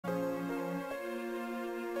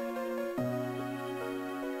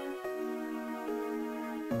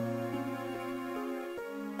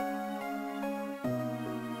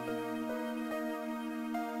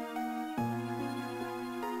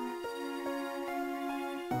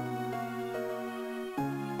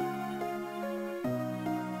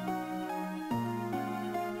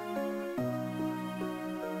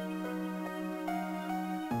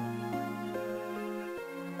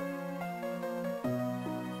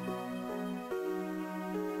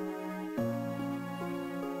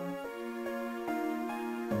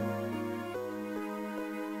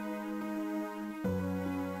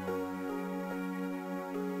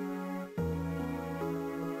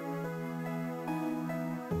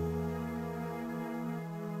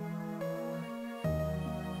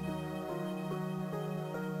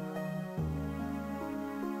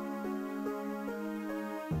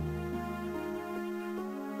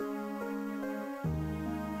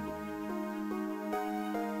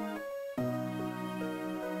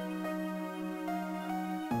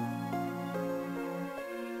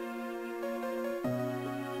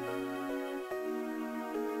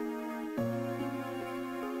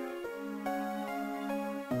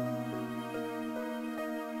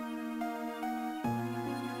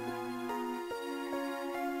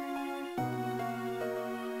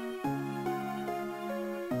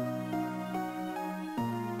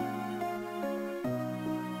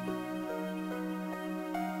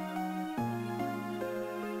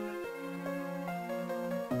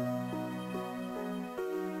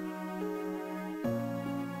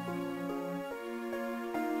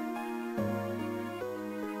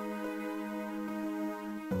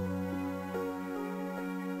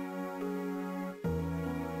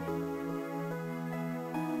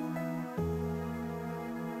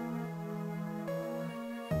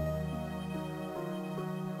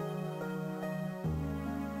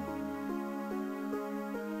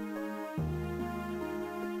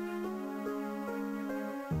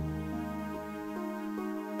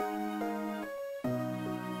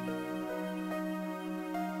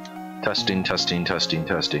Testing, testing, testing,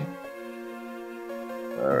 testing.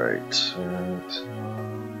 Alright.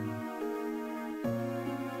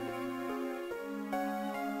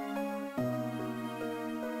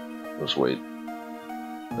 Let's wait.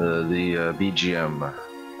 The BGM.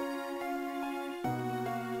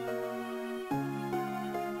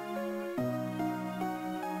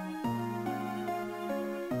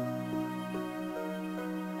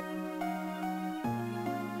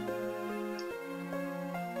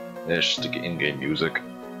 Yeah, it's just the in-game music.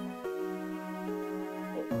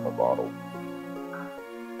 A bottle.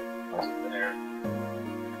 There.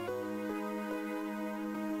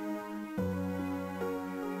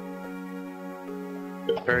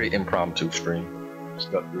 Very impromptu stream.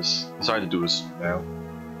 Just got this. Decided to do this now.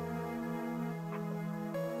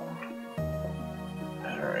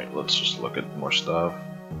 Alright, let's just look at more stuff.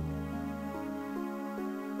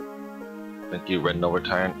 Thank you, Red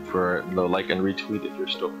Overtime, for the like and retweet if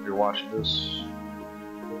you're watching this.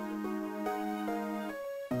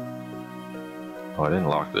 Oh, I didn't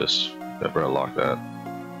lock this. I better lock that.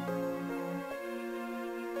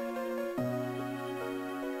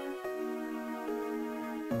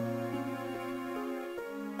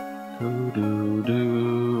 Do do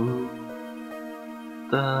do.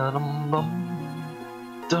 Da dum dum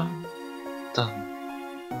dum dum.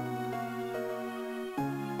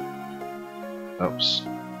 Oops.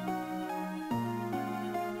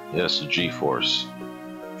 Yes, the G-Force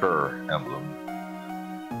fur emblem.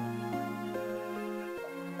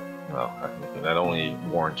 Well, that only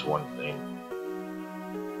warrants one thing.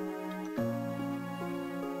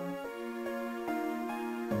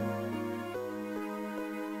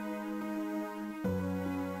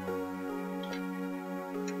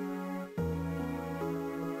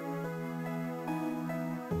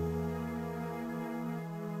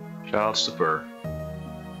 Shoutouts to fur.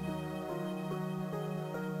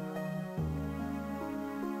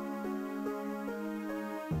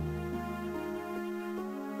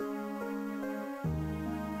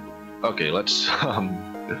 Okay, let's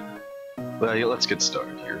let's get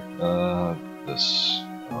started here. This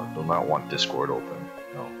do not want Discord open.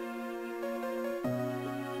 No.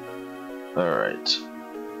 All right.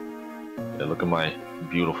 Yeah, look at my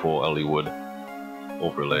beautiful Eliwood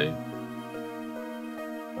overlay.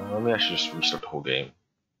 Let me actually just restart the whole game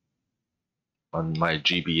on my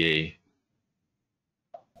GBA.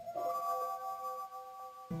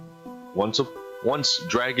 Once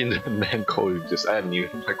Dragon and Man coexist, I hadn't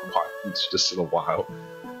even watched just in a while.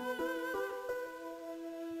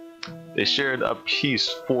 They shared a peace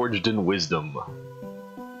forged in wisdom.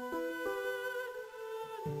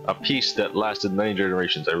 A peace that lasted many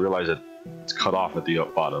generations. I realize that it's cut off at the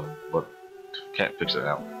bottom, but can't fix it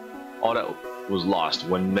now. All that was lost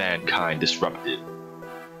when mankind disrupted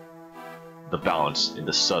the balance in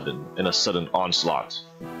a sudden onslaught.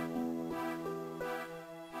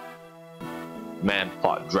 Man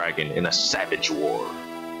fought Dragon in a savage war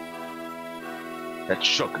that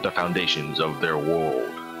shook the foundations of their world.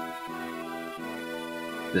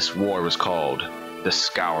 This war was called the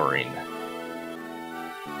Scouring.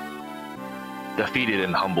 Defeated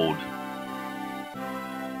and humbled,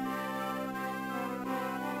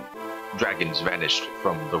 dragons vanished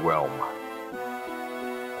from the realm.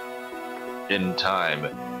 In time,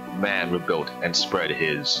 man rebuilt and spread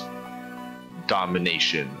his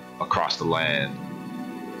domination across the land.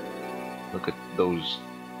 Look at those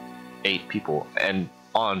 8 people, and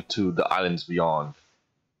on to the islands beyond.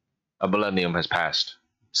 A millennium has passed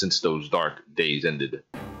since those dark days ended.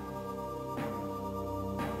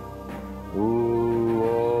 Ooh,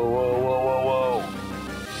 whoa, whoa, whoa, whoa, whoa.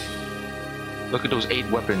 Look at those 8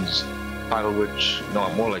 weapons, 5 of which, no,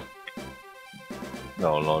 more like,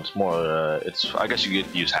 no, it's more, I guess you get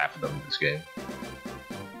to use half of them in this game.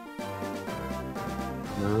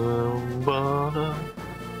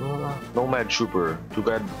 Nomad Trooper. Too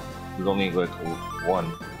bad there's only like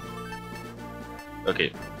 1.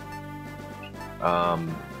 Okay.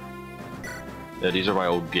 Yeah, these are my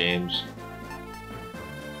old games.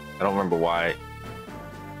 I don't remember why.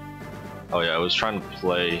 Oh yeah, I was trying to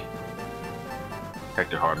play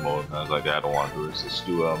Hector Hard Mode, and I was like, I don't want to do this. Let's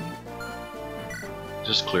do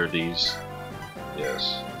just clear these.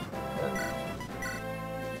 Yes. And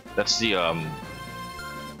that's the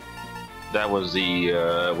that was the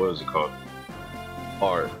what was it called?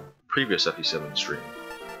 Our previous FE7 stream.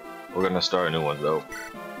 We're gonna start a new one though.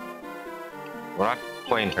 We're not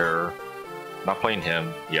playing her, not playing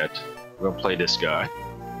him yet. We're gonna play this guy.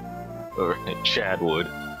 Alright, Chadwood.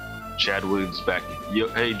 Chadwood's back. Yo,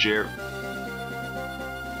 hey Jer.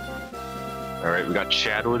 Alright, we got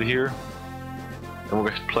Chadwood here. and we're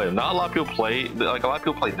gonna play. Not a lot of people play. Like a lot of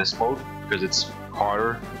people play this mode because it's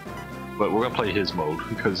harder, but we're gonna play his mode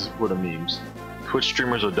because we're the memes. Twitch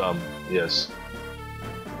streamers are dumb. Yes.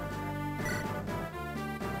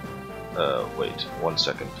 Wait 1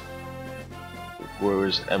 second. Where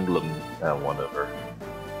is emblem? Whatever.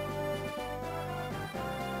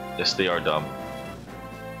 Yes, they are dumb.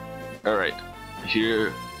 Alright,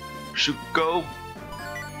 here should go.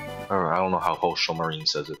 Alright, I don't know how Hosho Marine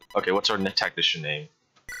says it. Okay, what's our tactician name?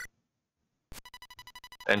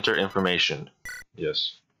 Enter information.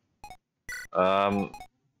 Yes.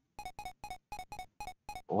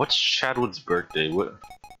 What's Chadwood's birthday? What?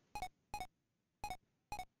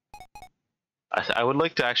 I would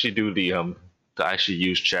like to actually do the to actually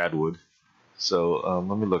use Chadwood. So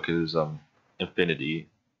let me look at his infinity.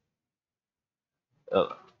 I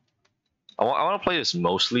want to play this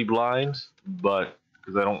mostly blind, but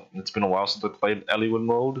because I don't, it's been a while since I played Eliwood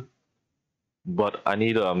mode. But I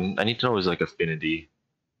need to know his like affinity,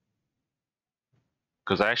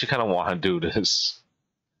 because I actually kind of want to do this.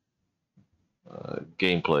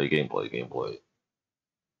 Gameplay.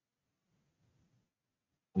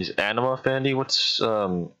 These anima affinity. What's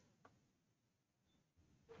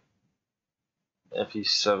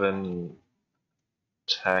FE7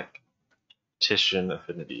 tactician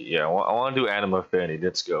affinity? Yeah, I want to do anima affinity.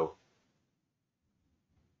 Let's go.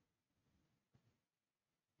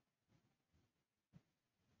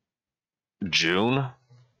 June,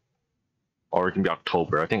 or it can be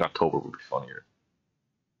October. I think October would be funnier.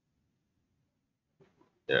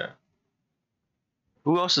 Yeah.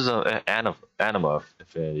 Who else is a anima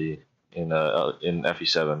affinity in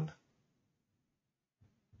FE7?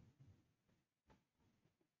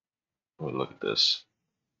 Let me look at this.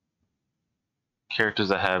 Characters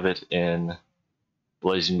that have it in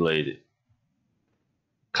Blazing Blade.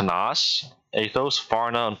 Kanas, Athos,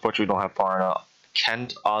 Farna. Unfortunately, we don't have Farna.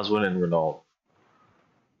 Kent, Oswin, and Renault.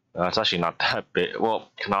 It's actually not that big. Well,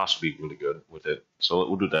 Kanas would be really good with it, so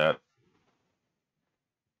we'll do that.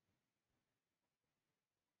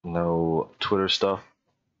 No Twitter stuff.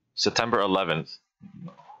 September 11th.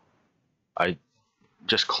 I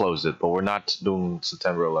just closed it, but we're not doing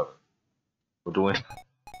September 11th. We're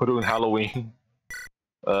doing Halloween.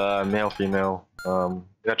 Male, female. We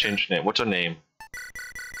gotta change the name. What's our name?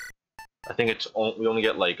 I think it's we only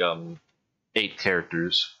get like 8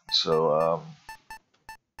 characters, so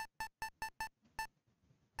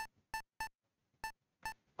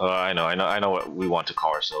I know what we want to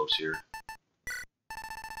call ourselves here.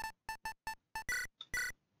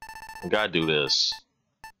 We gotta do this.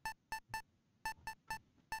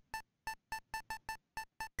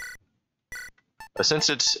 Since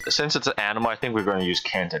it's an anima, I think we're going to use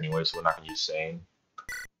Kent anyway, so we're not going to use Sane.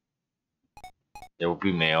 It will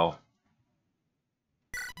be male.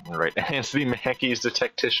 Alright, Anthony Mackie is the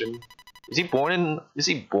tactician. Is he born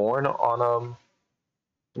on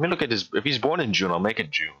let me look at his, if he's born in June, I'll make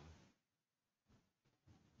it June.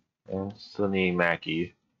 Anthony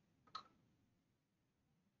Mackie.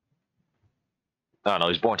 Oh no,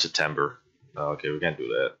 he's born September. Oh, okay, we can't do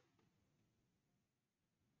that.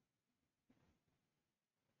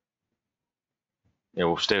 Yeah,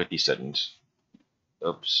 we'll stay with these settings.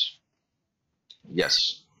 Oops.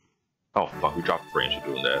 Yes. Oh fuck, we dropped frames for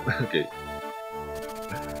doing that. Okay.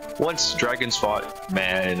 Once dragons fought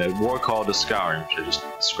man in a war called the Scouring, which I just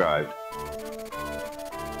described.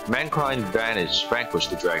 Mankind vanquished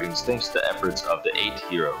the dragons thanks to the efforts of the 8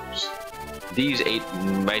 heroes. These 8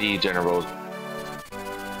 mighty generals.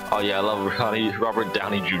 Oh yeah, I love Robert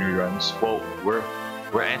Downey Jr. runs. Well, we're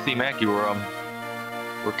Anthony Mackie.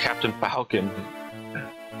 We're Captain Falcon.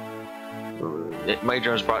 Mighty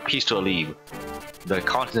generals brought peace to Eliwood. The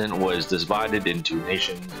continent was divided into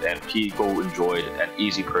nations, and people enjoyed an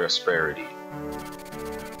easy prosperity.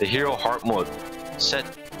 The hero Hartmut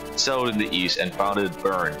settled in the east and founded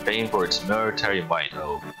Bern, famed for its military might.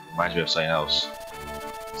 Oh, reminds me of something else.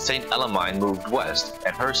 Saint Elamine moved west,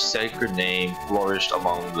 and her sacred name flourished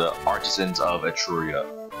among the artisans of Etruria.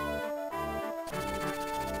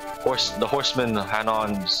 The horseman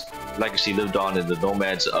Hanon's legacy lived on in the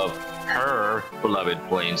nomads of her beloved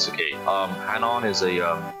plains. Okay, Hanon is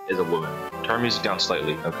a woman. Turn music down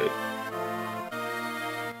slightly. Okay.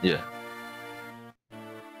 Yeah.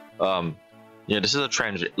 Yeah, this is a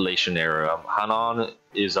translation error. Hanon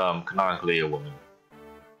is canonically a woman.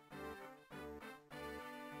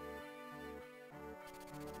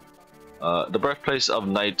 The birthplace of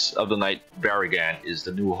the Knight Barrigan is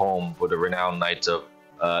the new home for the renowned Knights of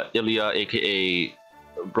Ilia, aka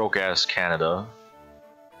Broke Ass Canada.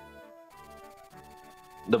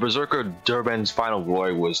 The Berserker Durban's final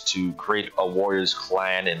glory was to create a warrior's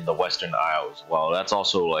clan in the Western Isles. Well, that's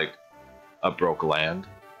also like a broke land.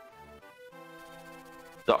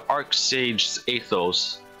 The Archsage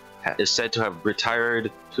Athos is said to have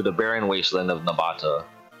retired to the barren wasteland of Nabata.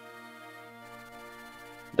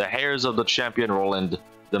 The heirs of the champion Roland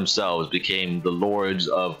themselves became the lords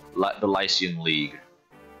of the Lycian League.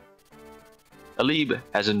 Alib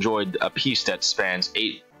has enjoyed a peace that spans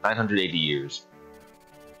 980 years.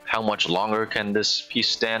 How much longer can this peace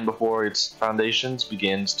stand before its foundations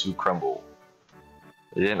begins to crumble?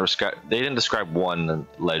 They didn't describe one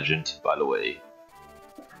legend, by the way.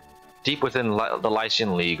 Deep within the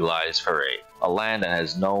Lycian League lies Hooray, a land that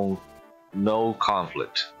has known no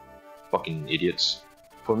conflict. Fucking idiots.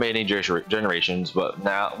 For many generations,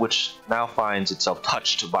 which now finds itself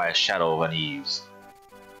touched by a shadow of unease.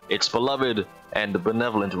 Its beloved and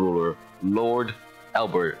benevolent ruler, Lord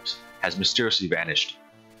Albert, has mysteriously vanished.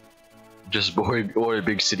 Just or a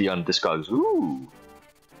big city on Discogs. Ooh.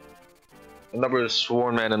 A number of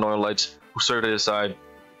sworn men and Oilites who served at his side.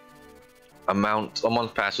 A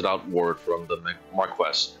month passed without word from the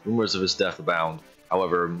Marquess. Rumors of his death abound.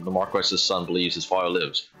 However, the Marquess's son believes his father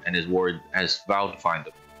lives, and has vowed to find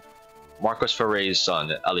him. Marquess Ferre's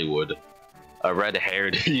son, Eliwood, a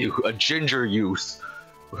red-haired a ginger youth,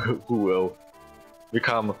 who will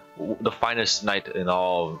become the finest knight in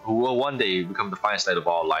all, who will one day become the finest knight of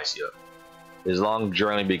all Lycia. His long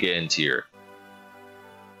journey begins here.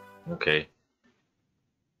 Okay.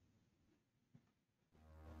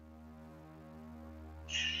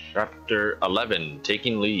 Chapter 11,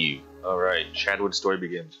 Taking Leave. Alright, Chadwood's story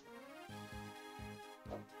begins.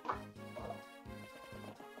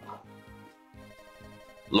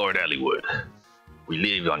 Lord Eliwood, we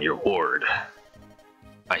leave on your word.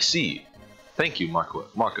 I see. Thank you,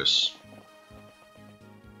 Marcus.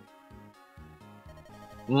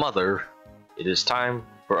 Mother, it is time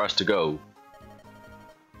for us to go.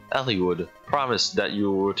 Eliwood, promise that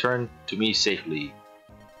you will return to me safely.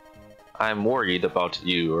 I'm worried about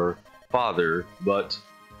your father, but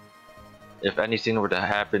if anything were to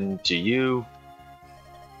happen to you,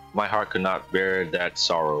 my heart could not bear that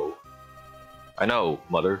sorrow. I know,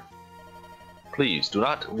 Mother. Please, do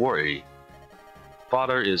not worry.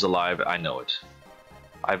 Father is alive, I know it.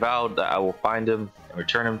 I vowed that I will find him and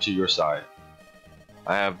return him to your side.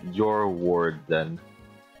 I have your word, then.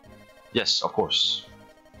 Yes, of course.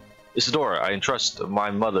 Isadora, I entrust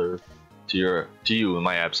my mother to you in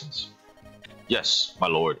my absence. Yes, my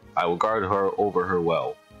lord, I will guard her over her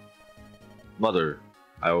well. Mother,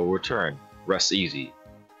 I will return. Rest easy.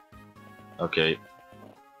 Okay.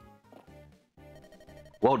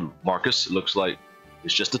 Well, Marcus, it looks like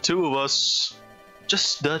it's just the two of us.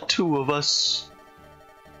 Just the two of us.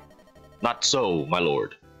 Not so, my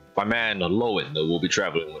lord. My man, Lowen, will be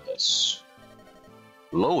traveling with us.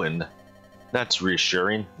 Lowen? That's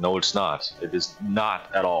reassuring. No, it's not. It is not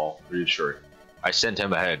at all reassuring. I sent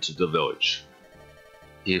him ahead to the village.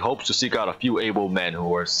 He hopes to seek out a few able men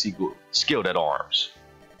who are skilled at arms.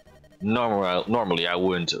 Normally, I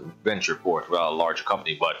wouldn't venture forth without a large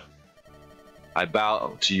company, but I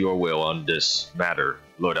bow to your will on this matter,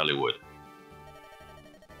 Lord Eliwood.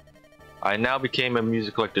 I now became a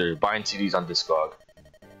music collector, buying CDs on Discog.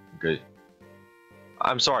 Okay.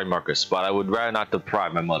 I'm sorry, Marcus, but I would rather not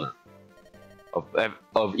deprive my mother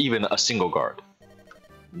of even a single guard.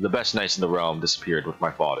 The best knights in the realm disappeared with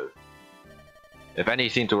my father. If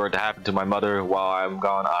anything were to happen to my mother while I'm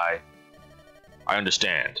gone, I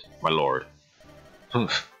understand, my lord.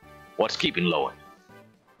 What's keeping Lowen?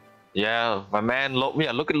 Yeah, my man, look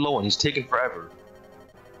at Lowen, he's taking forever.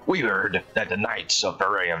 We heard that the knights of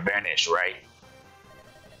Hooray have vanished, right?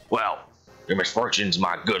 Well, your misfortune's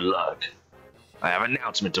my good luck. I have an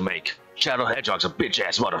announcement to make. Shadow Hedgehog's a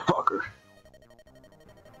bitch-ass motherfucker.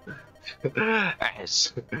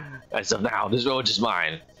 As of now, this village is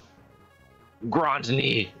mine.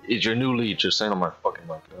 Grantny is your new lead. Just saying on my fucking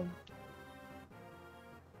mic.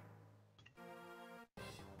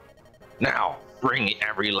 Now, bring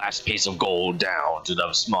every last piece of gold down to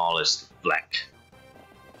the smallest fleck.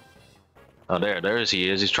 Oh, there he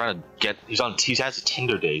is. He's trying to get. He has a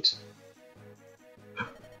Tinder date.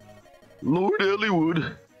 Lord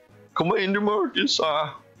Eliwood, Commander Marcus,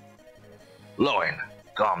 Lowen,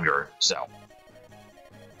 calm yourself.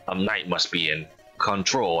 A knight must be in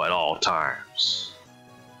control at all times.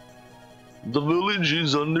 The village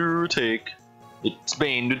is under attack. It's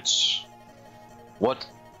bandits. What?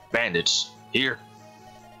 Bandits? Here?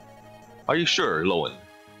 Are you sure, Lowen?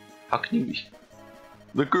 How can you be?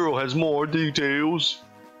 The girl has more details.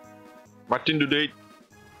 My Tinder date.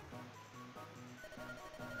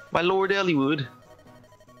 My Lord Eliwood,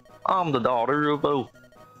 I'm the daughter of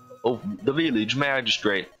the village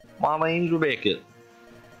magistrate. My name's Rebecca.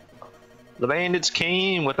 The bandits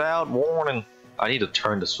came without warning. I need to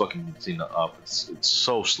turn this fucking thing up. It's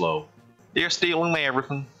so slow. They're stealing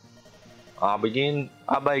everything. I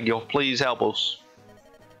beg you, please help us.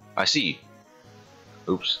 I see.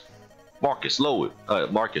 Oops. Marcus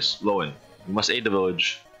Lowen, you must aid the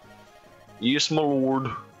village. Yes, my lord.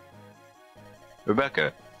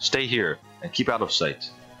 Rebecca, stay here and keep out of sight.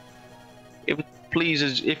 If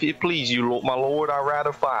it please you, my lord, I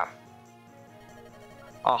rather fight.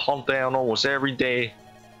 I hunt down almost every day,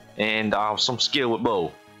 and I have some skill with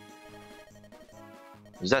bow.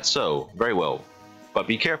 Is that so? Very well. But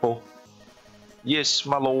be careful. Yes,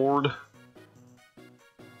 my lord.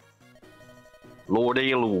 Lord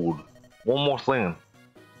Eliwood. One more thing.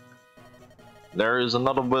 There is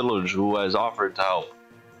another village who has offered to help.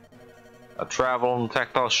 A traveling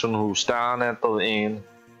tactician who's down at the inn.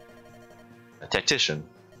 A tactician.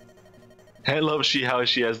 I love how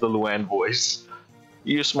she has the Luan voice.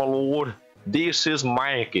 Yes, my lord. This is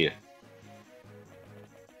Mackie.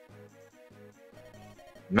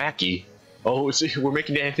 Mackie? Oh, see, we're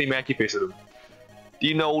making the Anthony Mackie face at him. Do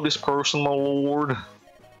you know this person, my lord?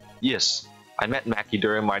 Yes, I met Mackie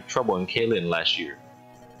during my trouble in Kaelin last year.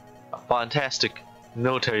 A fantastic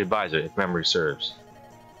military advisor, if memory serves.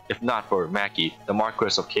 If not for Mackie, the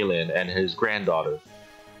Marquess of Kaelin and his granddaughter,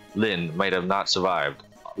 Lynn, might have not survived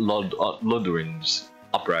Ludurin's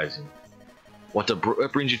uprising. What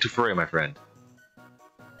brings you to Foray, my friend?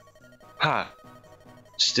 Ha!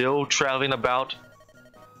 Still traveling about,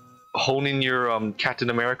 honing your Captain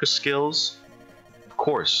America skills? Of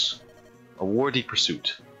course, a worthy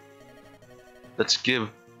pursuit. Let's give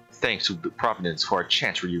thanks to the Providence for our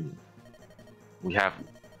chance reunion. We have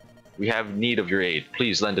need of your aid.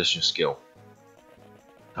 Please lend us your skill.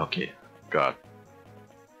 Okay, God.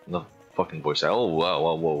 The fucking voice. Oh, whoa,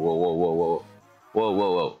 whoa, whoa, whoa, whoa, whoa, whoa, whoa,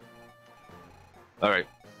 whoa, whoa. All right.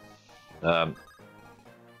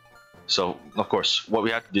 So of course, what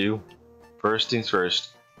we have to do, first things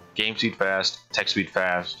first, game speed fast, text speed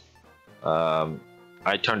fast. I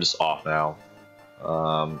turned this off now.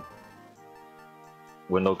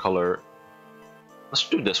 Window color. Let's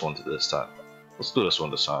do this one this time. Let's do this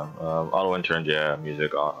one this time. Auto intern, yeah,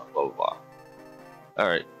 music, blah blah blah. All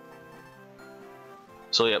right.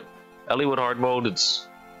 So yep, Eliwood hard mode.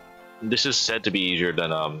 This is said to be easier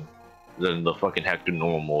than the fucking Hector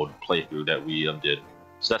normal mode playthrough that we did.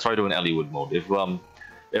 So that's why we're doing Eliwood mode. If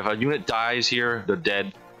a unit dies here, they're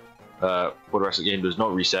dead. For the rest of the game, there's no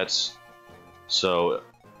resets. So,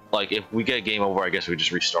 like, if we get game over, I guess we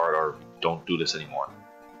just restart or don't do this anymore.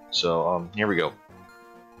 So, here we go.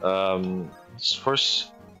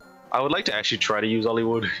 First, I would like to actually try to use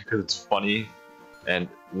Eliwood because it's funny, and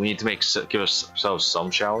we need to give ourselves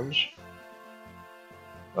some challenge.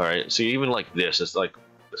 All right, so even like this, it's like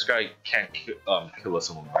this guy can't kill us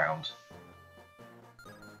on the ground.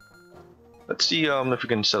 Let's see if we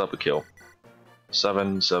can set up a kill.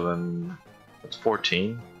 7, 7. That's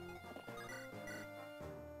 14.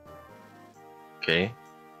 Okay,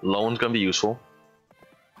 loan's gonna be useful.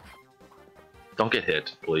 Don't get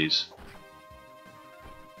hit, please.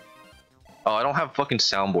 Oh, I don't have fucking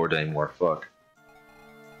soundboard anymore. Fuck.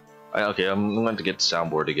 Okay, I'm going to get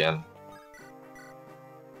soundboard again.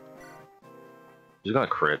 He's gonna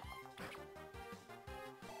crit.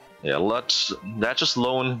 Yeah, that's just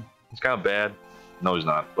loan. It's kind of bad. No, he's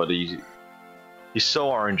not. But he's so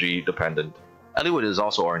RNG dependent. Eliwood is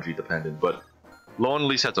also RNG dependent, but Loan at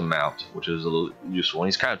least has a mount, which is a little useful. And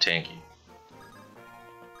he's kind of tanky.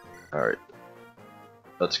 All right,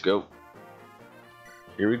 let's go.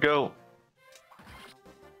 Here we go.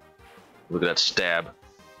 Look at that stab.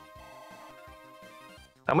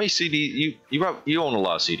 How many CDs? You own a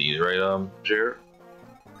lot of CDs, right, Jared?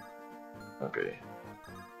 Okay.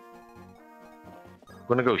 I'm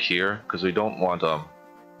gonna go here because we don't want the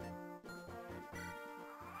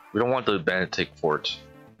bandit take fort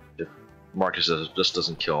if Marcus just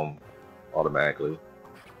doesn't kill him automatically.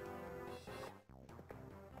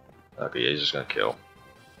 Okay, yeah, he's just gonna kill.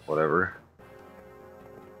 Whatever.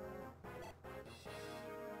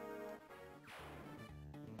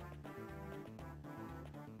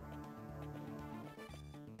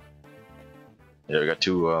 Yeah, we got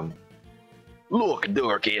two, Look,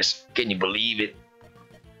 Dorcas, can you believe it?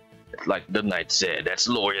 It's like the knight said, that's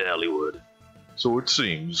Lord Eliwood. So it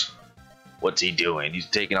seems. What's he doing? He's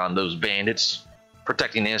taking on those bandits?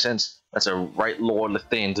 Protecting innocents? That's a right lordly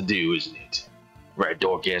thing to do, isn't it? Right,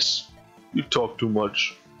 Dorcas? You talk too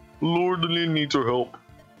much. Lord needs our help.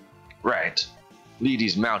 Right. Lead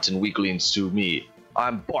these mountain weaklings to me.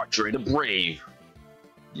 I'm Bartray the Brave.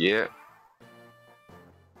 Yeah.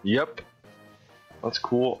 Yep. That's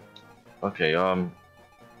cool. Okay,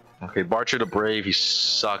 okay, Barcher the Brave, he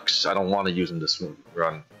sucks. I don't want to use him this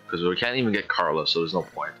run, because we can't even get Carla, so there's no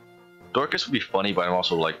point. Dorcas would be funny, but I'm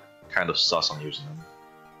also, like, kind of sus on using him.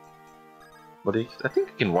 But I think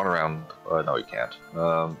he can run around. No, he can't.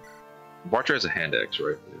 Barcher has a hand axe,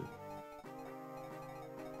 right?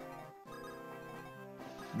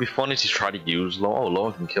 It'd be funny to try to use Lowen. Oh,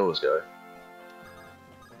 Lowen can kill this guy.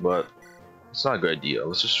 But it's not a good idea.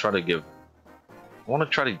 Let's just try to give. I want to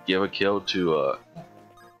try to give a kill to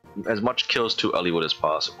as much kills to Eliwood as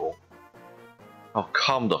possible. Oh,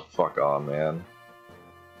 come the fuck on, man.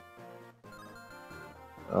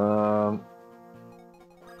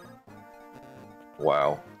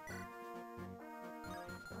 Wow.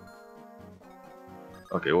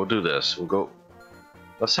 Okay, we'll do this. We'll go.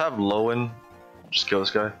 Let's have Lowen just kill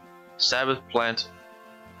this guy. Sabbath Plant.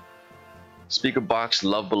 Speaker Box,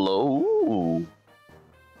 Love Below. Ooh.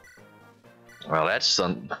 Well, that's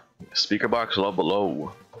some Speaker Box, Love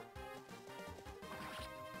Below.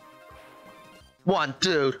 1,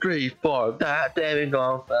 2, 3, 4. That damn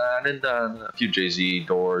gone fine and done. A few Jay-Z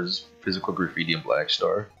doors, physical graffiti, and Black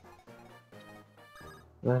Star.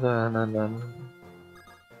 Hey,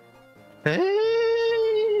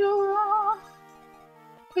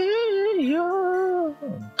 hey,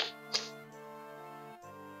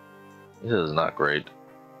 this is not great.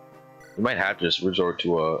 We might have to just resort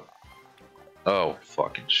to a. Oh,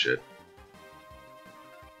 fucking shit.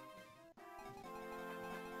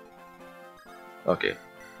 Okay.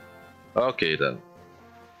 Okay then.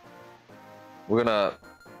 We're gonna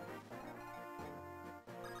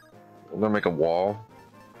make a wall.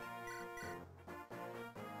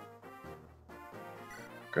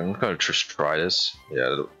 Okay, I'm gonna just try this. Yeah,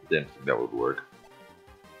 I didn't think that would work.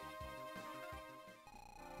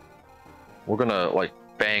 We're gonna like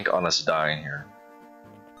bank on us dying here.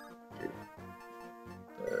 Okay.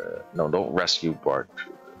 No, don't rescue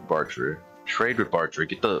Barcher. Trade with Barcher.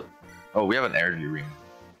 Get the. Oh, we have an energy ring.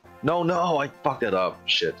 No, no, I fucked that up.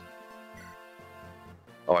 Shit.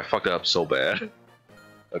 Oh, I fucked it up so bad.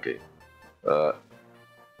 Okay.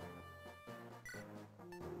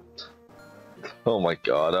 Oh my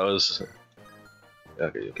god, that was.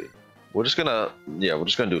 Okay, okay. We're just gonna. Yeah, we're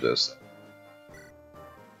just gonna do this.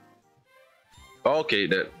 Okay,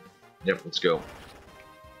 that. Yep, let's go.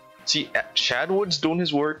 See, Shadwood's doing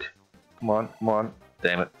his work. Come on, come on.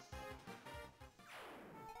 Damn it.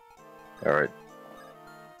 Alright.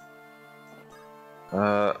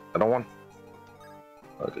 I don't want.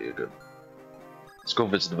 Okay, you're good. Let's go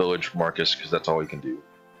visit the village, Marcus, because that's all we can do.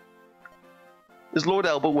 Is Lord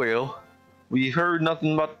Albert well? We heard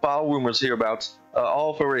nothing but foul rumors hereabouts.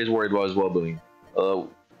 All Foray is worried about his well-being.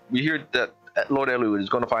 We hear that Lord Eliwood is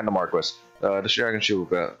going to find the Marquess. The Dragon Shield,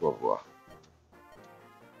 blah blah blah.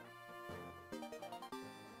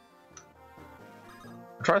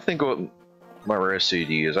 I'm trying to think what my rare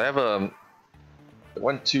CD is. I have I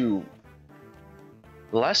went to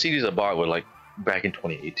the last CDs I bought were like back in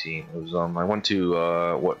 2018. It was I went to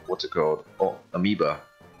what's it called? Oh, Amoeba.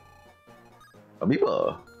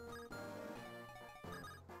 Amoeba.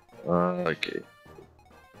 Okay.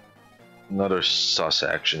 Another sus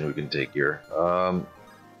action we can take here.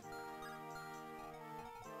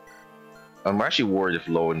 I'm actually worried if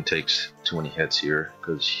Lowen takes too many hits here,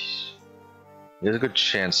 because he has a good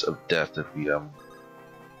chance of death if we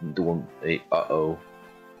do a uh-oh.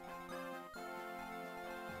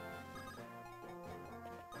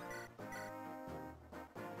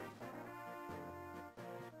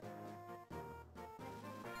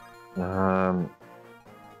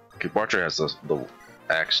 Okay, Barcher has the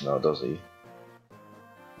axe now, does he?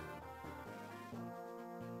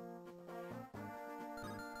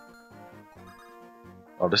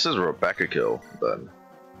 Oh, this is a Rebecca kill, then.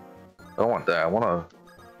 I don't want that. I want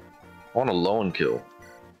a lone kill.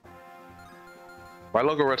 My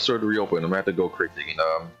local red store to reopen. I'm gonna have to go crate digging.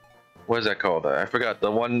 What is that called? I forgot.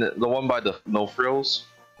 The one by the No Frills,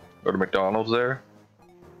 or the McDonald's there.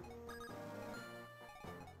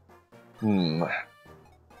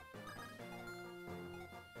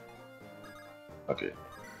 Okay,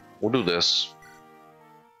 we'll do this.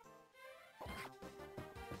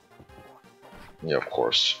 Yeah, of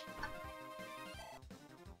course.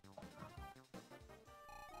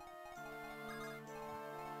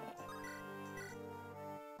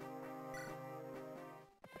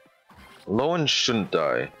 Lowen shouldn't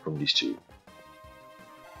die from these two.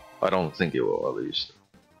 I don't think it will, at least.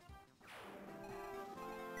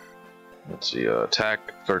 Let's see,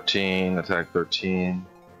 attack 13, attack 13.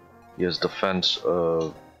 He has defense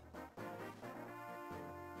of...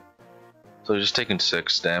 So he's just taking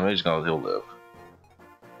 6 damage. No, he'll live.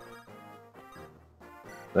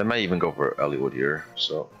 They might even go for Eliwood here.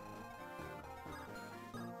 So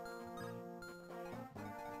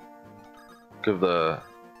give the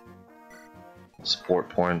support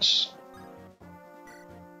points.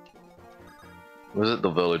 Visit the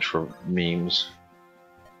village for memes.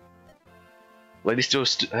 Lady still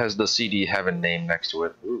has the CD Heaven name next to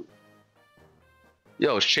it. Ooh.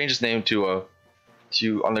 Yo, let's change his name to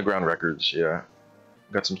Underground Records. Yeah,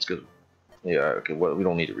 got some skill. Yeah, okay. Well, we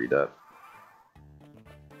don't need to read that.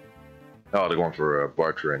 Oh, they're going for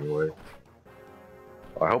Bartry anyway.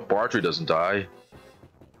 I hope Bartry doesn't die.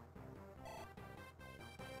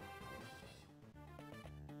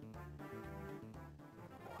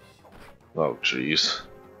 Oh, jeez.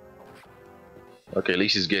 Okay, at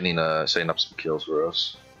least he's getting setting up some kills for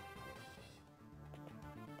us.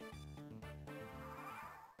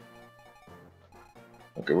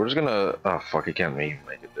 Okay, we're just gonna. Oh fuck, he can't even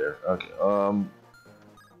make it there. Okay,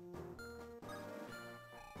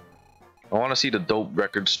 I want to see the dope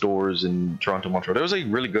record stores in Toronto, Montreal. There was a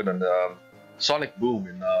really good one, Sonic Boom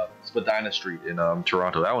in Spadina Street in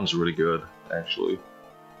Toronto. That one's really good, actually.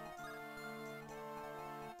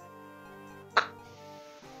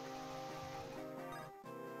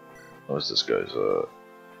 What's this guy's?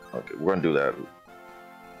 Okay, we're gonna do that.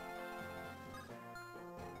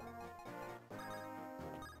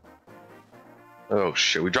 Oh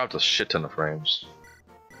shit, we dropped a shit ton of frames.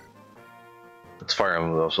 It's Fire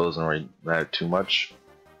Emblem though, so it doesn't really matter too much.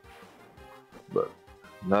 But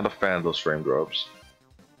not a fan of those frame drops.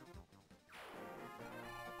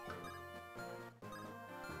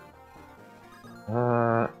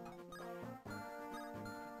 Yeah,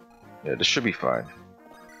 this should be fine.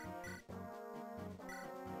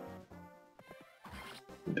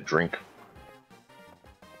 Need a drink.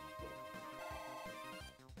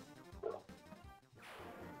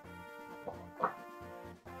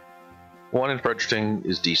 One in Fredericton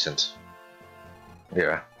is decent.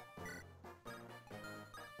 Yeah.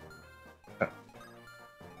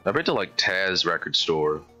 I've been to like Taz record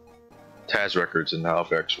store, Taz Records in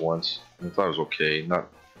Halifax once. I thought it was okay.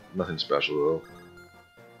 Nothing special though.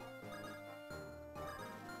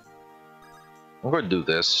 I'm going to do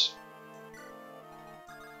this.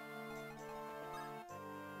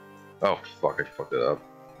 Oh fuck! I fucked it up.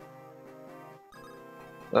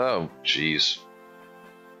 Oh jeez.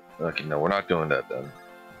 Okay, no, we're not doing that then.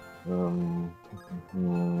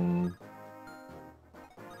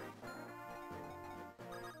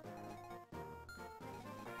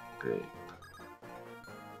 Okay.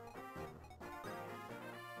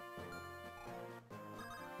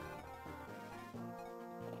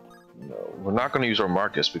 No, we're not going to use our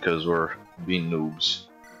Marcus because we're being noobs.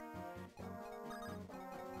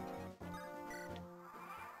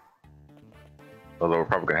 Although we're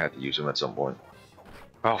probably going to have to use him at some point.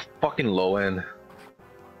 Oh, fucking low end.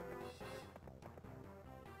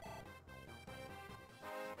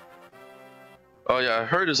 Oh yeah, I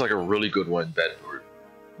heard it's like a really good one in Bedford,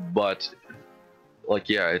 but like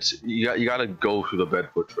yeah, it's you gotta go through the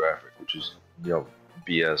Bedford traffic, which is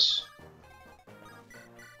BS.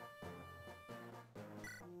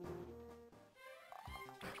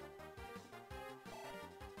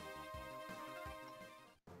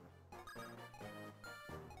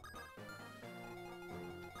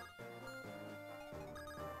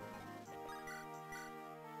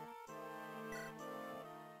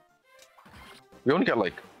 We only got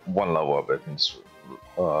like 1 level up, I think.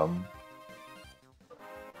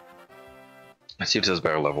 Let's see if there's a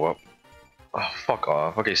better level up. Oh, fuck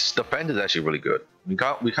off. Okay, defense is actually really good. We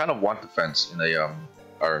kind of want defense in a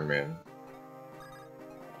Ironman.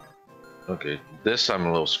 Okay, this I'm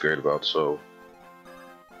a little scared about. So,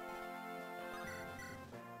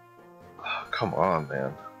 oh, come on,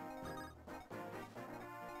 man.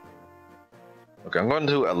 Okay, I'm going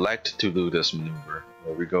to elect to do this maneuver.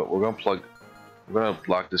 There we go. We're gonna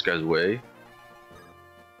block this guy's way.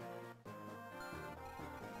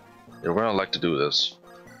 Yeah, we're gonna elect to do this.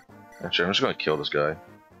 Actually, I'm just gonna kill this guy.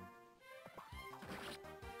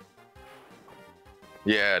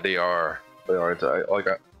 Yeah, they are. They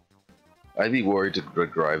are. I'd be worried to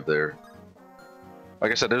drive there.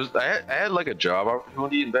 Like I said, I had like a job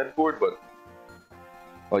opportunity in Bedford, but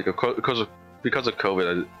like because of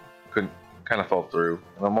COVID, I couldn't kind of fell through.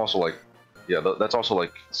 And I'm also like, yeah, that's also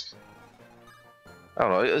like, I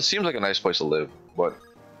don't know. It seems like a nice place to live, but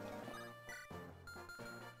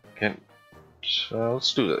can't.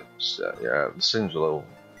 Let's do this. Yeah, this seems a little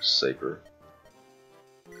safer.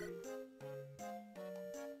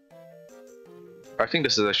 I think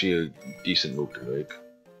this is actually a decent move to make.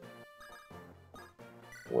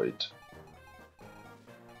 Wait.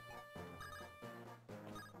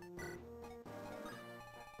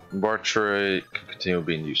 Bartray can continue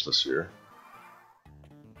being useless here.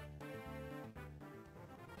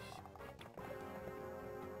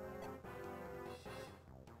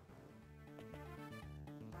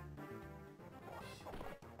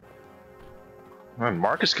 Alright,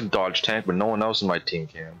 Marcus can dodge tank, but no one else in my team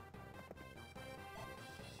can.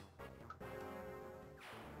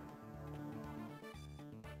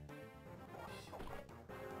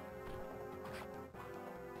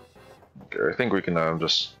 Okay, I think we can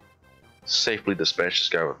just safely dispatch this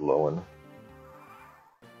guy with Lowen.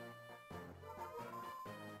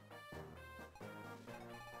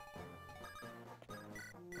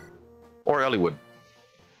 Or Eliwood.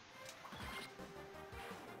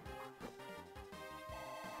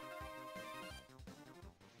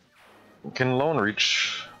 Can Lowen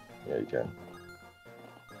reach? Yeah, you can.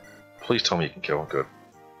 Please tell me you can kill him. Good.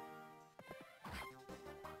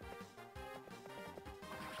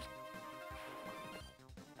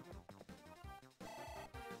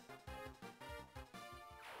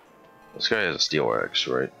 This guy has a steel axe,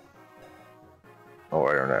 right? Oh,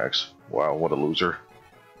 iron axe. Wow, what a loser.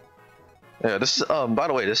 Yeah, this is by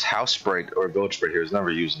the way, this house sprite or village sprite here is never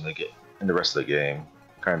used in the game, in the rest of the game.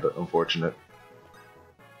 Kind of unfortunate.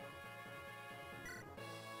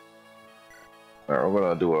 Alright, we're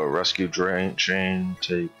gonna do a rescue drain chain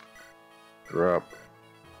take drop.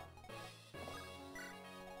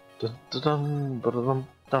 Dun, dun, dun, dun, dun,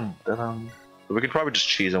 dun, dun. We could probably just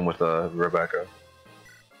cheese him with Rebecca.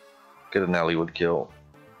 Get an Eliwood kill.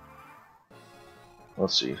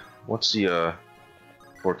 Let's see. What's the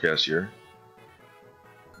forecast here?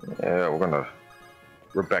 Yeah, we're gonna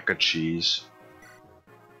Rebecca cheese.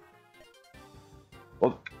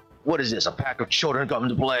 Well, what is this? A pack of children coming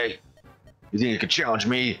to play? You think you can challenge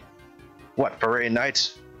me? What, parade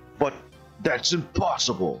nights? But that's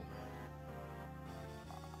impossible.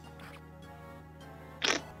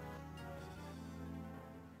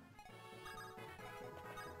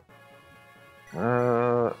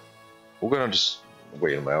 We're gonna just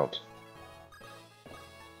wait him out.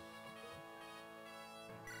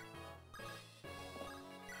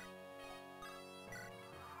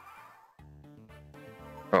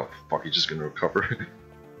 Oh fuck, he's just gonna recover.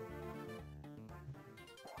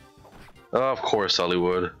 Of course,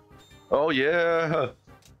 Eliwood. Oh yeah!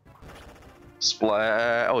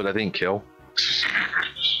 Splat. Oh, that didn't kill.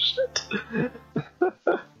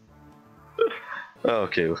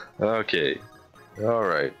 Okay, okay.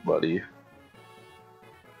 Alright, buddy.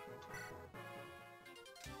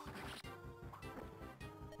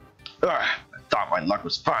 I thought my luck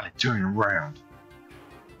was finally turning around.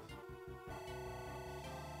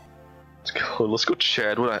 Let's go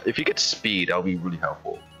Chad. If you get speed, that'll be really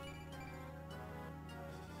helpful.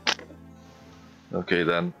 Okay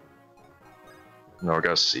then. No, I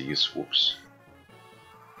got C's. Whoops.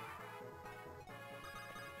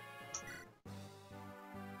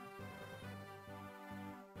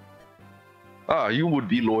 Ah, you would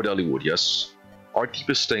be Lord Eliwood, yes. Our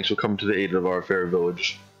deepest thanks will come to the aid of our fair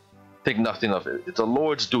village. Think nothing of it. It's a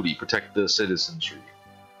lord's duty to protect the citizenry.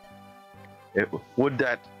 Would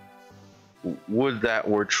that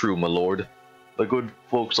were true, my lord. The good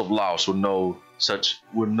folks of Laos would know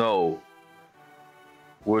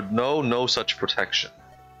no such protection.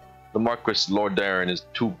 The Marquis Lord Darren is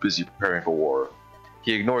too busy preparing for war.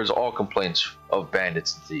 He ignores all complaints of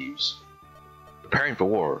bandits and thieves. Preparing for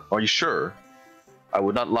war? Are you sure? I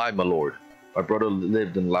would not lie, my lord. My brother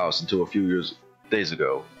lived in Laos until a few days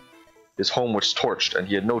ago. His home was torched, and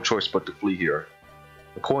he had no choice but to flee here.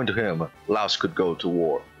 According to him, Laos could go to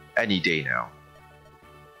war any day now.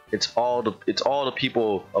 It's all the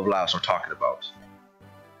people of Laos are talking about.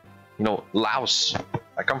 You know, Laos.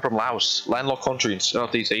 I come from Laos, landlocked country in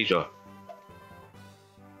Southeast Asia.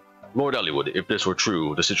 Lord Eliwood, if this were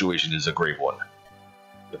true, the situation is a grave one.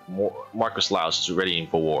 If Marcus Laos is readying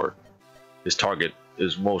for war, his target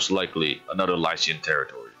is most likely another Lycian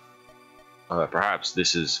territory. Perhaps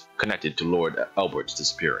this is connected to Lord Albert's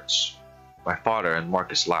disappearance. My father and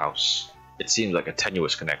Marcus Laos. It seems like a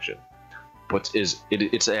tenuous connection, but it's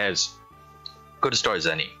as good a start as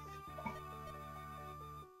any.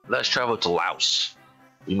 Let's travel to Laos.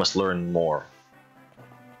 We must learn more.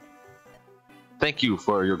 Thank you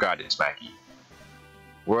for your guidance, Mackie.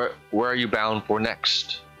 Where are you bound for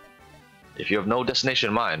next? If you have no destination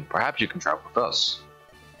in mind, perhaps you can travel with us.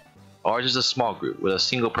 Ours is a small group with a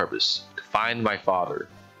single purpose: to find my father.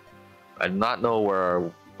 I do not know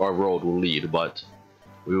where our road will lead, but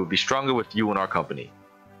we will be stronger with you in our company.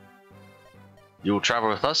 You will travel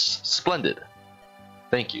with us? Splendid.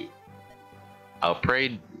 Thank you. I'll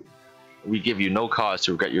pray we give you no cause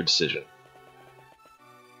to regret your decision.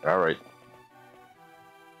 Alright.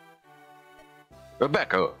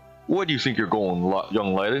 Rebecca, where do you think you're going,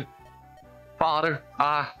 young lady? Father,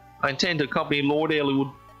 I intend to accompany Lord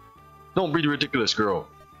Eliwood. Don't be ridiculous, girl.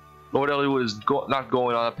 Lord Eliwood is not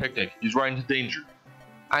going on a picnic. He's right into danger.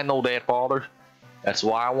 I know that, Father. That's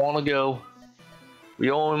why I want to go.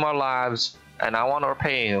 We owe him our lives, and I want to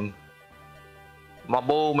repay him. My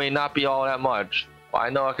bowl may not be all that much, but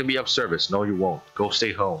I know I can be of service. No, you won't. Go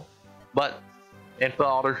stay home. But, and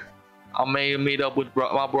Father, I may meet up with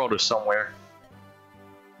my brother somewhere.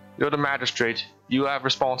 You're the magistrate. You have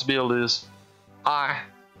responsibilities.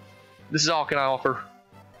 This is all can I offer.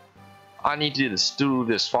 I need to do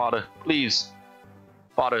this, Father. Please.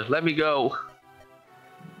 Father, let me go.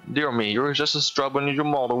 Dear me, you're just as stubborn as your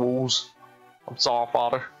mother was. I'm sorry,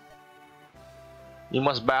 Father. You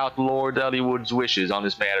must bow to Lord Eliwood's wishes on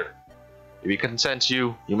this matter. If he consents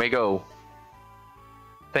you, you may go.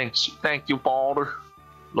 Thank you, Father.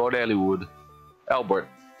 Lord Eliwood. Albert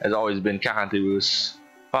has always been kind to us.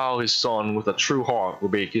 Follow his son with a true heart,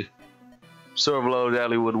 Rebecca. Serve Lord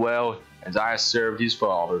Eliwood well, as I served his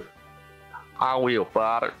father. I will,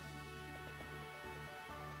 Father.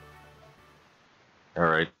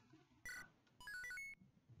 Alright.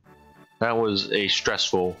 That was a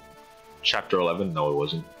stressful chapter 11. No, it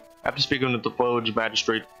wasn't. After speaking with the village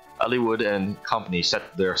magistrate, Eliwood and company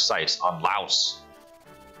set their sights on Laos.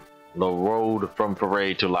 The road from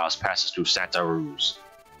Foray to Laos passes through Santa Cruz.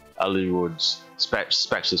 Eliwood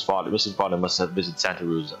suspects his father, Mrs. Father must have visited Santa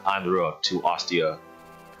Cruz en route to Ostia.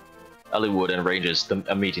 Eliwood arranges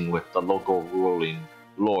a meeting with the local ruling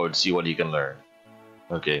lord, see what he can learn.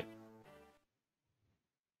 Okay.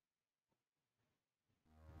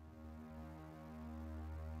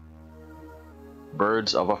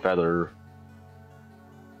 Birds of a feather.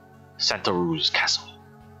 Santa Cruz Castle.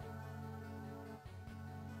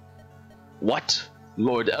 What?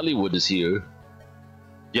 Lord Eliwood is here?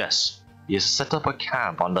 Yes, he has set up a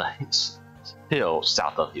camp on the hill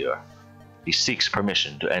south of here. He seeks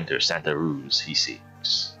permission to enter Santa Cruz, he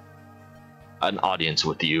seeks. An audience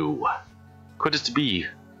with you. Could it be?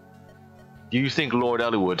 Do you think Lord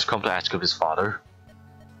Eliwood's come to ask of his father?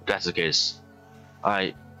 If that's the case,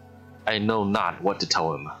 I know not what to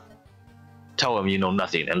tell him. Tell him you know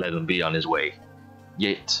nothing and let him be on his way.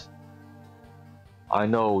 Yet, I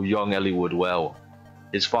know young Eliwood well.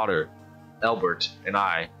 His father, Albert, and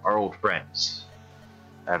I are old friends.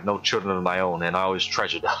 I have no children of my own, and I always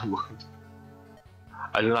treasured Eliwood.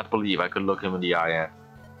 I do not believe I could look him in the eye.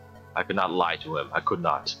 I could not lie to him. I could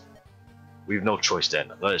not. We've no choice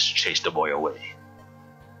then. Let us chase the boy away.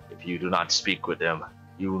 If you do not speak with him,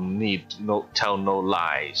 you need tell no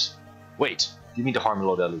lies. Wait, you mean to harm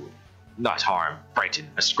Lord Eliwood? Not harm, frighten.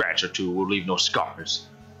 A scratch or two will leave no scars.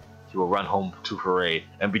 He will run home to Foray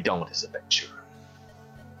and be done with his adventure.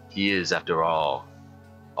 He is, after all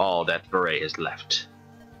that Foray has left. ...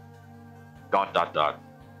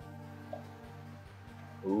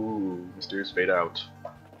 Ooh, mysterious fade out.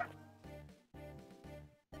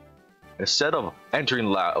 Instead of entering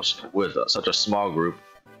Laos with such a small group,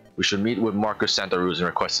 we should meet with Marcus Santa Cruz and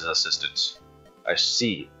request his assistance. I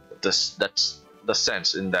see. That's the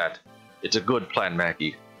sense in that. It's a good plan,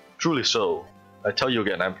 Mackie. Truly so. I tell you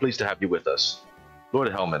again, I'm pleased to have you with us. Lord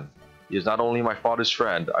Hellman, he is not only my father's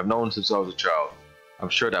friend, I've known him since I was a child. I'm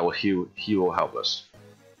sure that he will help us.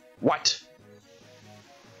 What?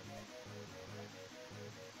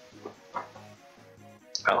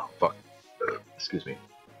 Oh, fuck. Excuse me.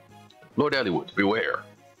 Lord Eliwood, beware.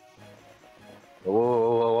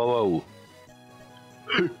 Whoa.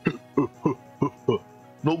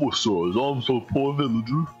 Noble sirs, I'm so poor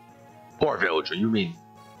villager. Poor villager, you mean?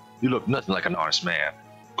 You look nothing like an honest man.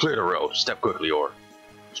 Clear the road, step quickly, or...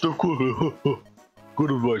 Step quickly,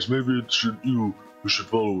 good advice, maybe you should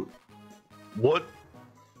follow it. What?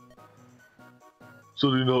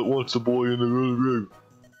 Said he not wants the boy in the early grave.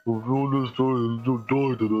 If you want this story, you'll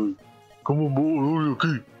die today. Come on, boy, hold your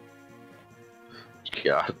key.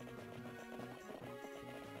 God.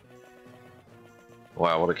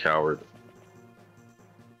 Wow, what a coward.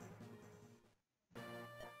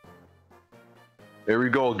 Here we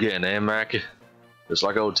go again, eh, Mac? Just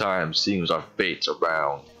like old times, seems our fates are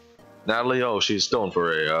bound. Natalie, oh, she's stoned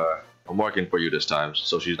for I'm working for you this time,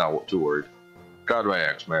 so she's not too worried. God my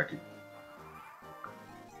axe, Mackie.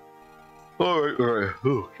 Alright,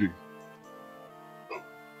 okay.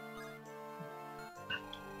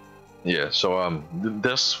 Yeah, so,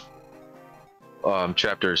 this,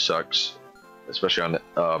 chapter sucks. Especially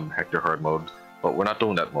on, Hector hard mode. But we're not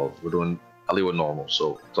doing that mode. We're doing Eliwood normal,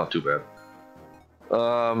 so it's not too bad.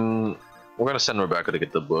 We're gonna send Rebecca to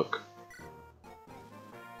get the book.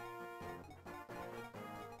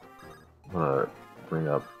 Bring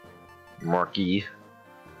up Marky.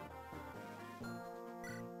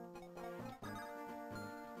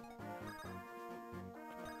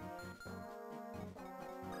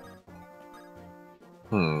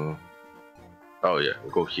 Oh yeah,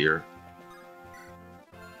 we'll go here.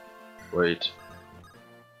 Wait.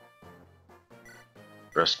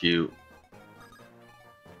 Rescue.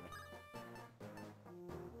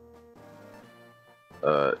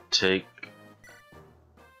 Take.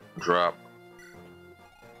 Drop.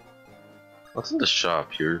 What's in the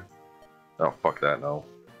shop here? Oh, fuck that, no.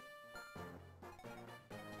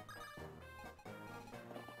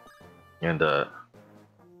 And,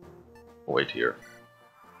 wait here.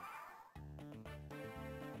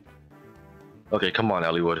 Okay, come on,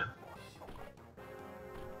 Eliwood.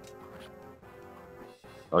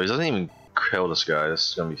 Oh, he doesn't even kill this guy. This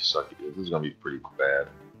is gonna be sucky, dude. This is gonna be pretty bad.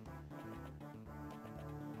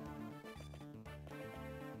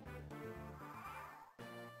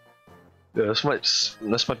 Yeah, this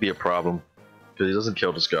might be a problem because he doesn't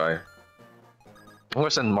kill this guy. I'm gonna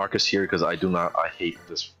send Marcus here because I hate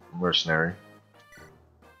this mercenary.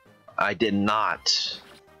 I did not.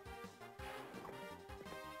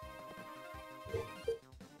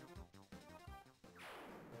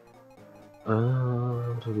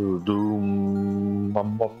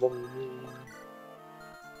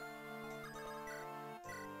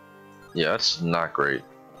 Yeah, that's not great.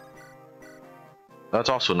 That's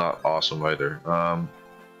also not awesome either.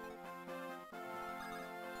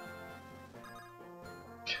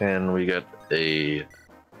 Can we get a...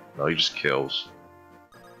 No, he just kills.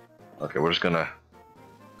 Okay, we're just gonna...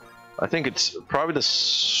 I think it's probably the...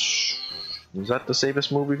 Is that the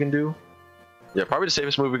safest move we can do? Yeah, probably the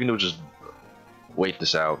safest move we can do is just wait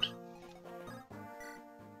this out.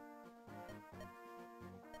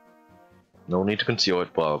 No need to conceal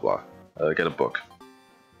it, blah blah blah. Get a book.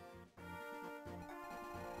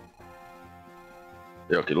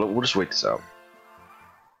 Yeah, okay, we'll just wait this out.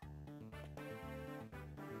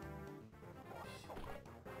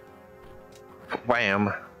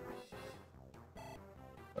 Wham!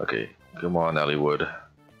 Okay, come on, Eliwood.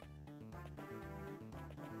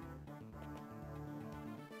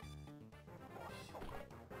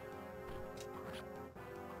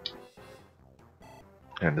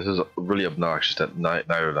 And this is really obnoxious that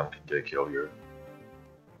neither of them can get a kill here.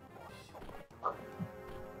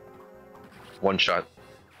 One shot.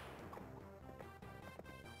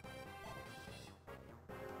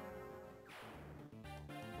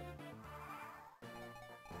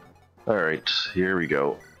 Alright, here we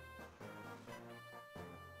go.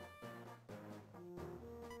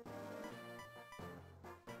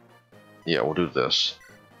 Yeah, we'll do this.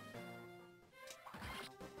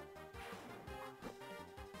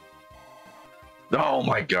 Oh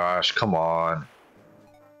my gosh, come on.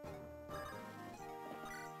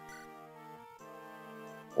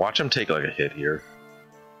 Watch him take like a hit here.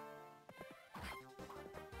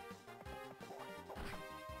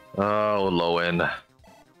 Oh, low end.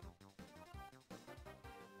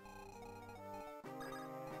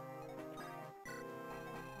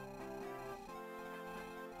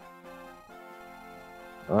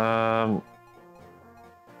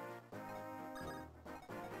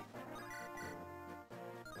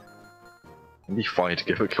 It'd be fine to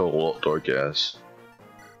give a kill to gas.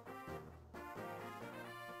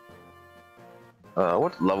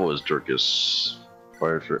 What level is Dirkus?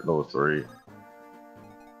 Fire level 3.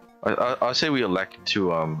 I say we elect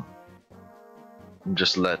to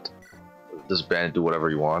just let this bandit do whatever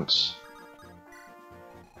he wants.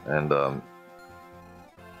 And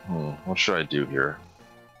what should I do here?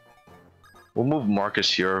 We'll move Marcus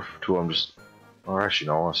here to just. Or actually,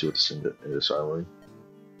 no. I want to see what this is. Anyway.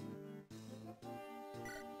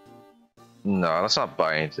 No, let's not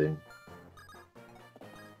buy anything.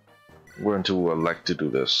 We're going to elect to do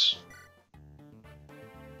this.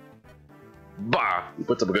 Bah! He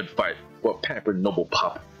puts up a good fight. What pampered noble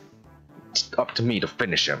pup. It's up to me to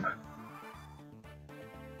finish him.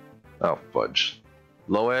 Oh, fudge.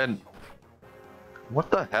 Low end. What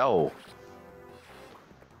the hell?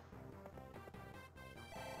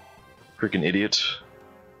 Freaking idiot.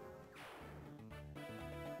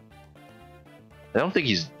 I don't think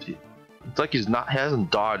he's... It's like he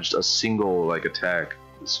hasn't dodged a single like attack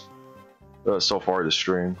so far this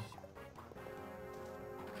stream.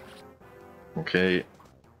 Okay.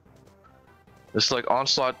 This like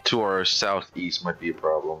onslaught to our southeast might be a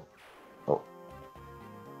problem. Oh.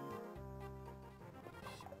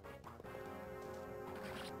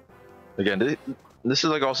 Again, this is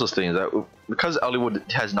like also the thing that because Eliwood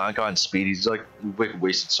has not gotten speed, he's like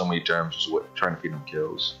wasted so many turns just trying to feed him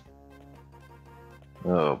kills.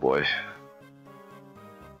 Oh boy.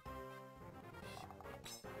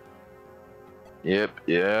 Yep,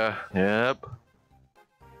 yeah, yep.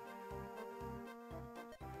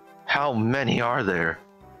 How many are there?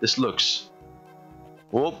 This looks...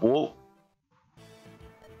 Whoop, whoop.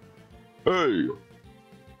 Hey,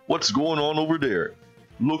 what's going on over there?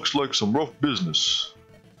 Looks like some rough business.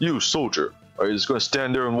 You, soldier, are you just gonna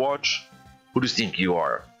stand there and watch? Who do you think you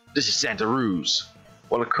are? This is Santa Ruse.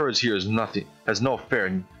 What occurs here is nothing, has no affair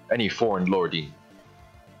in any foreign lording.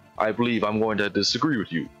 I believe I'm going to disagree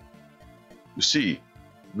with you. You see,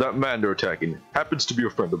 that man they're attacking happens to be a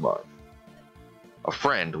friend of mine. A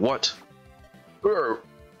friend? What?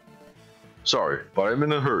 Sorry, but I'm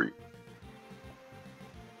in a hurry.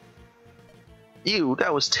 Ew,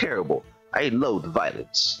 that was terrible. I loathe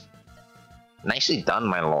violence. Nicely done,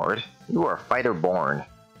 my lord. You are a fighter born.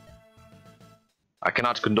 I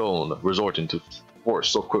cannot condone resorting to force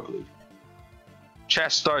so quickly.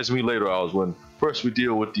 Chastise me later, Oswin. First we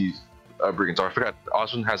deal with these brigands. I forgot,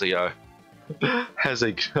 Oswin has a has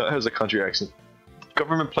a country accent.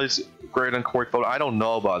 Government plays great on Corey Feldman. I don't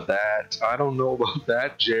know about that. I don't know about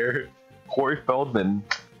that, Jared. Corey Feldman.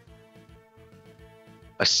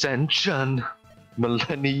 Ascension.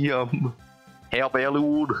 Millennium. Help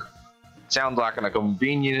Eliwood. Sounds like a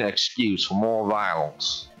convenient excuse for more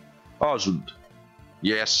violence. Oswald.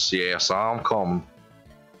 Yes, I'm coming.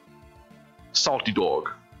 Salty dog.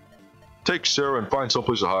 Take Sarah and find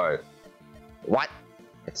someplace to hide. What?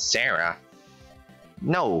 It's Sarah?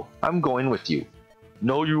 No, I'm going with you.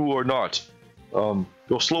 No, you are not.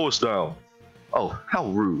 You'll slow us down. Oh, how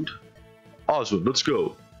rude. Oswald, let's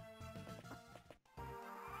go.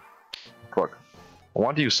 Fuck. I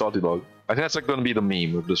want to use Salty Dog. I think that's like gonna be the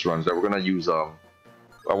meme of this run, that we're gonna use, I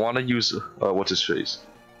wanna use, what's his face?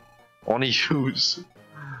 I wanna use,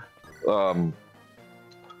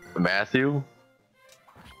 Matthew?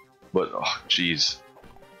 But, oh, jeez.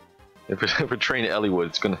 If we train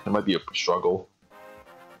Eliwood, it might be a struggle.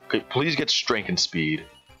 Okay, please get strength and speed.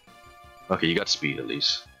 Okay, you got speed at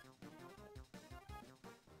least.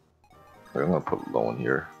 Okay, I'm gonna put low in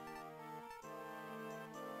here.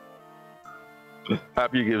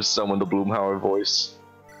 Happy you give someone the Bloomhauer voice.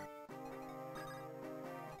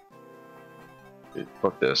 Okay,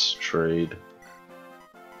 fuck this. Trade.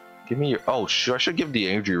 Give me your... Oh, sure, I should give the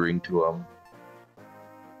Angry Ring to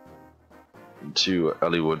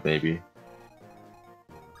Eliwood, maybe.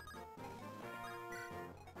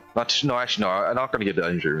 No, actually, no, I'm not gonna give the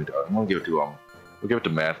Angry Ring to I'm gonna give it to, we'll give it to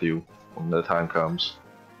Matthew when the time comes.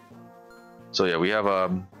 So yeah, we have,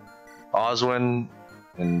 Oswin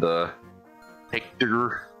and,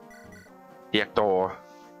 Hector. That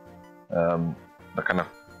kind of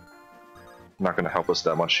not gonna help us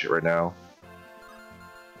that much right now.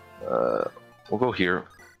 We'll go here.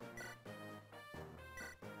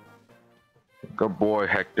 Good boy,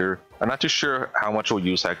 Hector. I'm not too sure how much we'll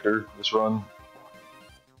use Hector this run,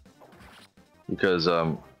 because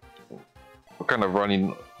we're kind of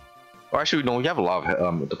running. Well, actually, no, we have a lot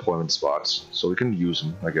of deployment spots, so we can use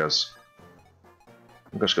them, I guess.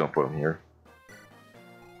 I'm just gonna put him here.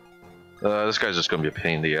 This guy's just gonna be a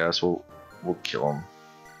pain in the ass. We'll kill him.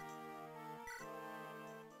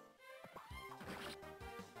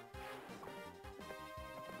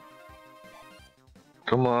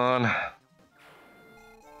 Come on.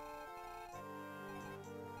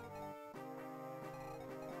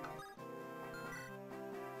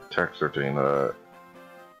 Tech 13.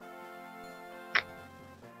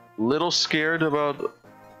 Little scared about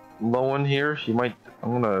Lowen here. He might.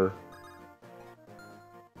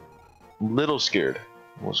 Little scared.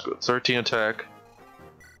 Let's go. 13 attack.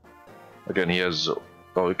 Again, he has. Oh,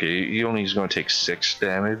 okay. He only is going to take 6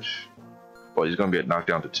 damage. But he's going to be knocked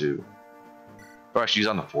down to 2. Oh, actually, he's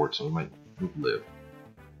on the fort, so he might live.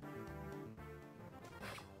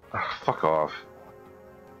 Oh, fuck off.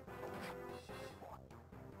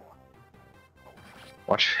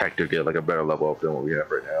 Watch Hector get like a better level up than what we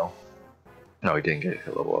have right now. No, he didn't get a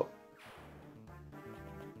level up.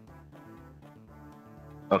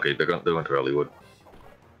 Okay, they're going to Eliwood.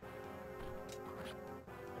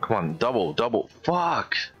 Come on, double.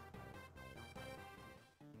 Fuck.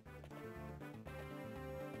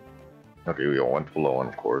 Okay, we went below one,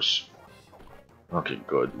 of course. Okay,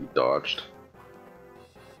 good. We dodged.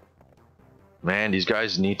 Man, these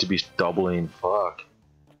guys need to be doubling. Fuck.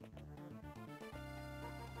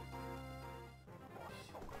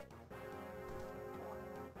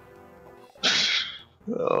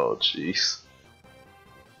 Oh, jeez.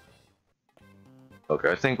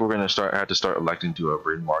 Okay, I think we're gonna have to start electing to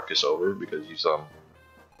bring Marcus over because he's I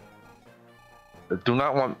do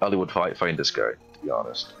not want Eliwood fighting this guy, to be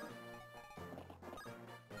honest.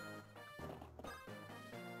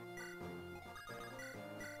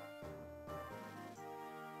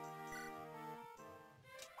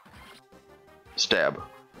 Stab.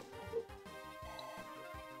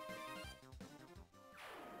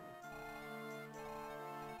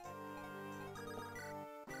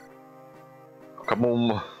 Come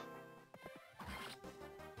on.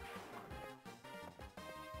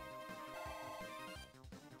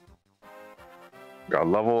 Got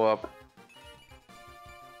level up.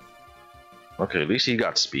 Okay, at least he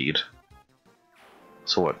got speed.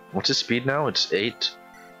 So what? What's his speed now? It's 8.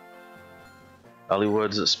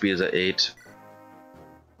 Eliwood's speed is at 8.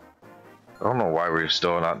 I don't know why we're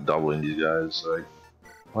still not doubling these guys. Like,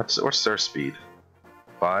 what's their speed?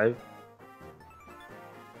 5?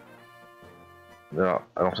 No,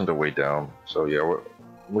 I don't think they're way down. So yeah,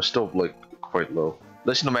 we're still like quite low.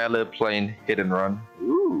 Listen to Madlib playing hit and run.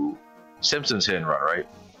 Ooh, Simpsons hit and run, right?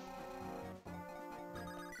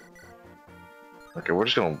 Okay, we're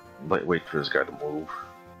just gonna wait for this guy to move.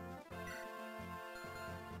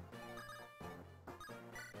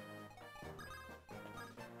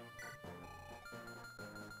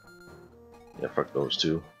 Yeah, fuck those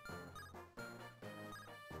two.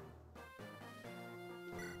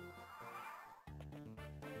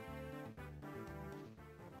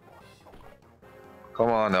 Come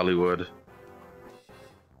on, Eliwood.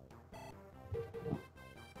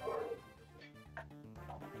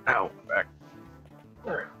 Ow, back.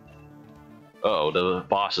 Uh-oh, the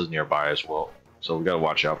boss is nearby as well, so we gotta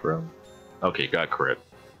watch out for him. Okay, got crit.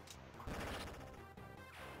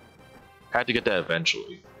 Had to get that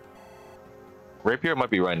eventually. Rapier might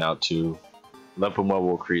be right now too. Level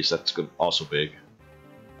will increase, that's good, also big.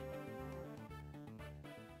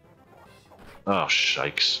 Oh,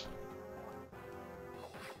 shikes.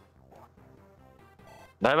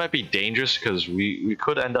 That might be dangerous because we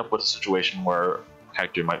could end up with a situation where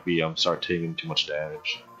Hector might be start taking too much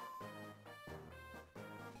damage.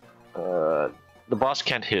 The boss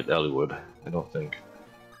can't hit Eliwood, I don't think.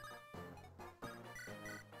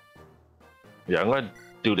 Yeah, I'm gonna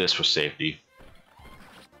do this for safety.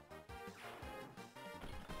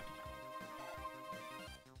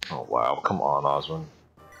 Oh wow, come on, Oswin.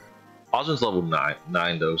 Oswin's level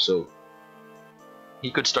 9 though, so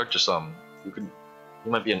he could start just he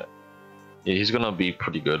might be yeah, he's gonna be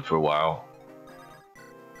pretty good for a while.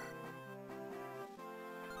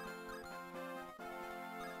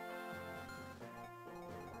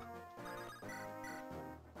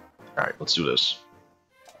 Alright, let's do this.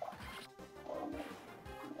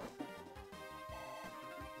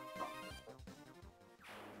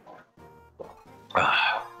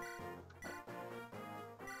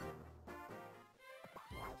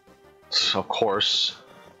 So, of course.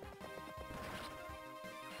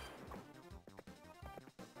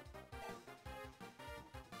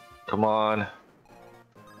 Come on.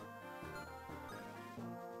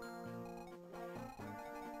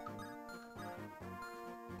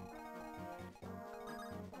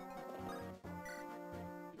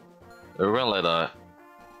 We're gonna let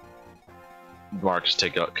Marcus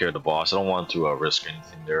take care of the boss. I don't want to risk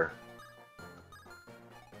anything there.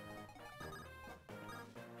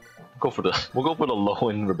 We'll go for the low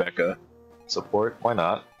end Rebecca support. Why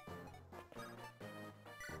not?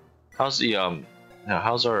 How's the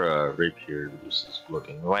how's our rapier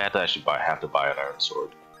looking? We might have to actually have to buy an iron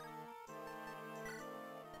sword.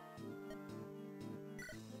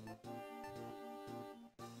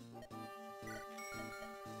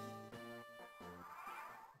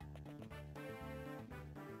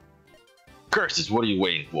 Curses, what are you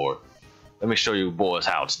waiting for? Let me show you boys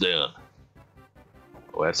how it's done.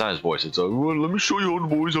 Oh, that's not his voice, it's well, let me show you all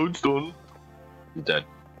the boys how it's done. He's dead.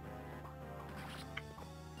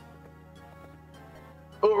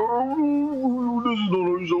 Oh, this is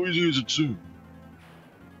not so easy as it seems.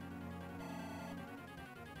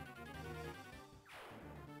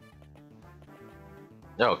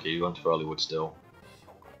 Yeah, okay, you went to Eliwood still.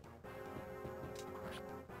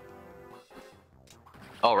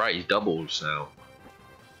 Alright, he doubles now.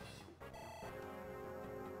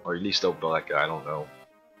 Or at least double that guy, I don't know.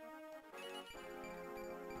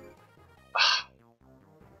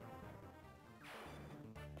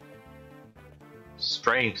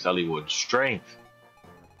 Strength, Eliwood, strength.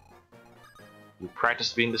 You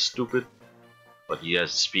practice being this stupid, but he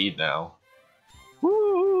has speed now.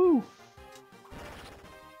 Woo!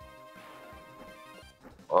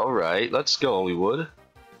 Alright, let's go, Eliwood.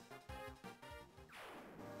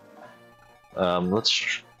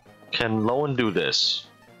 Can Lowen do this?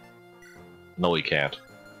 No, he can't.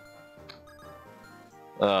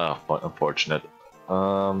 Unfortunate.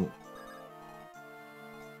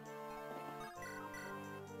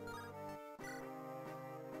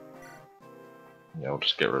 Yeah, we'll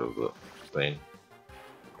just get rid of the thing.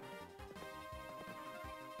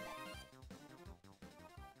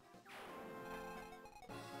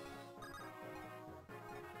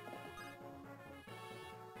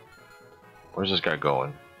 Where's this guy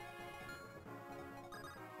going?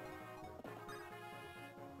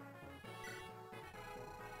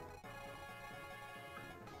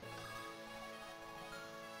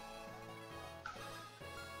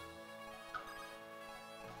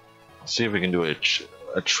 Let's see if we can do a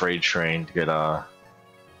trade train to get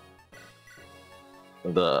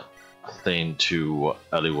the thing to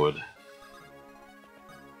Eliwood.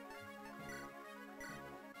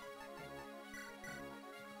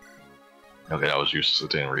 Okay, that was useless. It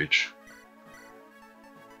didn't reach.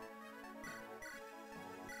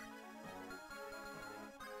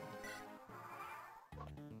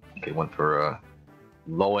 Okay, went for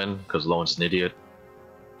Lowen because Lowen's an idiot.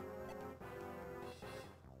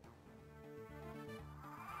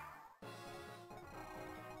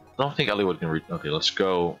 I don't think Eliwood can reach. Okay, let's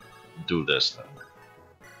go do this then.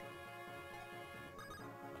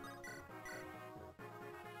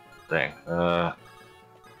 Dang.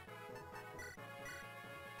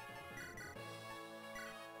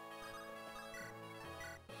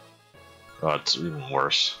 Oh, it's even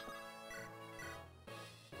worse.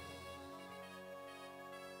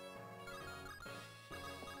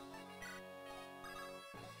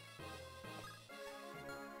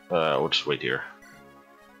 We'll just wait here.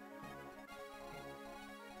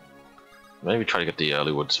 Maybe try to get the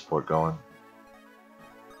Eliwood support going.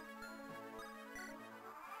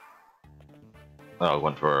 Oh,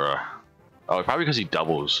 went for oh, probably because he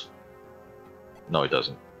doubles. No, he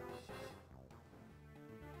doesn't.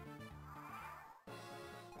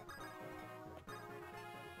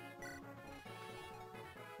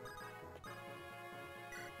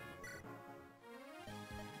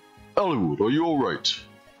 Eliwood, are you alright?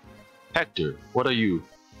 Hector, what are you?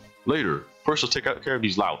 Later. First, let's take care of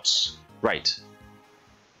these louts. Right.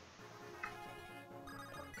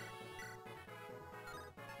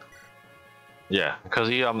 Yeah, because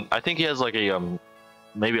he I think he has like a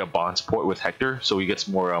maybe a bond support with Hector, so he gets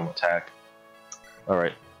more attack. All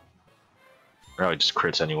right. Oh, he just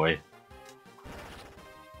crits anyway.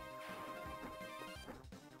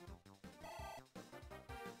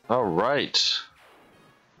 All right.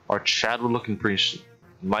 Our Chad was looking pretty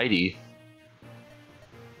mighty.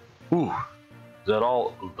 Ooh, is that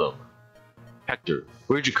all of them? Hector,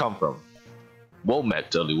 where'd you come from? Well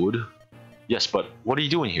met, Eliwood. Yes, but what are you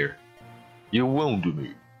doing here? You wounded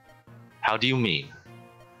me. How do you mean?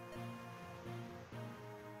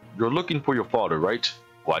 You're looking for your father, right?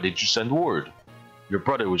 Why did you send word? Your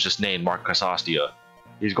brother was just named Marcus Ostia.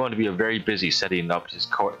 He's going to be very busy setting up his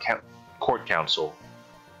court council.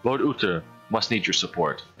 Lord Uther must need your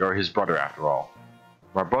support. You're his brother after all.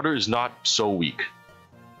 My brother is not so weak.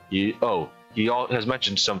 He has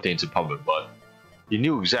mentioned some things in public, but he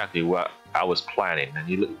knew exactly what I was planning, and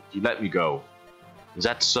he let me go. Is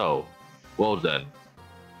that so? Well then,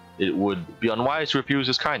 it would be unwise to refuse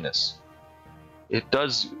his kindness. It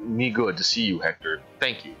does me good to see you, Hector.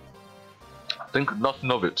 Thank you. Think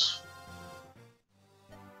nothing of it.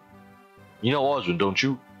 You know Osmond, don't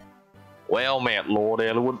you? Well met, Lord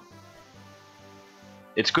Eliwood.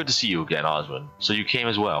 It's good to see you again, Osmond. So you came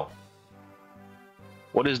as well.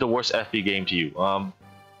 What is the worst FE game to you?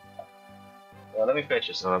 Let me finish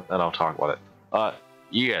this and I'll talk about it.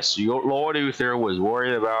 Yes, Lord Uther was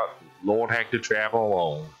worried about Lord Hector traveling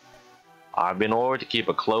alone. I've been ordered to keep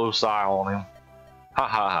a close eye on him. Ha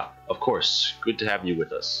ha ha, of course, good to have you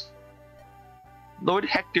with us. Lord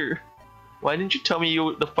Hector, why didn't you tell me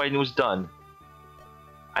the fighting was done?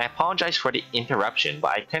 I apologize for the interruption,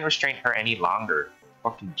 but I can't restrain her any longer.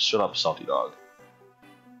 Fucking shut up, salty dog.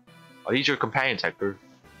 Are these your companions, Hector?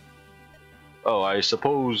 Oh, I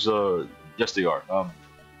suppose, yes they are.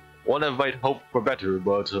 One of might hope for better,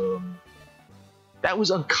 but, that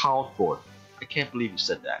was uncalled for. I can't believe you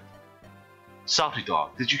said that. Salty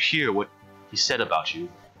dog, did you hear what he said about you?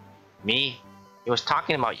 Me? He was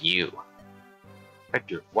talking about you.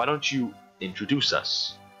 Hector, why don't you introduce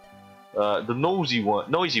us? The noisy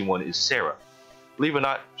one is Sarah. Believe it or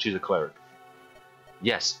not, she's a cleric.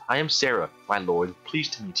 Yes, I am Sarah, my lord.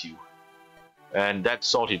 Pleased to meet you. And that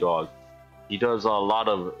salty dog, he does a lot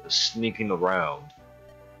of sneaking around.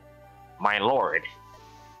 My lord.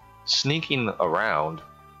 Sneaking around?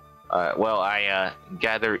 Well, I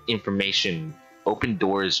gather information, open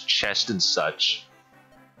doors, chests, and such.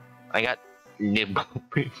 I got nibble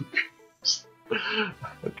fingers.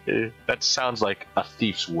 Okay, that sounds like a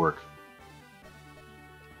thief's work.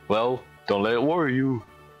 Well, don't let it worry you.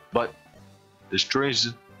 But this train,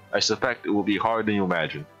 I suspect it will be harder than you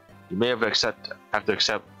imagine. You may have to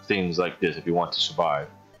accept things like this if you want to survive.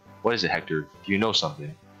 What is it, Hector? Do you know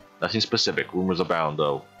something? Nothing specific. Rumors abound,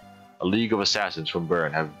 though. A league of assassins from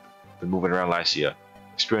Bern have been moving around Lycia,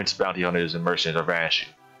 Experienced bounty hunters and mercenaries are vanishing.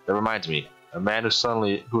 That reminds me, a man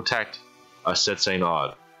who attacked us said saying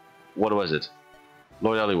odd. What was it?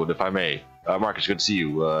 Lord Eliwood, if I may. Marcus, good to see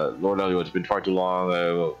you. Lord Eliwood, it's been far too long.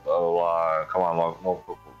 Come on,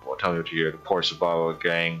 tell me what you hear. Of course, about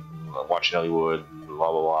gang, watching Eliwood,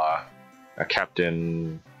 blah blah blah. A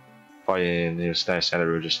captain fighting, he was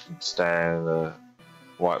standing, just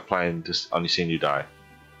playing, just only seeing you die.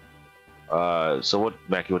 So what,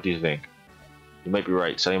 Mackie, what do you think? You might be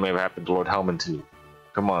right. Something may have happened to Lord Hellman too.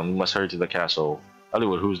 Come on, we must hurry to the castle.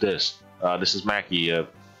 Eliwood, who's this? This is Mackie,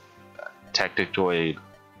 Tactictoid.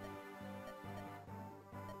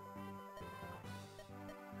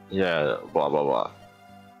 Yeah, blah blah blah.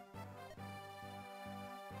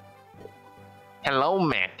 Hello,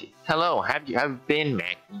 Mackie. Hello, have you ever been,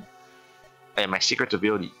 Mackie? My secret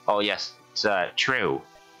ability. Oh yes, it's true.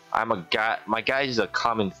 I'm a guy. My guy is a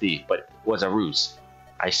common thief, but it was a ruse.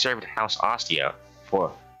 I served House Ostia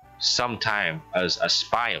for some time as a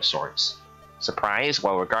spy of sorts. Surprise?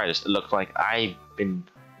 Well, regardless, it looks like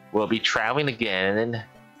we'll be traveling again.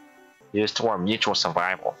 Here's to our mutual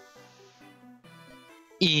survival.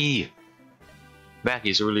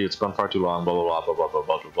 Mackie, really, it's gone far too long. Blah blah blah blah blah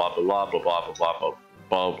blah blah blah blah blah blah blah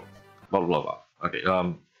blah blah blah blah. Okay.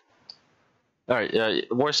 All right.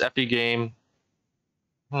 Worst FE game.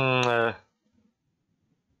 A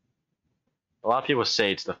lot of people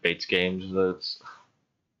say it's the Fates games. I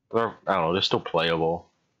don't know. They're still playable.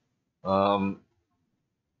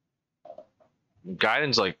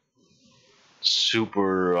 Guidance like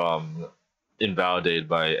super invalidated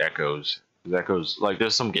by Echoes. Echoes, like,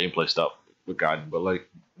 there's some gameplay stuff with Gaiden, but like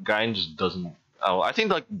Gaiden just doesn't. Oh, I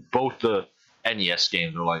think like both the NES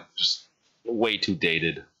games are like just way too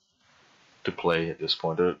dated to play at this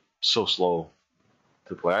point. They're so slow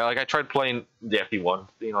to play. I tried playing the FE1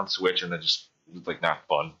 thing on Switch, and it just was like not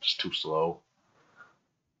fun. Just too slow.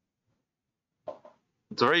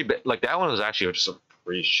 It's very like that one was actually just a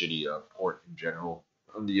pretty shitty port in general.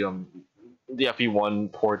 The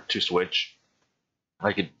FE1 port to Switch,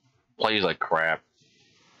 like, it plays like crap.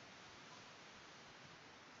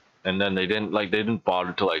 And then they didn't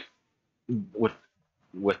bother to like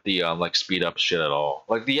with the like speed up shit at all.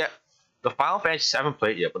 Like the Final Fantasy VII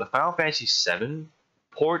played yet, but the Final Fantasy VII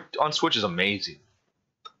port on Switch is amazing.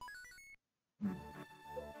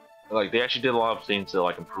 Like, they actually did a lot of things to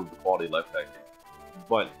like improve the quality of life back then.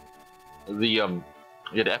 But the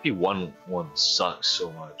FE1 one sucks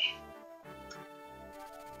so much.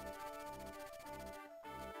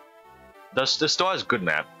 This still has good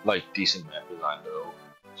map, like decent map design though.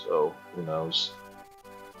 So who knows?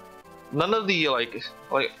 None of the like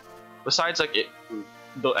besides like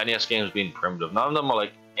the NES games being primitive, none of them are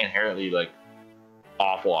like inherently like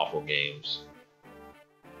awful games.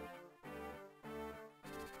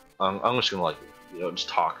 I'm just gonna like just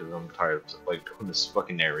talk because I'm tired of like doing this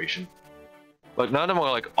fucking narration. Like, none of them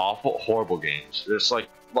are like awful horrible games. There's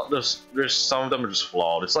some of them are just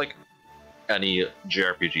flawed. It's like any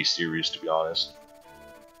JRPG series, to be honest.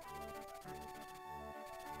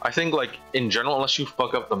 I think like in general, unless you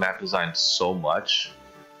fuck up the map design so much,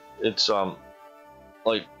 it's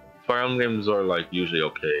like Fire Emblem games are like usually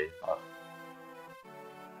okay.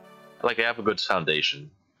 Like, they have a good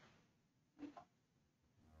foundation.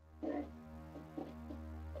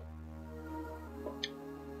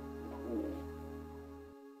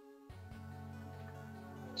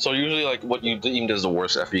 So usually, like, what you deemed as the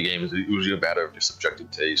worst FE game is usually a matter of your subjective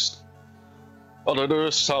taste. Although there are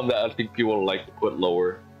some that I think people like to put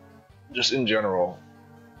lower, just in general.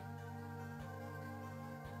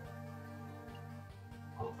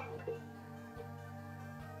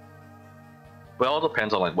 But it all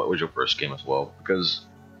depends on like what was your first game as well, because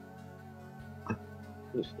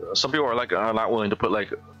some people are not willing to put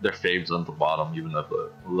like their faves on the bottom, even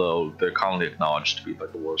though they're commonly acknowledged to be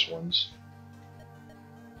like the worst ones.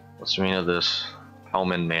 What's the meaning of this?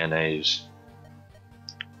 Hellman mayonnaise.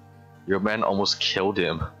 Your man almost killed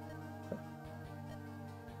him.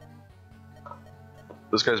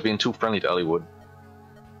 This guy's being too friendly to Eliwood.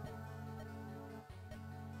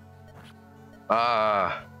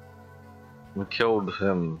 Ah, we killed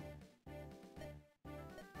him.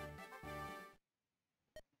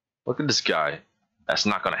 Look at this guy. That's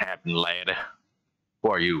not gonna happen, lad.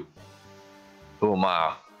 Who are you? Who am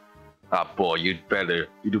I? Ah, boy, you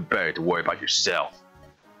do better to worry about yourself.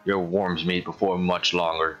 Your worms meat before much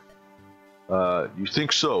longer. You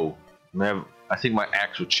think so? Man, I think my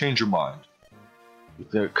axe will change your mind.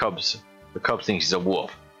 The cub thinks he's a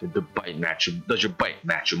wolf. Does your bite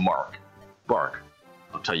match your mark? Bark.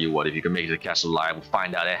 I'll tell you what, if you can make it to the castle alive, we'll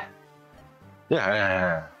find out, eh?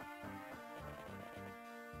 Yeah.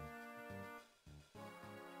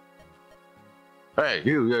 Hey,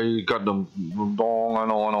 you got them dong, I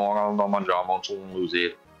know, my job on soon lose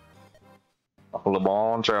it. Aku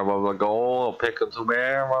lebon, saya bawa go, pick up to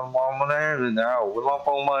bear, mama there, now, we love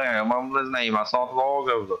for my mama's name, I saw the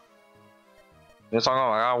logo. It's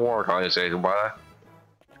all I got work, I say goodbye.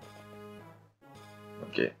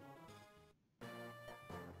 Okay.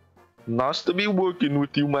 Nice to be working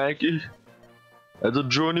with you, Mackie. As a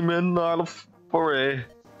journeyman, not a foray.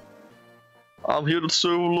 I'm here to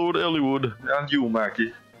serve Lord Eliwood and you,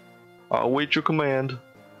 Mackie. I'll await your command.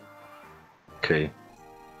 Okay.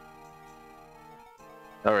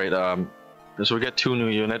 Alright, so we got 2 new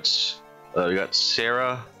units. We got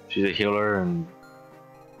Sarah, she's a healer, and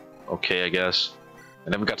okay, I guess.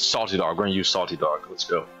 And then we got Salty Dog. We're gonna use Salty Dog. Let's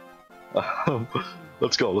go.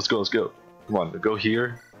 Let's go. Come on, go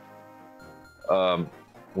here. Well,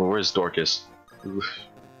 where's Dorcas?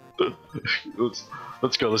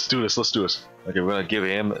 let's go. Let's do this. Okay, we're gonna give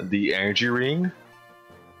him the energy ring.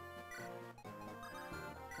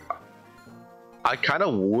 I kind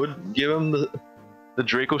of would give him the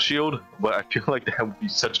Draco shield, but I feel like that would be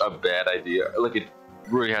such a bad idea. Like, it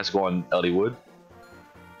really has to go on Eliwood.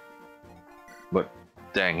 But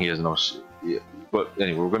dang, he has no. Yeah. But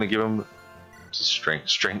anyway, we're gonna give him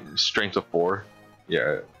strength of 4.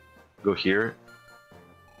 Yeah. Go here.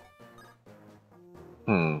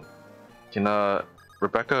 Can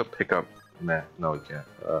Rebecca pick up? Nah, no, we can't.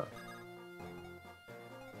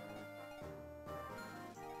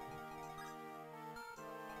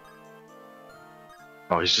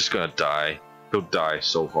 Oh, he's just gonna die. He'll die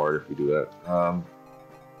so hard if we do that.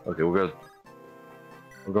 Okay, we're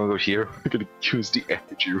gonna go here. We're gonna use the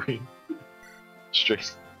energy ring.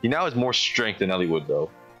 Strength. He now has more strength than Eliwood, though.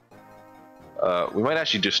 We might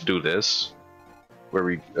actually just do this, where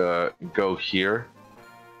we go here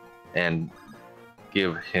and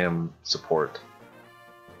give him support.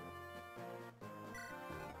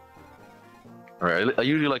 Alright, I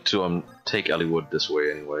usually like to take Eliwood this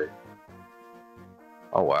way anyway.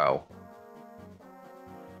 Oh wow.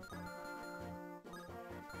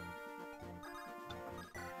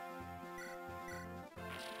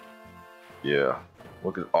 Yeah,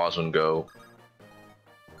 look at Osmond go.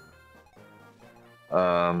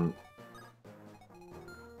 How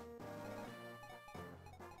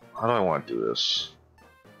do I want to do this?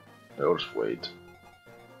 I'll just wait.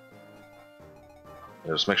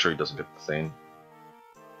 Yeah, just make sure he doesn't get the thing.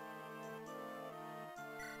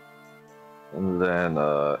 And then,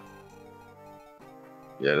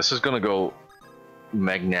 yeah, this is gonna go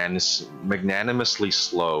magnanimously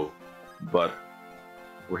slow, but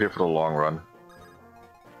we're here for the long run.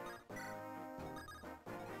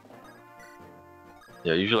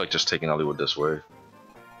 Yeah, I usually like just taking Eliwood this way.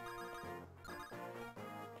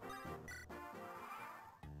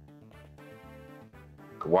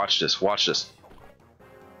 Watch this.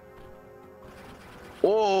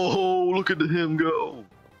 Oh, look at him go!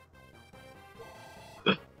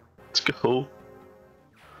 Let's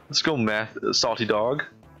go, Salty Dog.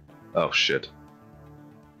 Oh shit.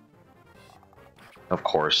 Of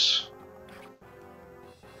course.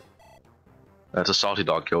 That's a Salty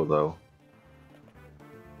Dog kill, though.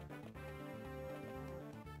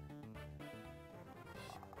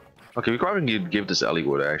 Okay, we probably need to give this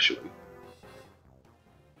Eliwood, actually.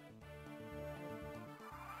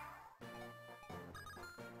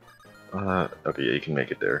 Okay, yeah, you can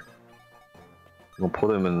make it there. We'll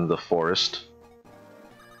put him in the forest.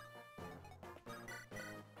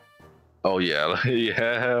 Oh yeah,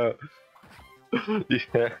 yeah.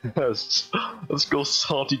 Yes. Let's go,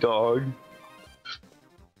 Salty Dog.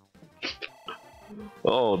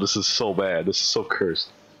 Oh, this is so bad. This is so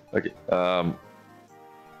cursed. Okay,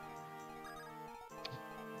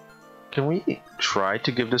 can we try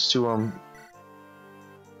to give this to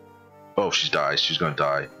Oh, she dies. She's gonna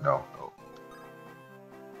die. No.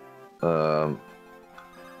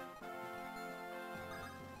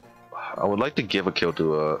 I would like to give a kill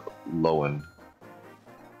to Lowen.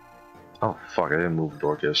 Oh fuck! I didn't move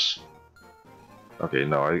Dorcas. Okay,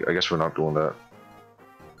 no, I guess we're not doing that.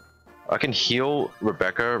 I can heal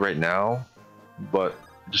Rebecca right now, but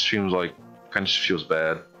it just seems like kind of just feels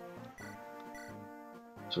bad.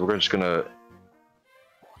 So we're just gonna.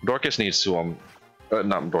 Dorcas needs to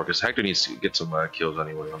not Dorcas. Hector needs to get some kills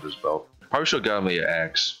anyway under his belt. Probably should have got me an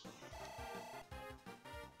axe.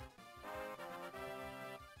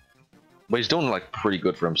 But he's doing like pretty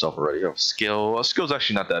good for himself already. Skill. Skill's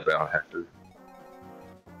actually not that bad on Hector.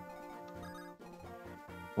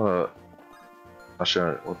 I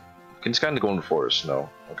should. Can this guy go in the forest? No.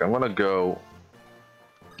 Okay, I'm gonna go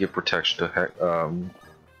give protection to Hector.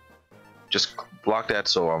 Just block that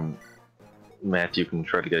so Matthew can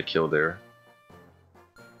try to get a kill there.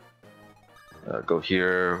 Go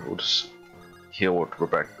here. We'll just heal with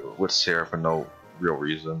Rebecca, with Sarah for no real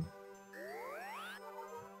reason.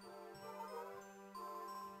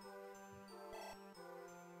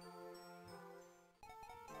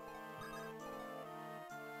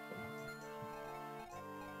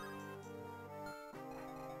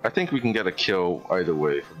 I think we can get a kill either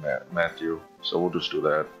way from Matthew, so we'll just do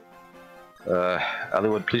that.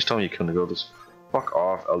 Eliwood, please tell me you can go this. Fuck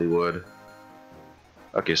off, Eliwood.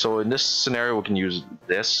 Okay, so in this scenario, we can use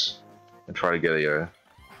this and try to get a,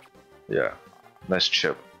 yeah, nice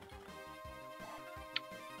chip.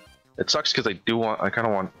 It sucks because I kind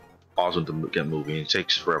of want Osmond to get moving. It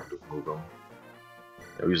takes forever to move him.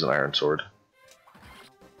 Yeah, we use an iron sword.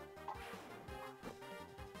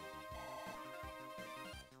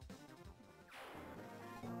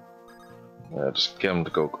 Yeah, just get him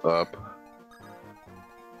to go up.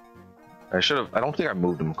 I don't think I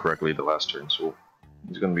moved him correctly the last turn, so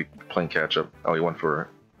he's gonna be playing catch up. Oh, he went for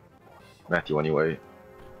Matthew anyway.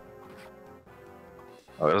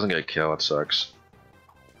 Oh, he doesn't get a kill, that sucks.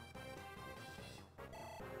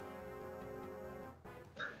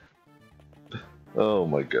 Oh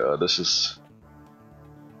my god, this is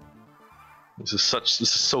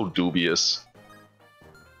so dubious.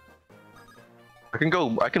 I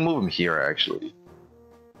can move him here actually.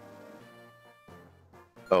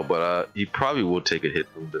 Oh, but he probably will take a hit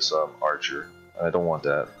from this archer. I don't want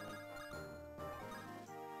that.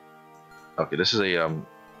 Okay, this is a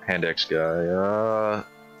hand axe guy.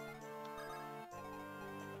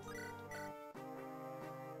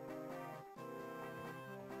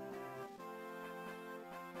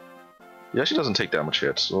 He actually doesn't take that much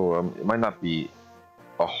hit, so it might not be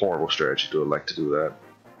a horrible strategy to elect to do that.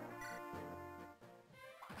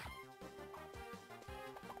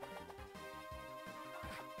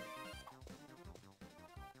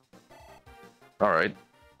 Alright.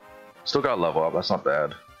 Still got level up, that's not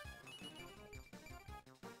bad.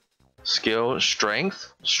 Skill,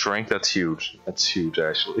 strength? Strength, that's huge. That's huge,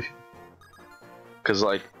 actually. Because,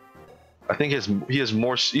 like, I think he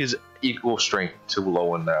has equal strength to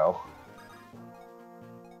Lowen now.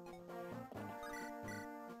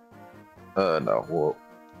 No, we'll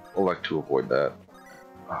like to avoid that.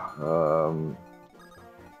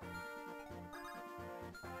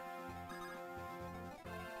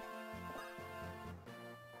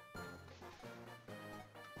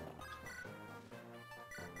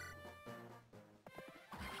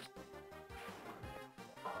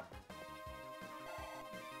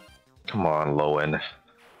 Come on, Lowen.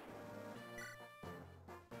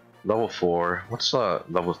 Level 4. What's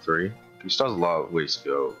level 3? He still has a lot of ways to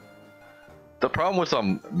go. The problem with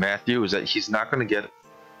Matthew is that he's not gonna get.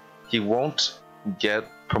 He won't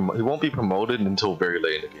be promoted until very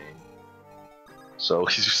late in the game. So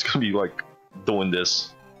he's just gonna be like doing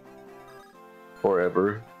this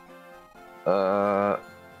forever. Oh,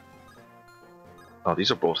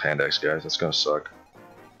 these are both hand axe guys. That's gonna suck.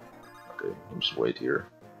 Okay, I'll just wait here.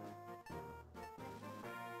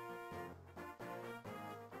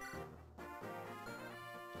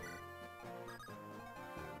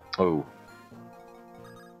 Oh.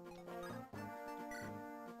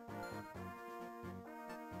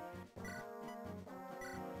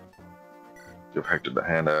 Give Hector the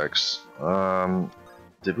hand axe.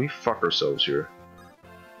 Did we fuck ourselves here?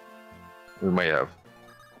 We may have.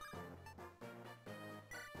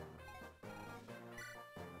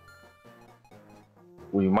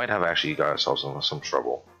 We might have actually got ourselves in some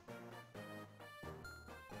trouble.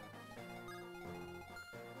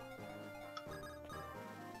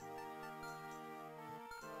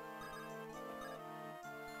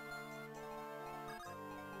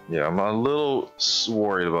 Yeah, I'm a little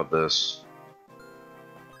worried about this.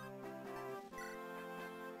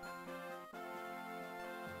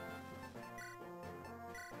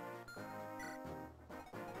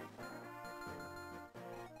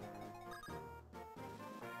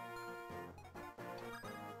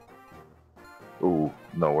 Ooh,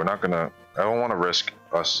 no, we're not gonna. I don't want to risk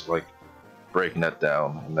us like breaking that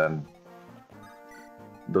down and then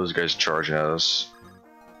those guys charging at us.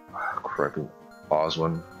 Crappy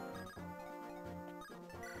Oswin.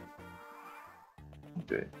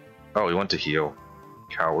 Okay. Oh, he went to heal.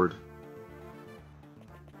 Coward.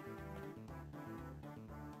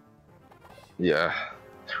 Yeah,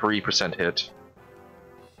 3% hit.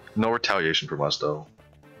 No retaliation from us though.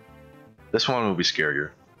 This one will be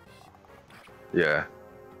scarier. Yeah.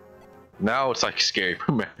 Now it's like scary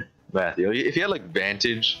for Matthew. If he had like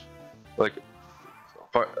Vantage, like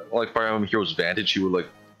Fire Emblem Heroes Vantage, he would like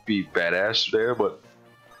be badass there, but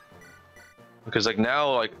because like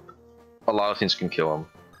now like a lot of things can kill him.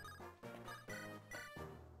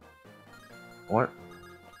 What?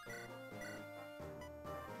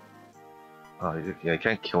 Oh, yeah, I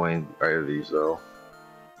can't kill any either of these though.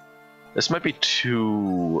 This might be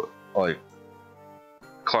too like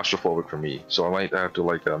claustrophobic for me, so I might have to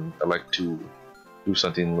like I like to do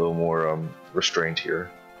something a little more restrained here.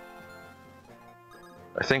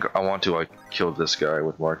 I think I want to like kill this guy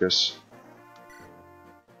with Marcus.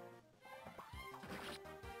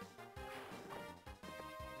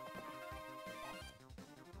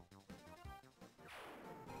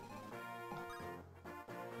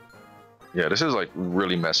 Yeah, this is like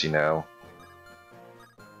really messy now.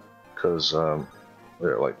 Cause yeah,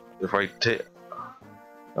 like if I take,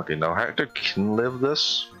 okay, now Hector can live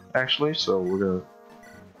this actually, so we'll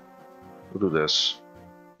do this.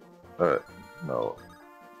 No,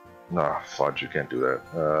 nah, fudge, you can't do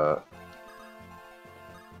that.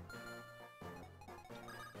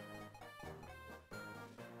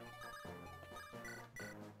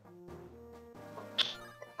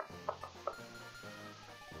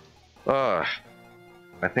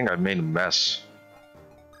 I think I made a mess.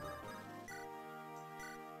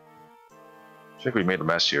 I think we made a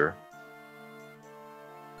mess here.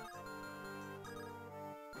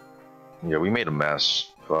 Yeah, we made a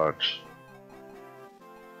mess. Fudge.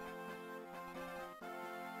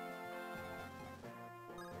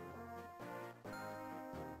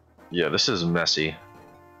 Yeah, this is messy.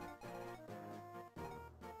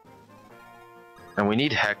 And we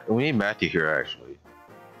need Matthew here actually.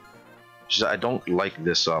 Just, I don't like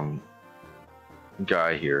this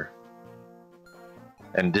guy here.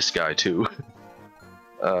 And this guy too.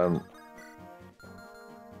 No.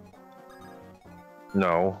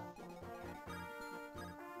 No,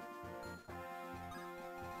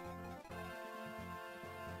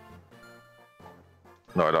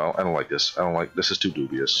 I don't like this. I don't like this. Is too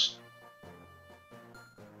dubious.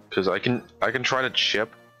 Because I can try to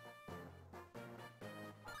chip.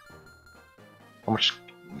 How much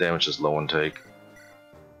damage does Lowen take?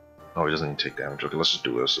 Oh, he doesn't even take damage. Okay, let's just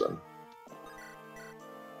do this then.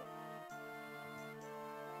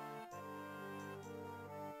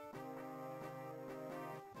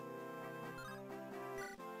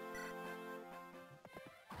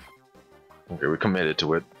 Okay, we committed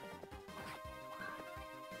to it.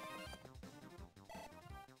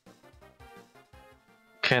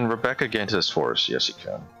 Can Rebecca get into this forest? Yes, he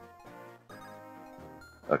can.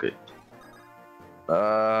 Okay.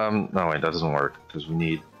 No, wait, that doesn't work because we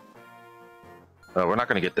need. We're not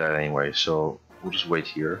gonna get that anyway, so we'll just wait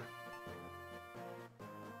here.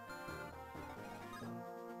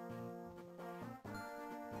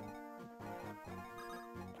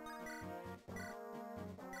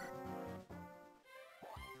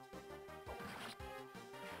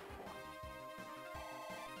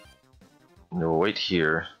 We'll wait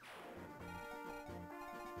here.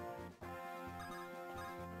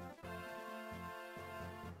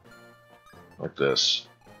 Like this.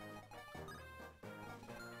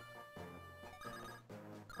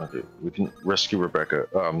 Okay, we can rescue Rebecca.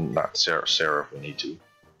 Not Sarah. Sarah, if we need to.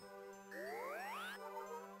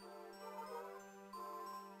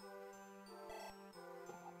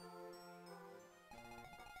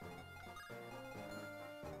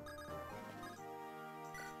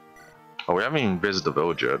 Oh, we haven't even visited the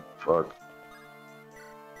village yet. Fuck.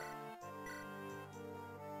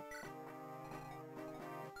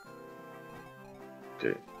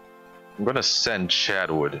 Okay. I'm gonna send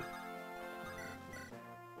Chadwood.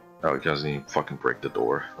 Oh, he doesn't even fucking break the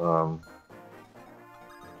door. I'm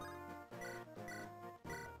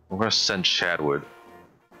gonna send Chadwood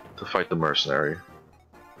to fight the mercenary.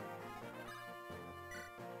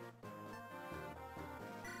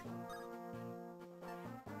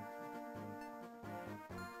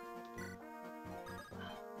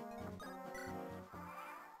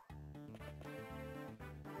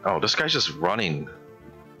 Oh, this guy's just running.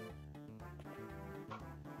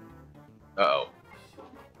 Uh-oh.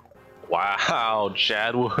 Wow,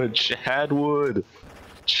 Chadwood, Chadwood,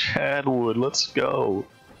 Chadwood, let's go.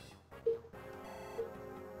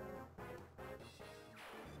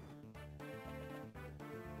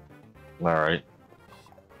 Alright.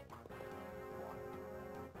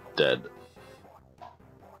 Dead.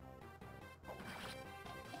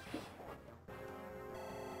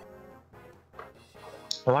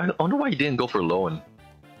 Oh, I wonder why he didn't go for Lowen.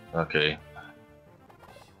 Okay.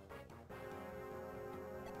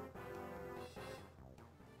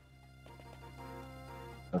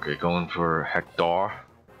 Okay, going for Hector.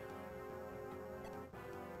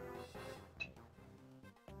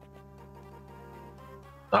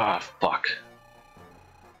 Ah, fuck.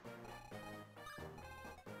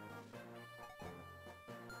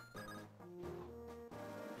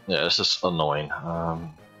 Yeah, this is annoying. I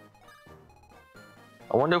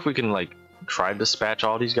wonder if we can like try to dispatch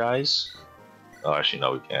all these guys. Oh, actually,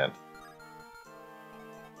 no, we can't.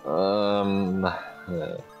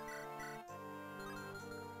 Yeah.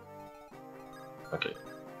 Okay.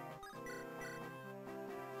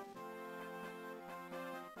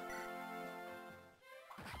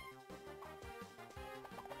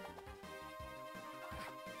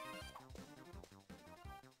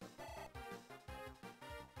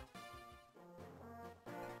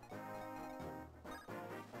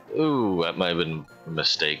 Ooh, that might have been a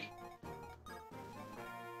mistake.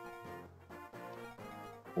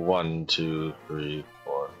 1, 2, 3,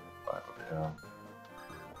 4, 5. Okay.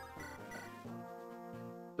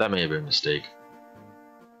 That may have been a mistake.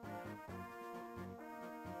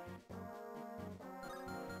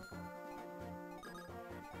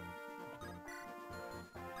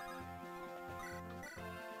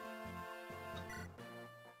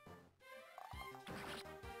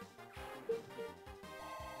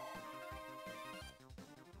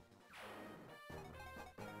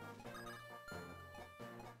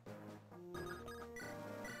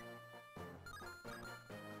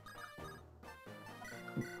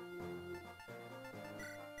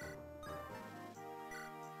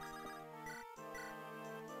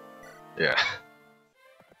 Yeah.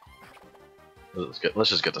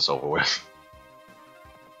 Let's just get this over with.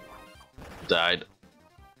 Died.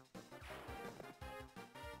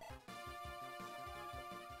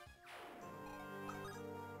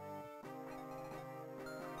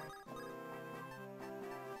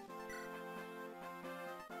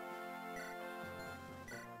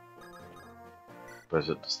 Was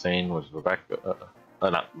it Stain? Was Rebecca?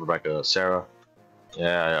 Not Rebecca. Sarah.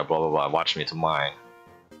 Yeah, blah blah blah. Watch me to mine.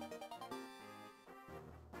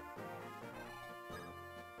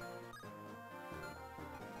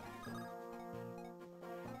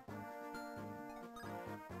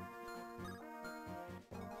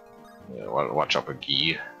 Yeah, watch out for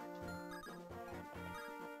Guy.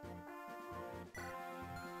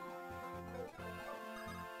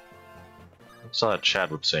 I saw that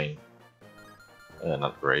Chad was saying.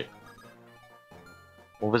 Not great.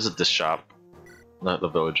 We'll visit this shop. Not the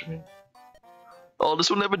village, I mean. Oh, this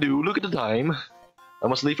will never do. Look at the time. I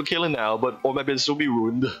must leave for killing now, but all my business will be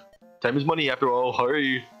ruined. Time is money after all.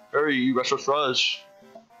 Hurry! Hurry! Rush, rush, rush!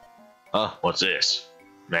 Huh? What's this?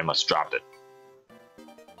 Man must have dropped it.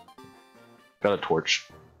 Got a torch.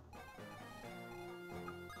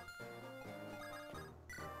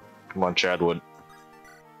 Come on, Chadwood.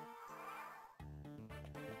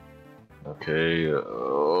 Okay.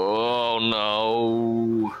 Oh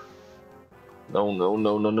no! No! No!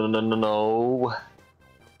 No! No! No! No! No! No!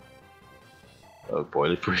 Oh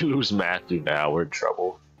boy! If we lose Matthew now, we're in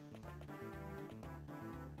trouble.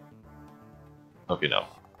 Okay, no.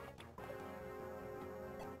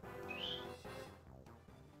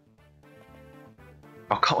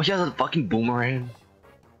 Oh, come on, he has a fucking boomerang.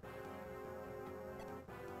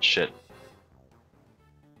 Shit.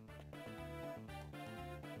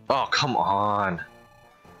 Oh, come on.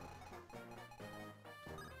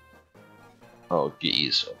 Oh,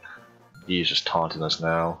 geez. He's just taunting us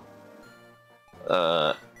now.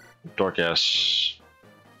 Dorcas.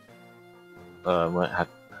 Might have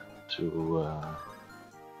to,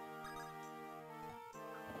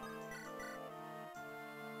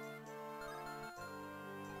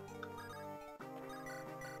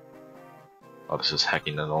 Oh, this is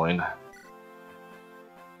hecking annoying.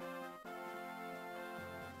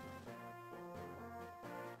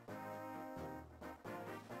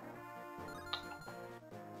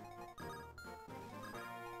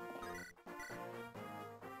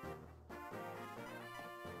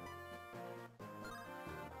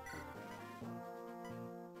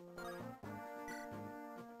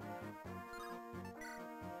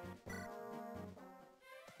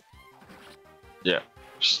 Yeah,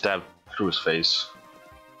 stab through his face.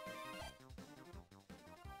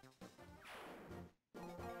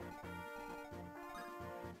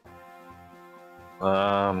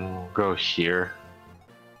 Go here.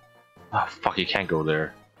 Oh fuck, you can't go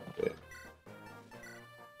there. Okay.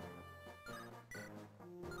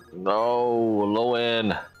 No, low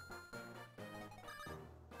end.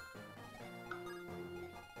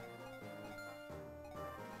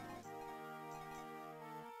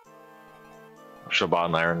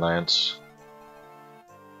 Shaban Iron Lance.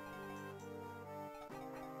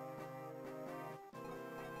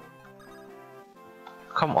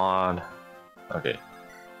 Come on. Okay.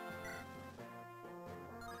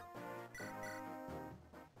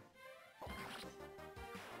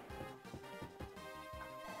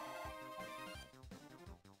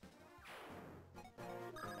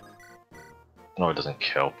 No, it doesn't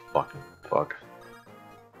kill. Fucking fuck.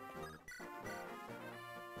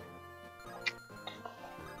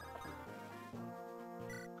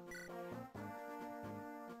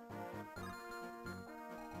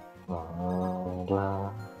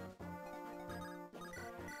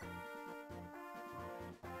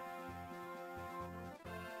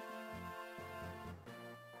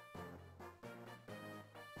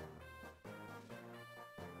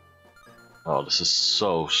 Oh, this is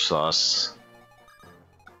so sus.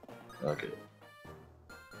 Okay.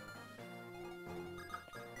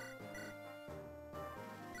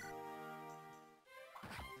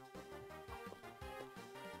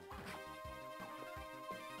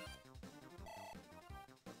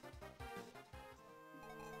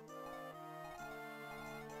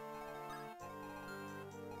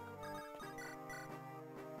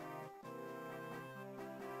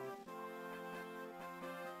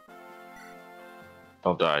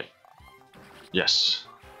 Don't die. Yes.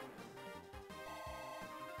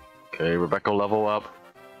 Okay, Rebecca, level up.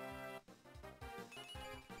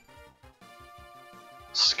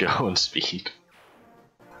 Skill and speed.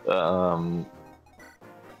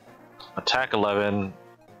 Attack 11.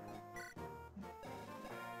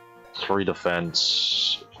 3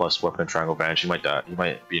 defense plus weapon and triangle advantage. He might die. He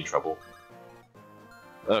might be in trouble.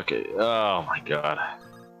 Okay. Oh my god.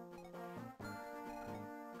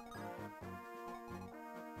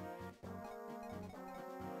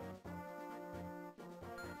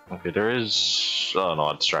 Okay, there is. Oh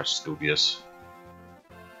no, that strat's dubious.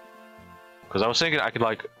 Because I was thinking I could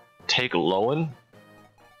like take Lowen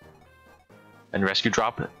and rescue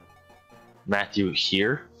drop Matthew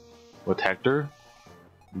here with Hector,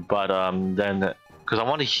 but then because I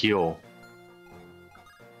want to heal,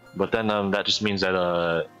 but then that just means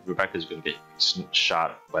that Rebecca's gonna get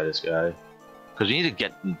shot by this guy. Because we need to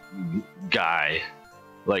get Guy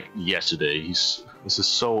like yesterday. This is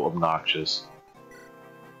so obnoxious.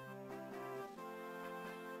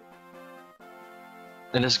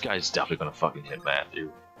 And this guy's definitely gonna fucking hit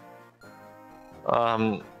Matthew.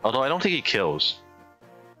 Although I don't think he kills.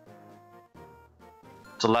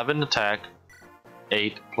 It's 11 attack,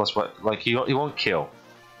 8 plus what? Like he won't kill.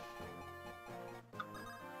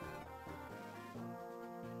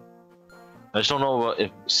 I just don't know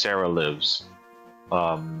if Sarah lives.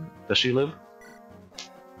 Does she live?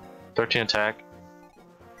 13 attack,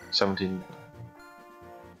 17.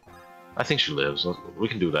 I think she lives. We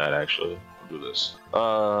can do that actually. Do this.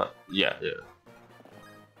 Yeah.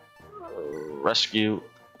 Rescue.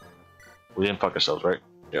 We didn't fuck ourselves, right?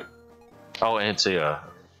 Yep. Oh, and it's a.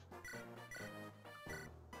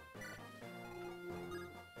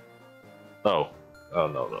 Oh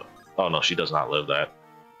no. Oh no, she does not live that.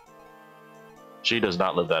 She does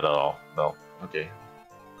not live that at all. No. Okay.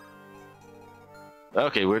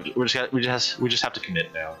 Okay, we just have to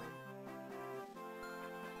commit now.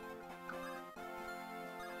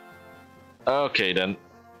 Okay then.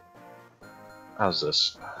 How's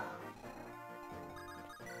this?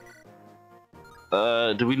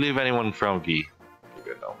 Did we leave anyone from V? Okay,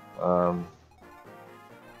 good, no.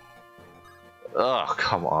 Oh,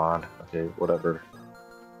 come on. Okay, whatever.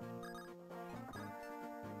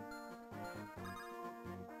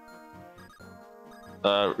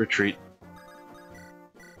 Retreat.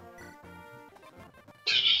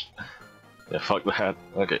 Yeah, fuck that.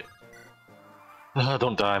 Okay.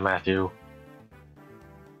 Don't die, Matthew.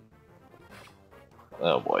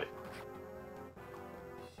 Oh boy.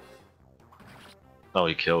 Oh,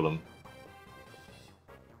 he killed him.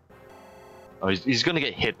 Oh, he's gonna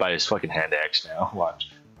get hit by his fucking hand axe now. Watch.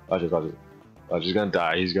 Watch. He's gonna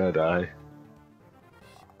die. He's gonna die.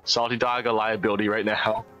 Salty Dog a liability right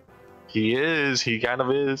now. He is. He kind of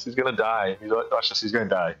is. He's gonna die. Watch this. He's gonna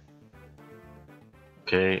die.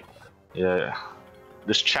 Okay. Yeah.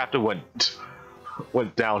 This chapter went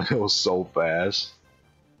downhill so fast.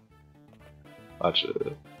 Watch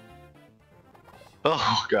it.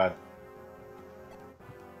 Oh god.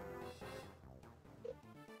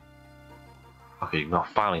 Okay, no,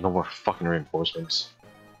 finally, no more fucking reinforcements.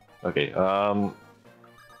 Okay, yeah,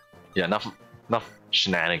 enough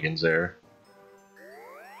shenanigans there.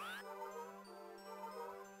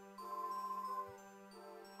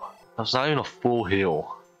 That's not even a full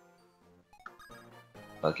heal.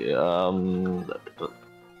 Okay, alright.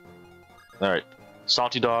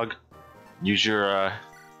 Salty Dog, use your,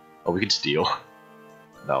 oh, we can steal.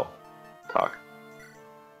 No. Talk.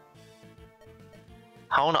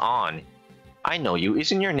 Hold on. I know you.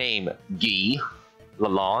 Isn't your name Guy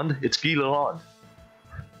Lalonde? It's Guy Lalonde.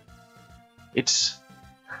 Is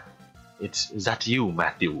that you,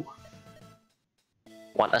 Matthew?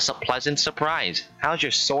 What a pleasant surprise. How's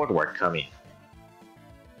your sword work coming?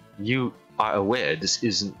 You are aware this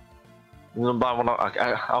isn't.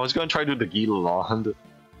 I was gonna try to do the Gilland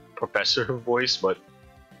professor voice, but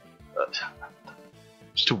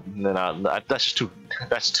it's too. That's just too.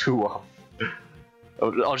 That's too.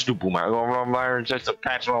 I'll just do Boomer. Just a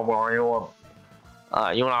patch on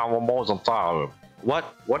you know, more on fire. What?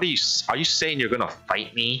 What are you? Are you saying you're gonna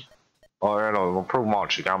fight me? Or no, pretty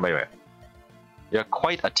much. You can't baby. You're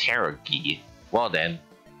quite a terror, Gee. Well then,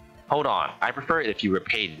 hold on. I prefer it if you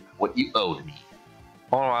repaid what you owed me.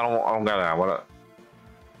 Oh, I don't got that. What?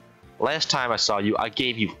 Last time I saw you, I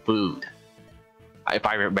gave you food. If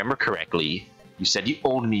I remember correctly, you said you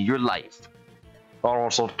owed me your life. I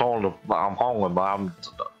also told him I'm hungry, but I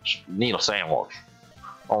need a sandwich.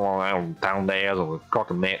 Oh, I'm down there with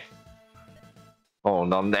cooking meat. Oh,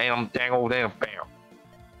 no, damn, bam.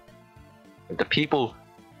 The people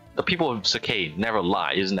of Sakade never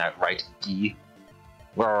lie, isn't that right, Gee?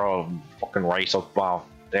 We're a fucking race of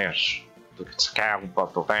this. It's cow,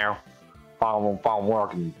 but the damn farm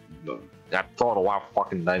working. I thought a while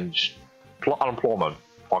fucking things. Unemployment,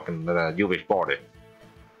 fucking UB40.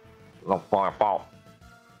 Not my fault.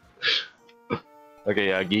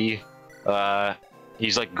 Okay, Gee.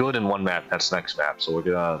 He's like good in one map. That's the next map, so we're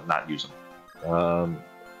gonna not use him.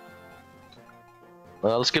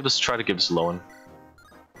 Let's try to give this low one.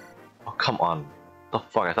 Oh, come on. The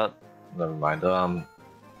fuck, I thought. Never mind.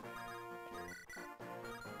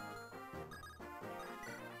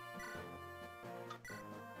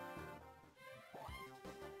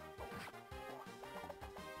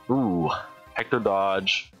 Ooh, Hector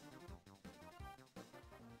dodge.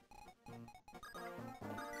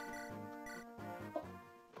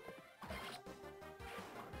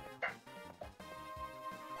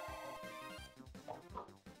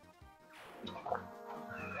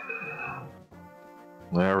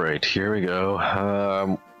 Alright, here we go.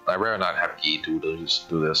 I'd rather not have Gee do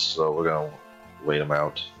this, so we're gonna wait him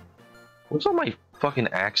out. What's on my fucking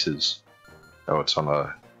axes? Oh, it's on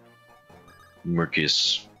a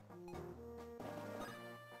Mercus.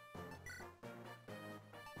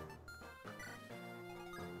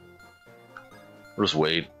 We'll just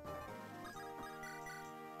wait.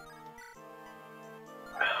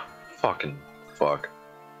 Fucking fuck.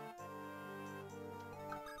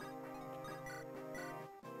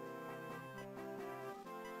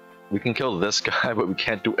 We can kill this guy, but we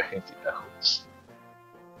can't do anything else.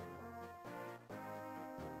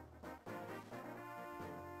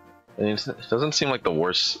 I mean, it doesn't seem like the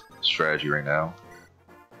worst strategy right now.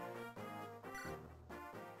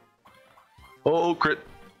 Oh, crit!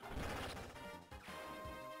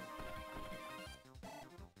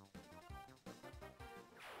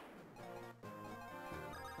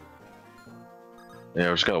 Yeah,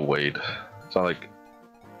 we're just gonna wait. It's not like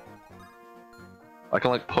I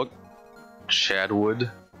can like put Shadwood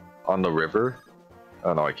on the river.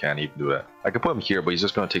 Oh no, I can't even do that. I can put him here, but he's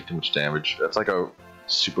just gonna take too much damage. That's like a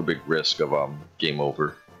super big risk of game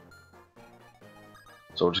over.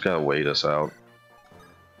 So we're just gonna wait us out.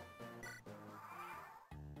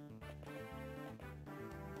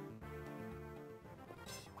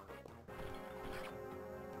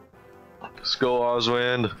 Let's go,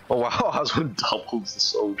 Oswind. Oh wow, Oswind doubles the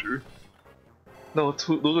soldier. No, those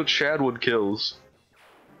are Shadwood kills.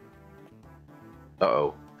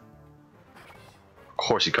 Uh-oh. Of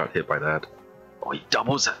course he got hit by that. Oh, he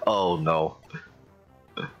doubles it. Oh no.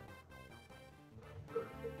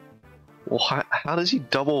 Well, how does he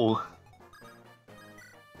double?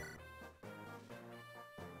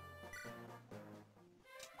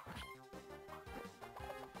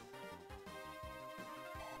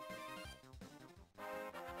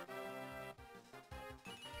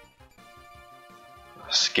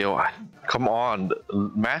 Skill, come on,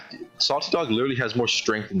 Salty Dog literally has more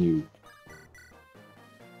strength than you.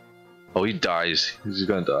 Oh, he dies. He's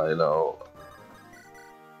gonna die. No.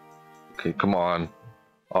 Okay, come on,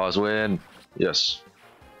 Oswin. Yes.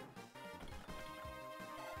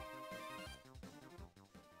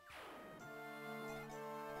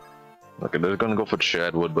 Okay, they're gonna go for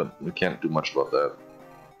Shadwood, but we can't do much about that.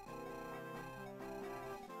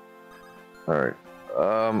 Alright.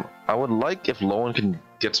 I would like if Lowen can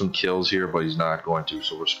get some kills here, but he's not going to,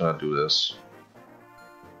 so we're just gonna do this.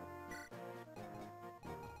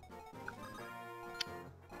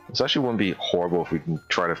 This actually wouldn't be horrible if we can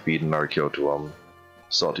try to feed another kill to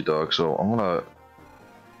Salty Dog, so I'm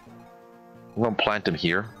gonna plant him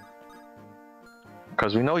here.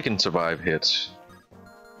 Because we know he can survive hits.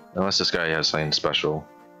 Unless this guy has something special.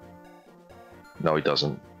 No, he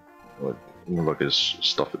doesn't. Look at his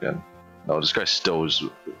stuff again. No, this guy still is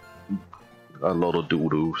a lot of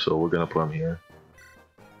doo-doo, so we're gonna put him here.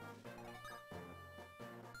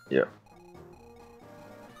 Yeah.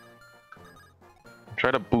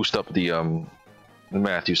 Try to boost up the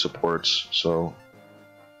Matthew supports, so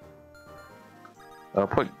I'll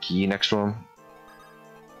put Guy next to him.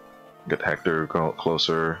 Get Hector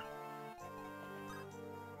closer.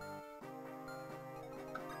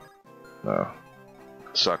 No.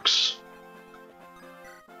 Sucks.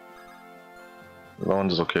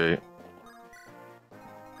 Loans is okay.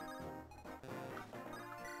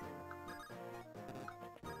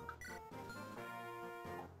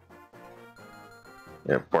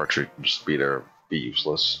 Yeah, Bartrey can just be there, be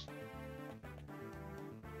useless.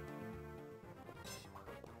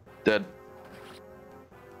 Dead.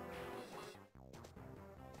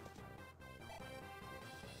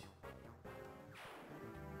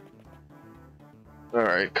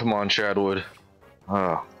 Alright, come on, Chadwood.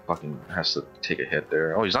 Oh, fucking has to take a hit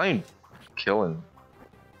there. Oh, he's not even killing.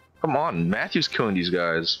 Come on, Matthew's killing these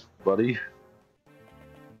guys, buddy.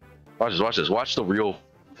 Watch this, watch this. Watch the real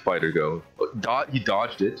fighter go. He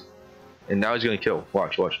dodged it, and now he's gonna kill.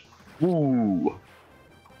 Watch, watch. Ooh.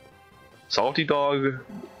 Salty Dog,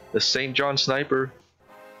 the St. John Sniper.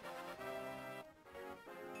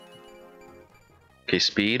 Okay,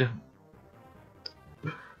 speed.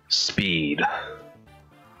 Speed.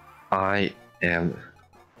 I am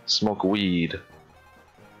smoke weed.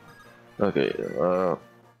 Okay,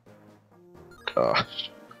 gosh.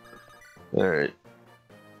 Alright.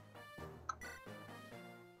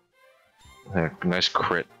 Nice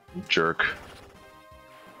crit, jerk.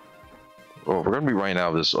 Oh, we're gonna be running out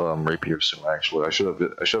of this rapier soon. Actually, I should have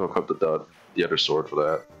equipped the other sword for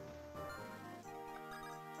that.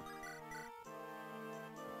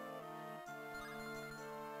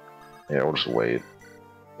 Yeah, we'll just wait.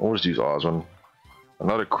 We'll just use Osmond.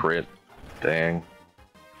 Another crit. Dang.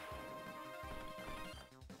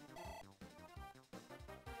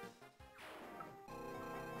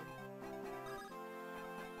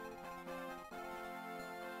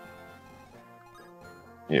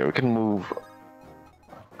 Yeah, we can move.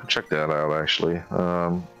 Check that out, actually.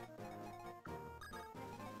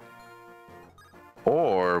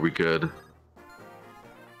 Or we could.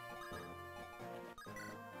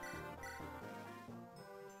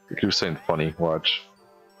 We could do something funny. Watch.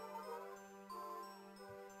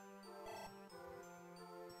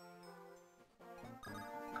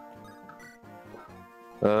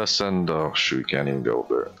 Send. Oh shoot, we can't even go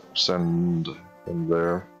there. Send him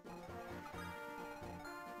there.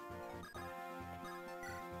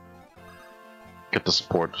 Get the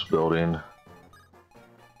support building.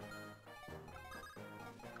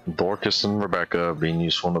 Dorcas and Rebecca being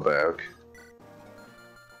useful in the back.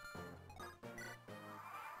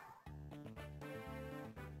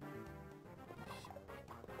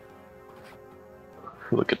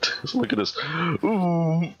 Look at this! Look at this!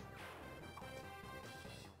 Ooh.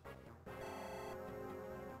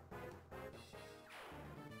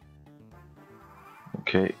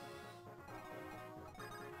 Okay.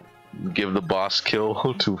 Give the boss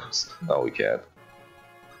kill to us. No, we can't.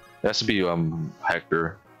 It has to be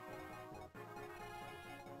Hector.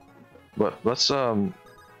 But let's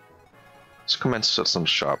commence some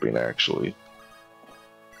shopping actually.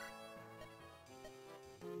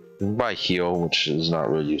 We can buy heal, which is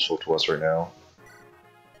not really useful to us right now.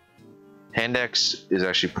 Hand axe is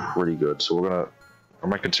actually pretty good, so I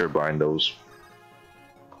might consider buying those.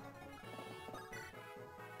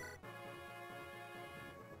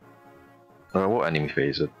 We'll enemy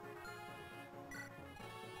phase it.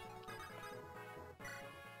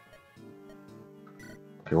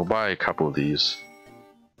 Okay, we'll buy a couple of these.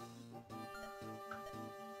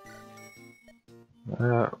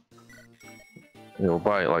 Yeah, we'll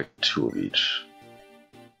buy like 2 of each.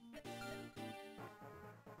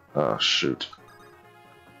 Oh shoot.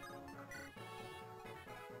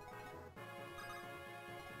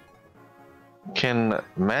 Can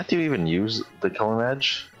Matthew even use the killing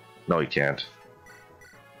edge? No, he can't.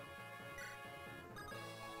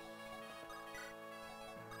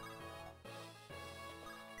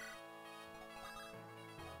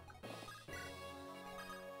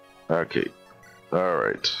 Okay.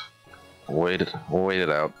 Alright. We'll wait it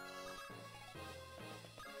out.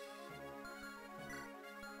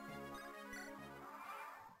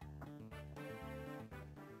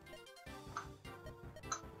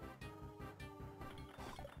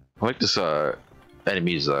 I like this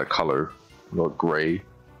enemy's color, a little gray.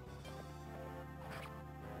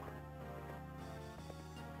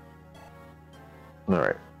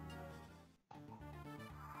 Alright.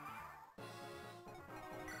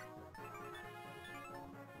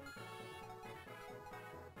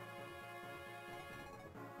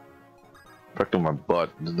 Back to my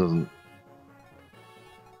butt. It doesn't.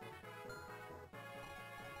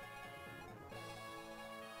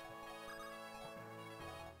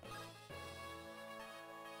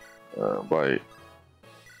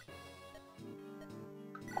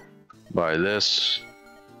 Buy this.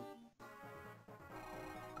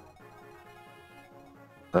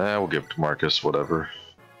 We'll give it to Marcus, whatever.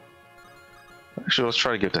 Actually, let's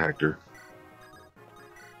try to give it to Hector.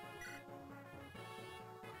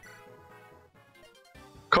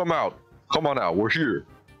 Come out! Come on out, we're here!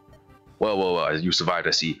 Well, you survived,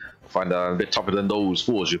 I see. Find a bit tougher than those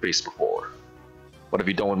fools you faced before. What have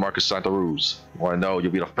you done with Marcus Santaruz? Well, I know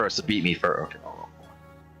you'll be the first to beat me first. Okay.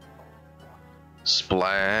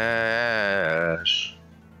 Splash!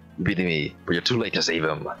 You beat me, but you're too late to save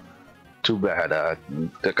him. Too bad,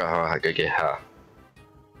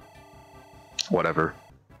 whatever.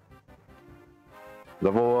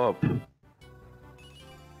 Level up.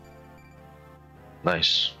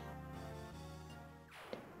 Nice.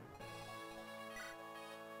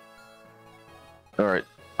 Alright.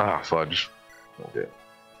 Ah, fudge. Okay.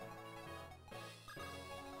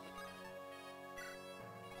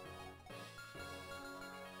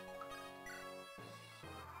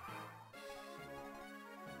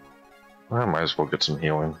 I might as well get some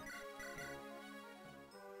healing.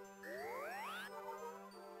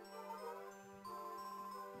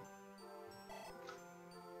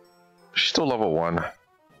 She's still level 1.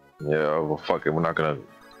 Yeah, well, fuck it, we're not gonna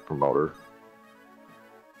promote her.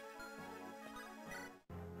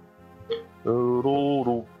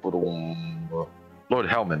 Lord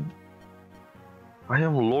Hellman. I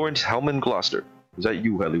am Lawrence Hellman Gloucester. Is that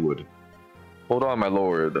you, Eliwood? Hold on, my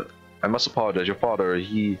lord. I must apologize. Your father,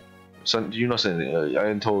 he... you know something,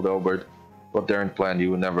 I told Albert what Darren planned.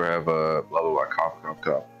 You would never have a blah blah blah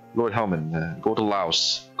cough. Lord Hellman, go to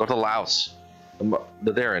Laos. Go to Laos.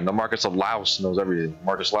 The Darren, the Marcus of Laos knows everything.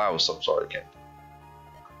 Marcus Laos, I'm sorry, I can't.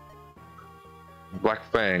 Black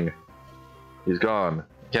Fang. He's gone.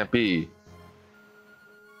 Can't be.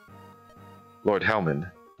 Lord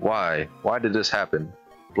Hellman. Why? Why did this happen?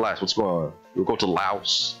 Blast, what's going on? We'll go to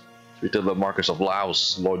Laos. Speak to the Marcus of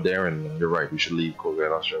Laos, Lord Darren. You're right, we should leave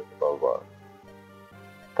Kogan, Australia, blah blah blah.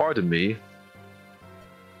 Pardon me.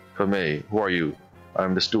 Kame, who are you?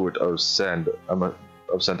 I'm the steward of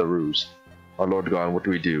of Santa Ruz. Our Lord gone, what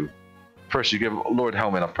do we do? First, you give Lord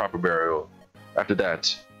Hellman a proper burial. After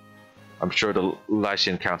that, I'm sure the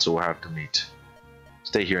Lycian Council will have to meet.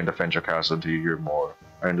 Stay here and defend your castle until you hear more.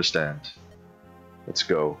 I understand. Let's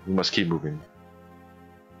go. We must keep moving.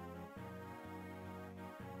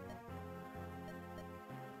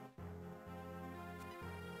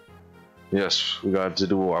 Yes, we got to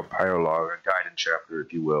do our prologue, a guidance chapter,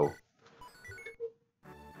 if you will.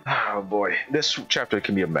 Oh boy, this chapter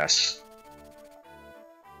can be a mess.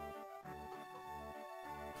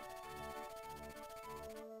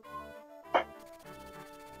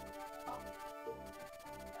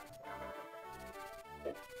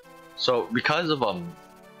 So because of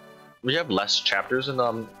we have less chapters in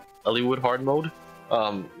Eliwood hard mode,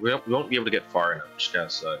 we won't be able to get far enough, which kind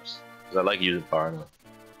of sucks. Because I like using far enough.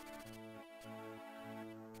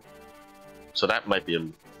 So that might be a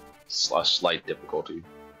slight difficulty.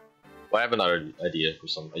 Well, I have another idea for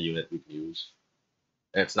a unit we can use,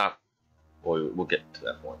 and it's not. Well, we'll get to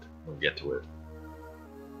that point. We'll get to it.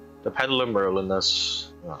 The Peddler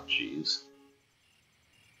Merlinus. Oh, jeez.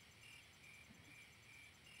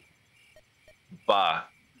 Bah.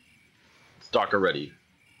 It's dark already.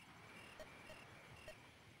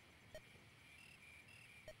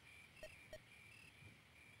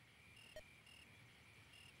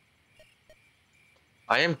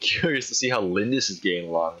 I am curious to see how Lindis is getting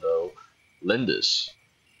along, though. Lindis,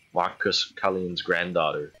 Marcus Colleen's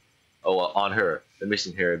granddaughter. Oh, on her, the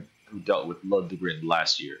missing-haired who dealt with Ludgren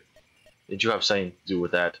last year. Did you have something to do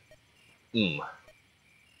with that?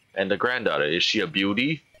 And the granddaughter, is she a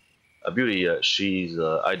beauty? A beauty, she's,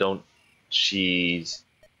 I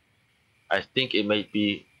think it might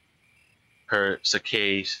be her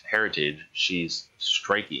Sakei's heritage. She's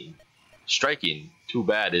striking. Striking? Too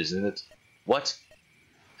bad, isn't it? What?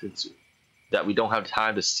 That we don't have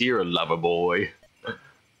time to see her, lover boy.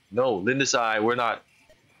 No, Linda's we're not.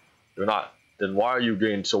 Then why are you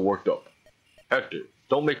getting so worked up? Hector,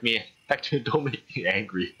 don't make me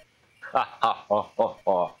angry. Ha ha ha ha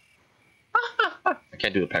ha. I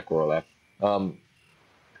can't do the peck-roar laugh.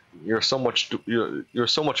 You're so much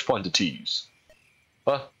fun to tease.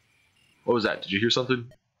 Huh? What was that? Did you hear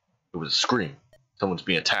something? It was a scream. Someone's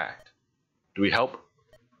being attacked. Do we help?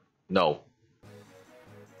 No.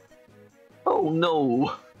 Oh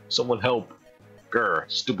no! Someone help! Grr,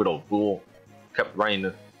 stupid old fool. Kept running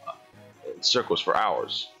in circles for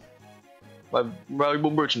hours. My valuable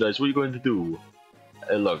merchandise, what are you going to do?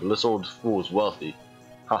 Hey look, this old fool is wealthy.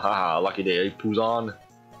 Ha ha ha, lucky day, eh, Puzon?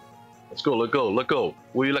 Let's go, let go, let go.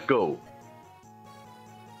 Will you let go?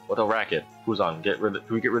 What a racket. Who's on? Can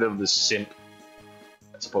we get rid of this simp?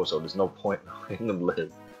 I suppose so. There's no point in him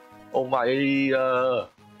live. Oh my,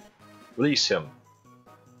 release him.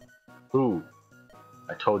 Who?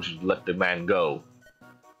 I told you to let the man go.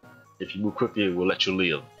 If you move quickly, we'll let you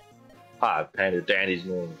live. Hi, Panda Danny's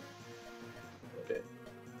name. Okay.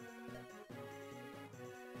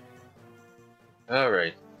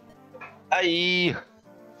 Alright. Aye!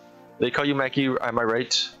 They call you Mackie, am I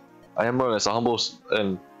right? I am Merlin, a humble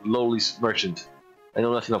and lowly merchant. I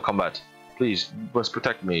know nothing of combat. Please, you must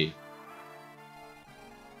protect me.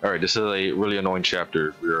 Alright, this is a really annoying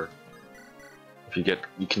chapter. You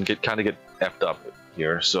can kind of get effed up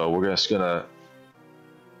here, so we're just gonna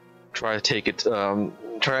try to take it a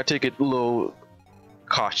little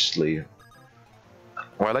cautiously.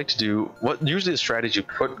 What I like to do, usually the strategy,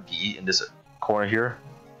 put Guy in this corner here,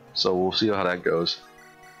 so we'll see how that goes.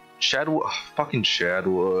 Shadwood, fucking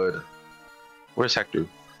Shadwood. Where's Hector?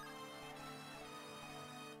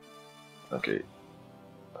 Okay.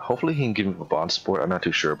 Hopefully he can give him a bond support. I'm not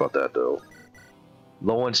too sure about that though.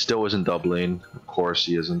 Lowen still isn't doubling. Of course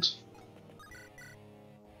he isn't.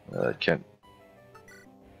 Can't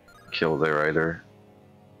kill there either.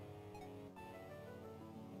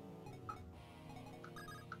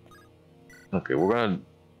 Okay, we're gonna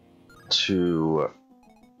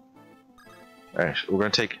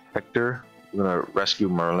take Hector. We're gonna rescue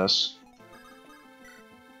Merlis.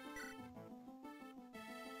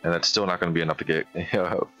 And that's still not gonna be enough to get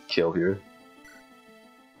kill here.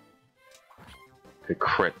 Okay,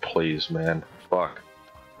 crit please, man. Fuck.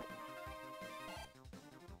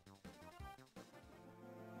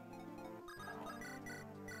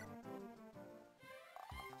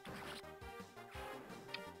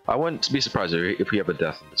 I wouldn't be surprised if we have a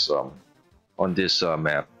death on this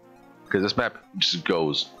map, because this map just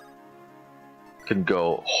can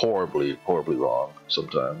go horribly wrong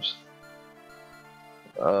sometimes.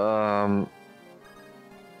 I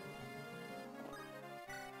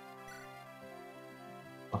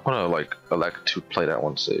wanna elect to play that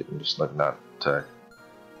one safe and just not attack.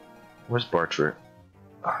 Where's Bartret?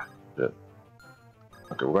 Ah, shit.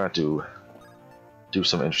 Okay, we're gonna have to do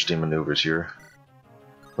some interesting maneuvers here.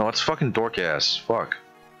 No, it's fucking Dorcas. Fuck.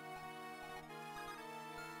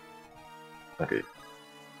 Okay.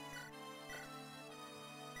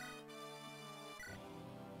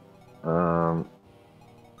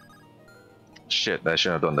 Shit, I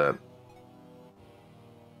shouldn't have done that.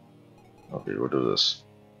 Okay, we'll do this.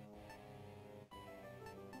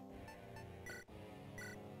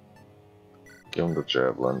 Give him the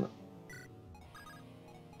javelin.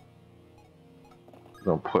 I'm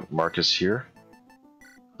gonna put Marcus here.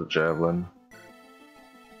 The javelin.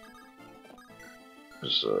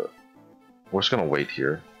 We're just gonna wait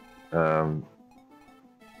here. I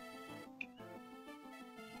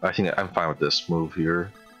think I'm fine with this move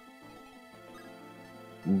here.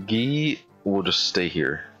 Guy will just stay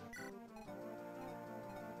here.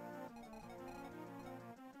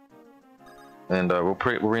 And we'll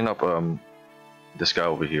bring up this guy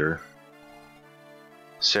over here.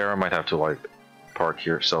 Sarah might have to park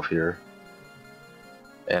herself here.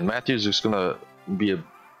 And Matthew's just gonna be a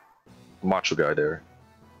macho guy there.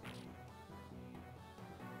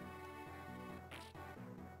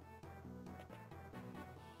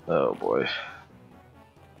 Oh boy.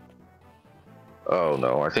 Oh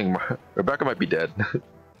no, I think Rebecca might be dead.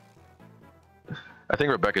 I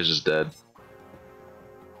think Rebecca's just dead.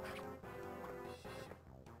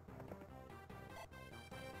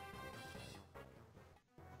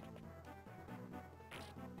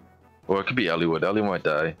 Or it could be Eliwood. Eliwood might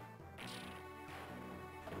die.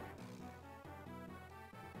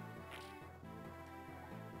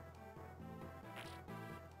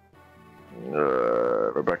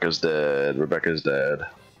 Rebecca's dead. Rebecca's dead.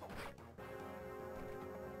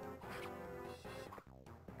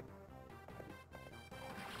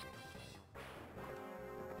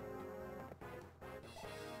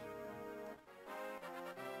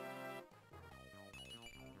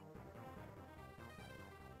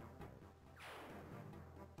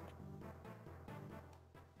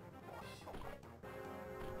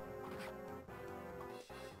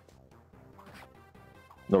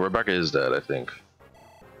 No, Rebecca is dead, I think.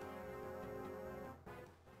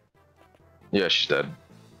 Yeah, she's dead.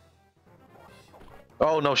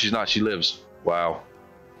 Oh no, she's not. She lives. Wow.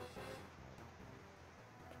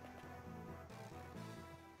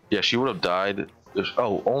 Yeah, she would have died.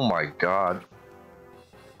 Oh my god.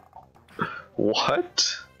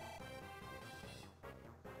 What?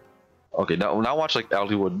 Okay, now watch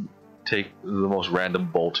Eliwood take the most random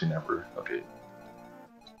bolting ever. Okay.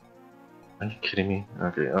 Are you kidding me?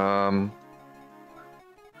 Okay,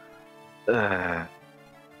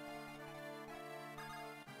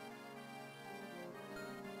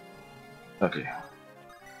 okay.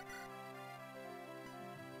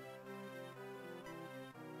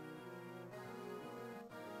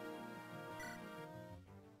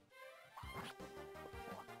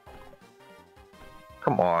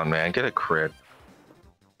 Come on, man, get a crit.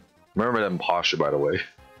 Remember that imposture, by the way.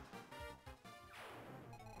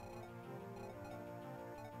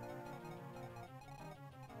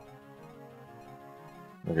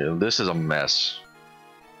 Okay, this is a mess.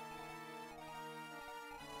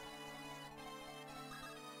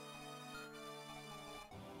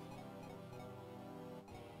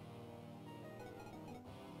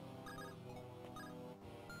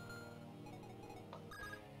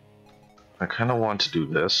 I kind of want to do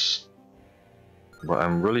this, but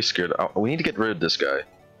I'm really scared. We need to get rid of this guy,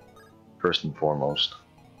 first and foremost.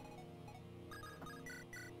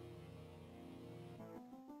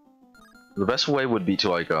 The best way would be to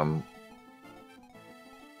like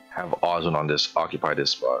have Ozone on this, occupy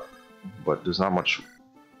this spot, but there's not much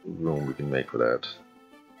room we can make for that.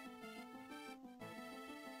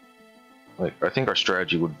 Like, I think our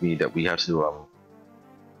strategy would be that we have to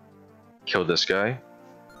kill this guy.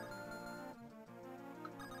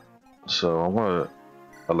 So I'm gonna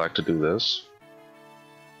elect to do this.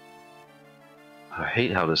 I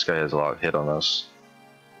hate how this guy has a lot of hit on us.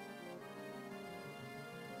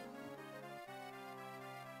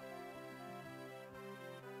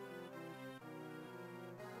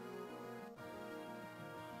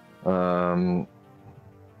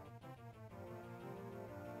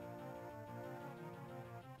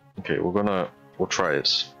 Okay, we'll try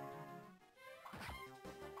it.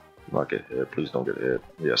 Not get hit, please don't get hit.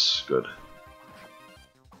 Yes, good.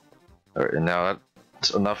 Alright, and now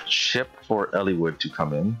that's enough chip for Eliwood to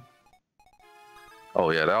come in.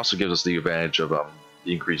 Oh yeah, that also gives us the advantage of the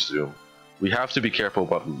increased zoom. We have to be careful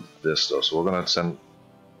about this though, so we're gonna send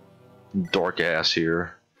Dark Ass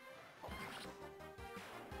here.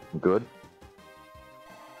 Good.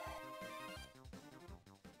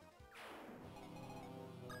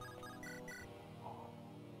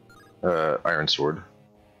 Iron Sword.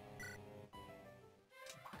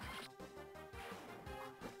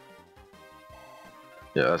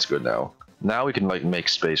 Yeah, that's good now. Now we can like make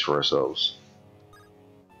space for ourselves.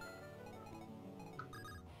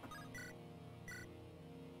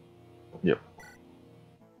 Yep.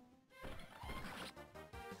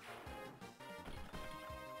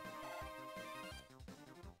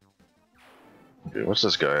 Okay, what's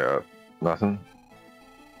this guy at? Nothing?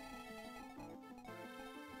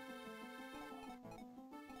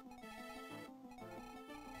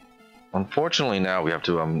 Unfortunately now we have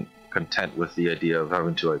to content with the idea of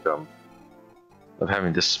having to like of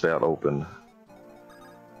having this spout open.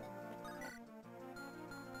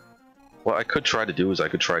 What I could try to do is I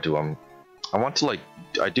could try to I want to like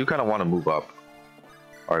I do kind of want to move up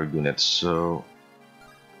our units, so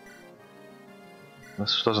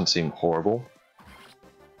this doesn't seem horrible.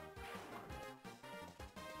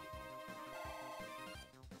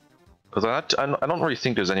 Because I don't really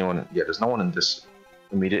think there's anyone. Yeah, there's no one in this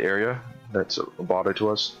immediate area that's a bother to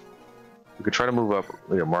us. We could try to move up.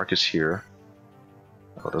 Yeah, Marcus here.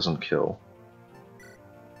 Oh, it doesn't kill.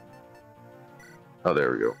 Oh,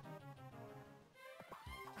 there we go.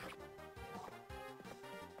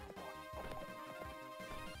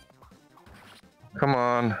 Come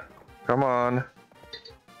on. Come on.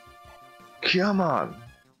 Come on.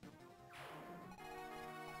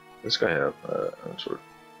 This guy have sort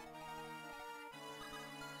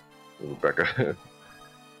of Rebecca.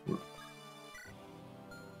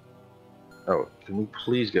 Oh, can we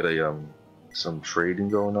please get a some trading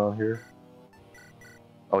going on here?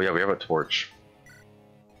 Oh yeah, we have a torch.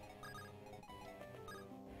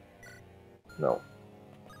 No.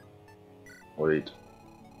 Wait.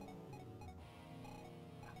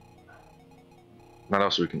 Not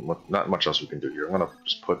much else we can do here. I'm gonna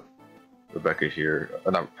just put Rebecca here.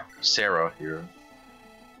 No, Sarah here.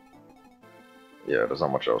 Yeah, there's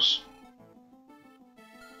not much else.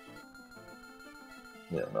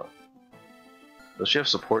 Yeah, no. Does she have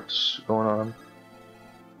support going on?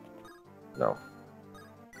 No.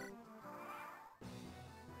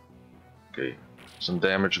 Okay, some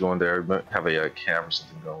damage going there. Might have a cam or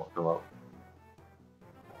something come out.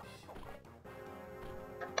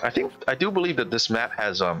 I do believe that this map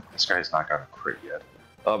has this guy's not got a crit yet.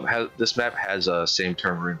 This map has same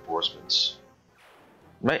turn reinforcements.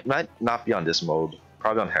 Might not be on this mode.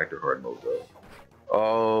 Probably on Hector Hard mode though.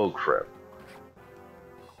 Oh crap.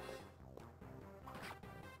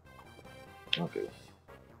 Okay.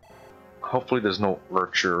 Hopefully there's no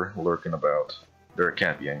lurcher lurking about. There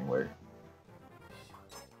can't be anyway.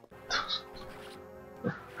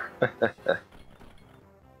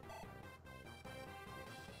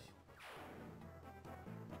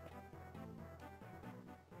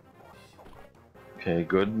 Okay,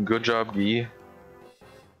 good job, Guy.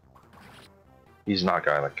 He's not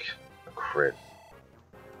got like a crit.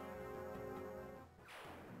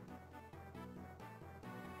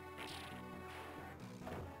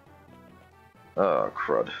 Oh,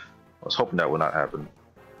 crud. I was hoping that would not happen.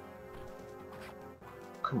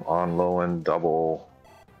 Come on, Lowen, double.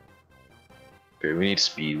 Okay, we need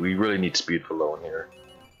speed. We really need speed for Lowen here.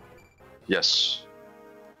 Yes.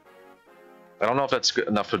 I don't know if that's good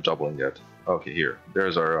enough for doubling yet. Okay, here.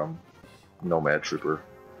 There's our Nomad Trooper.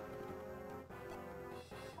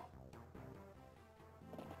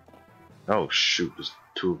 Oh shoot, there's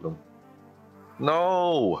two of them.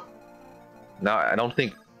 No! No, I don't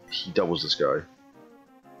think he doubles this guy.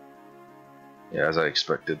 Yeah, as I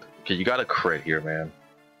expected. Okay, you got a crit here, man.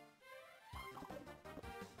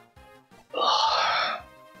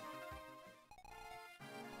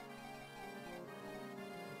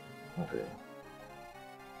 Okay.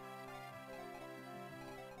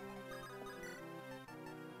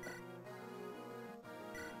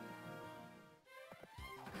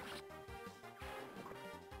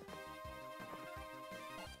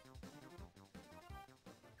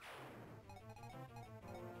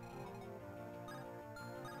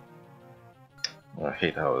 I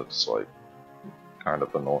hate how it's like kind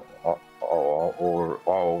of annoying all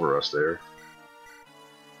over us there.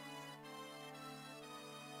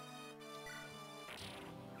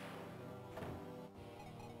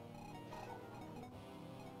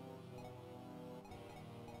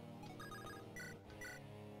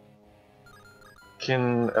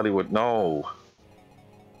 Can Eliwood? No.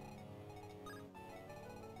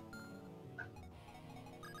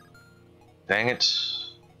 Dang it.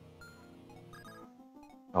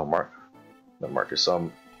 Oh, Marcus.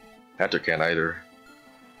 Hunter can't either.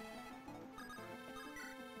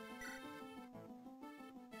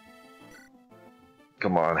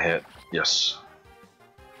 Come on, hit. Yes.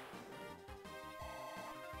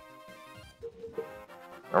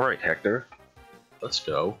 Alright, Hector. Let's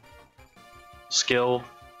go. Skill.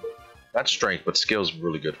 Not strength, but skill is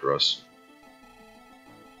really good for us.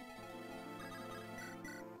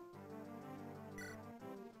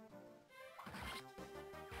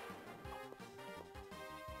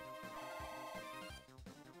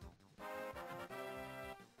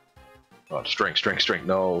 Oh, strength.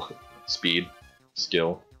 No. Speed.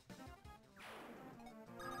 Skill.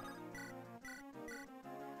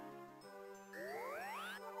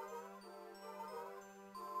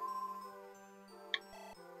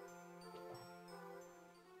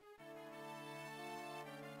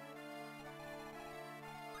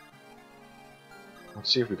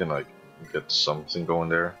 Let's see if we can like get something going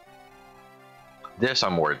there. This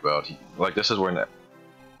I'm worried about. Like this is when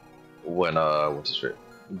what's his name?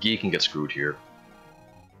 Guy can get screwed here.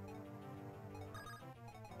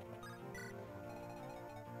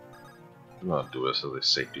 I'm gonna do this as a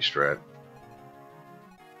safety strat.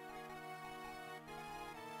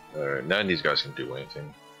 Alright, none of these guys can do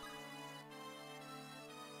anything.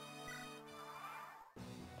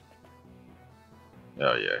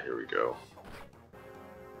 Oh yeah, here we go.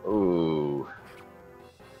 Ooh.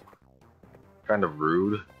 Kind of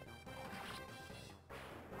rude.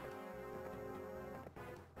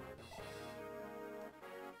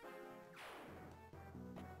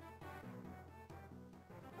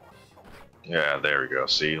 Yeah, there we go.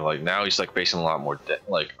 See, like now he's like facing a lot more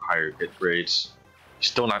like higher hit rates. He's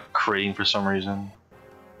still not critting for some reason.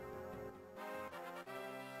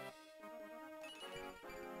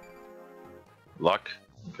 Luck.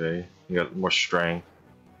 Okay, you got more strength.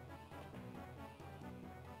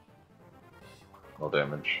 No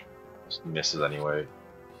damage. Just misses anyway.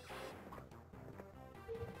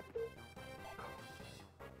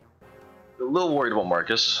 A little worried about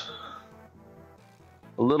Marcus.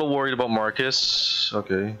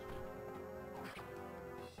 Okay.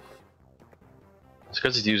 It's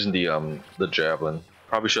because he's using the javelin.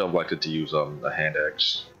 Probably should have elected to use a hand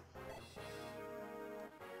axe.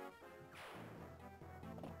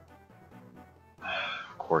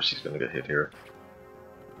 Of course he's gonna get hit here.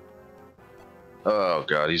 Oh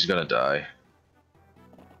god, he's gonna die.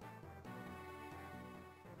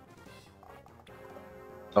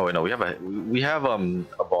 Oh wait, no, we have a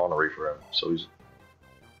vulnerary for him, so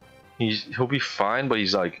he'll be fine, but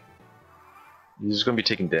he's gonna be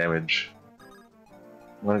taking damage.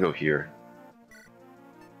 I'm gonna go here.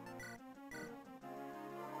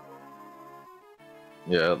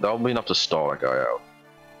 Yeah, that'll be enough to stall that guy out.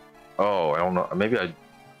 Oh, I don't know. Maybe I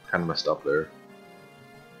kind of messed up there.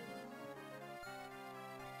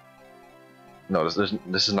 No,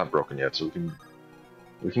 this is not broken yet, so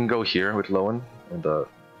we can go here with Lowen and do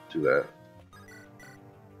that.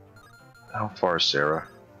 How far is Sarah?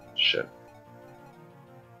 Shit.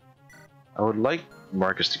 I would like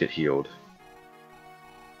Marcus to get healed.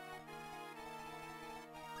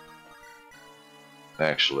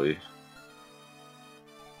 Actually.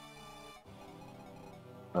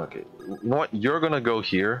 Okay, you know what? You're gonna go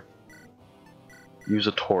here. Use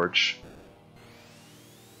a torch.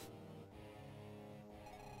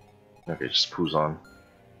 Okay, just poos on.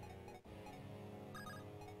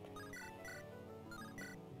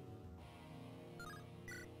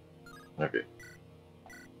 Okay.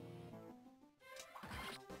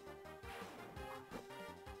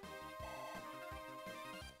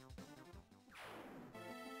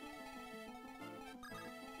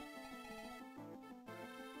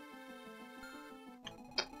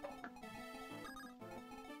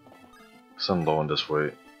 Send Lowen this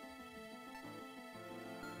way.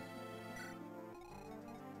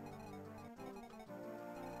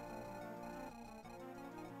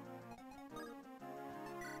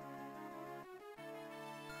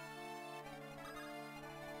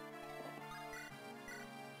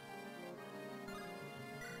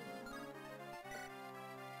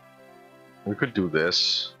 We could do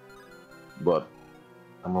this, but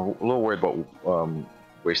I'm a little worried about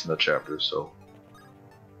wasting the chapter, so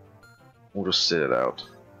we'll just sit it out.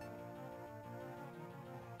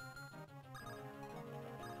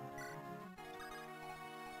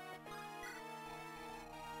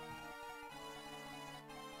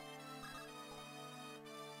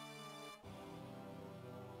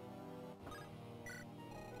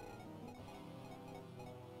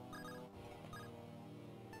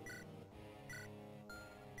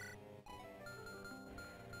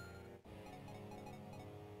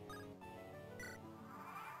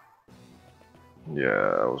 Yeah,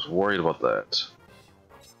 I was worried about that.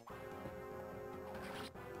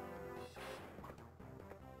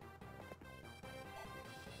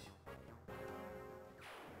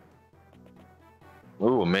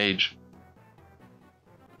 Ooh, a mage.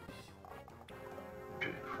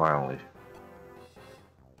 Okay, finally.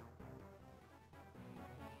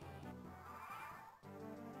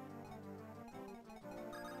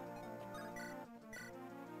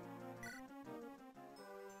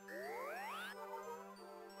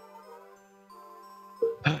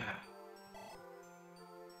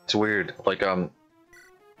 It's weird. Like I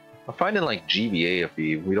find in like GBA FE,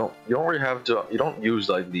 you don't really have to, you don't use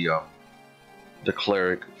like the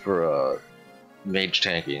cleric for mage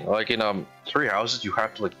tanking. Like in Three Houses, you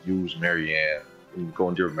have to like use Marianne and go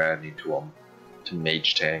into your mana to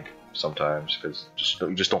mage tank sometimes because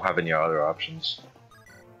you just don't have any other options.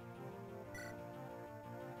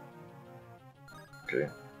 Okay.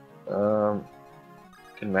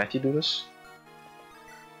 Can Matthew do this?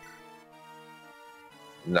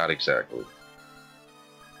 Not exactly.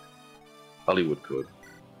 Eliwood could.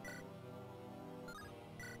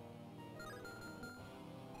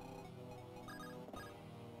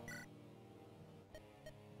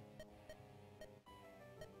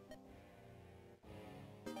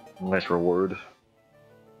 Nice reward.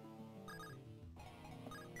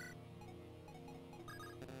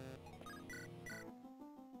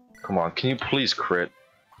 Come on, can you please crit?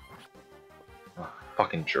 Oh,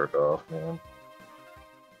 fucking jerk off, man.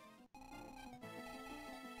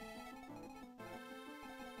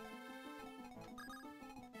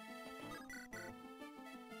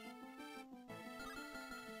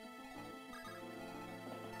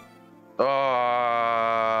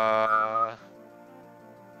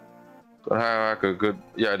 Good.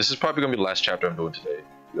 Yeah, this is probably gonna be the last chapter I'm doing today,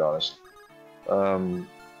 to be honest.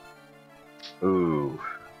 Ooh.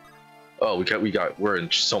 Oh, we're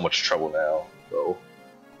in so much trouble now, though.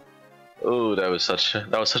 Oh, that was such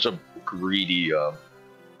a greedy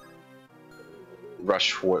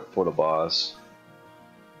rush for the boss.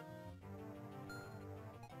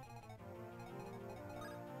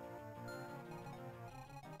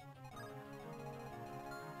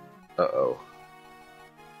 Uh-oh.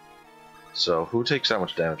 So who takes that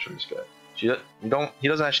much damage from this guy? He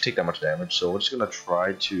doesn't actually take that much damage, so we're just gonna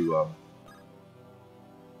try to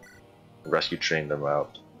rescue train them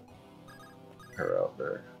out. Her out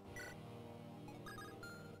there.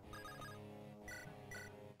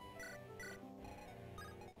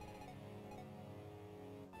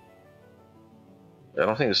 I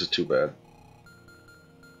don't think this is too bad.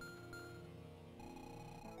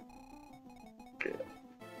 Okay.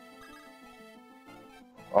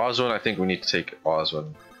 Oswin, I think we need to take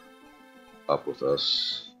Oswin up with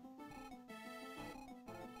us.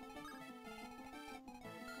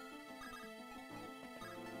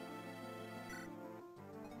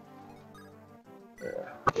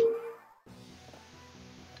 Yeah.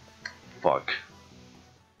 Fuck.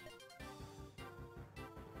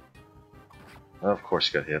 Of course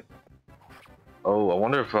he got hit. Oh, I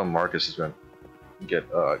wonder if Marcus is gonna get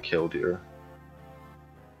killed here.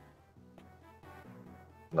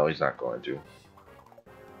 No, he's not going to.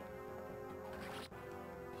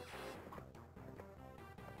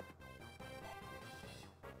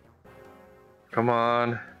 Come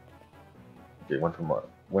on. Okay,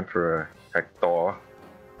 went for a Hector.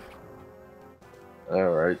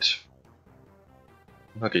 Alright.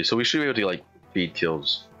 Okay, so we should be able to like feed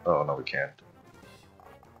kills. Oh no, we can't.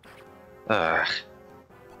 Ah.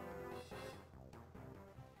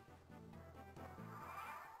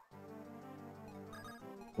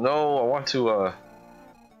 No, I want to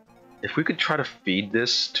if we could try to feed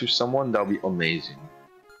this to someone, that would be amazing.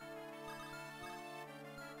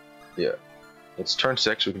 Yeah. It's turn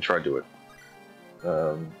 6, we can try to do it.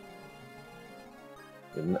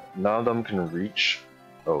 None of them can reach.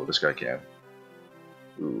 Oh, this guy can.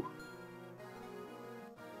 Ooh.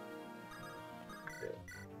 Okay.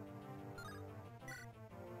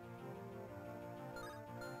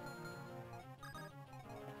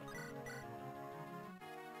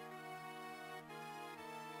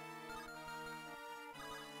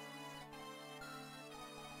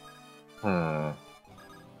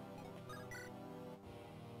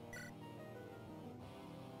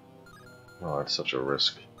 Oh, it's such a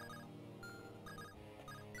risk.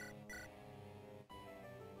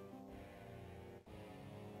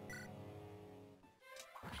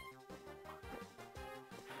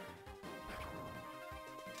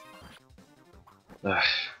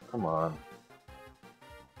 Come on.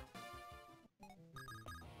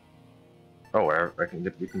 Oh, we can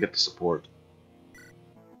get the support.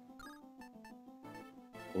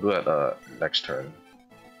 We'll do that next turn.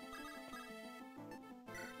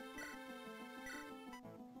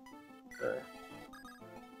 Okay.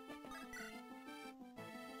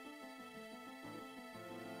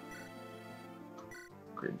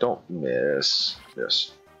 Okay, don't miss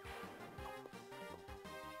this.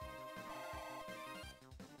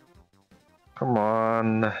 Come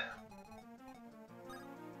on.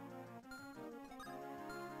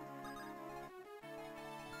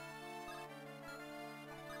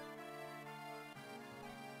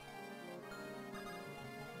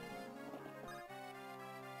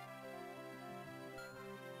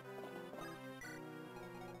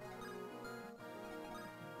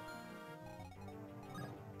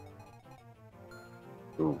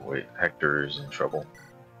 Ooh, wait, Hector is in trouble.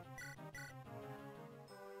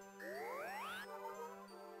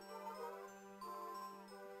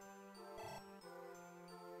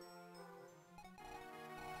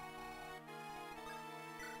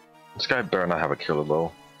 This guy better not have a killer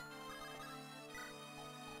though.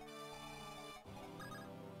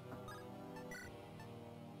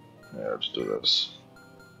 Yeah, let's do this.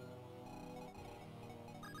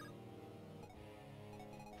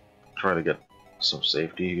 Try to get some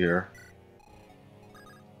safety here.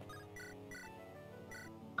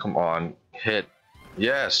 Come on, hit.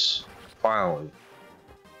 Yes, finally.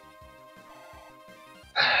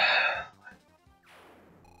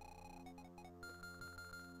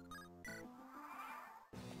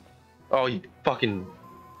 Oh, you fucking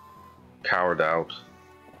cowered out.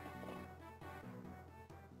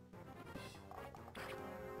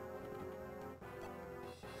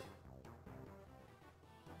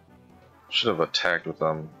 Should have attacked with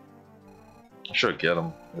them. I should get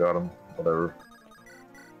him. Got him. Whatever.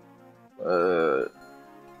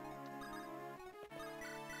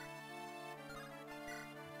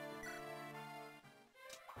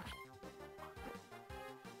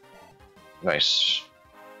 Nice.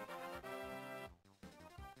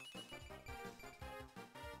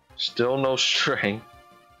 Still no strength.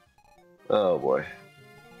 Oh boy.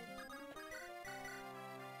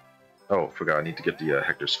 Oh, forgot. I need to get the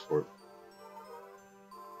Hector support.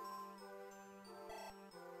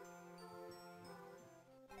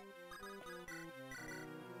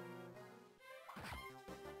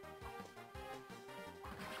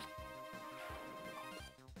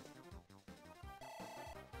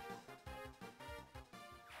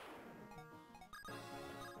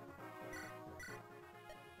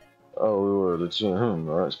 Oh, let's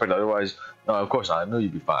expect otherwise. No, of course not. I knew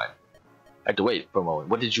you'd be fine. I had to wait for a moment.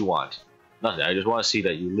 What did you want? Nothing. I just want to see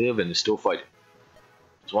that you live and still fighting.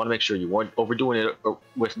 Just want to make sure you weren't overdoing it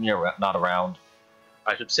with me not around.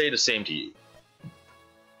 I should say the same to you.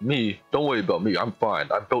 Me? Don't worry about me. I'm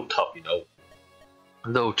fine. I'm built tough, you know.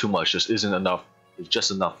 Though too much just isn't enough. It's just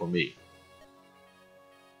enough for me.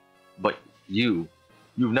 But you've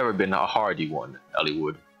never been a hardy one,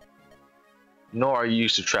 Eliwood. Nor are you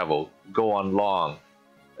used to travel. Go on long,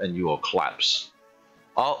 and you will collapse.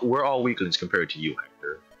 We're all weaklings compared to you,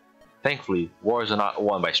 Hector. Thankfully, wars are not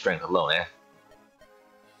won by strength alone, eh?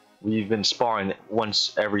 We've been sparring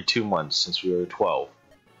once every 2 months since we were 12.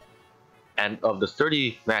 And of the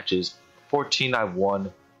 30 matches, 14 I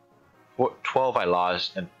won, 12 I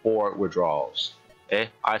lost, and 4 were draws. Eh?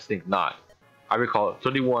 I think not. I recall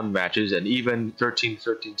 31 matches and even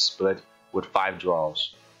 13-13 split with 5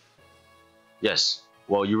 draws. Yes,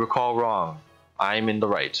 well, you recall wrong. I'm in the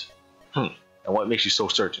right. And what makes you so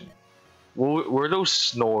certain? Were those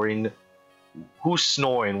snoring? Whose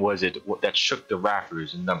snoring was it that shook the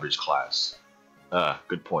rafters in numbers class?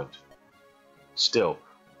 Good point. Still,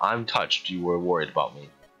 I'm touched you were worried about me.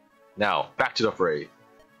 Now, back to the fray.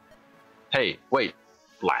 Hey, wait.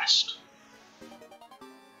 Blast.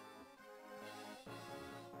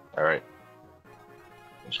 Alright.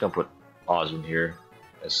 I'm just gonna put Osmond here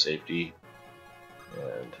as safety.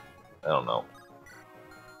 And I don't know.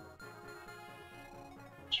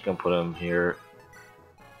 Just gonna put him here.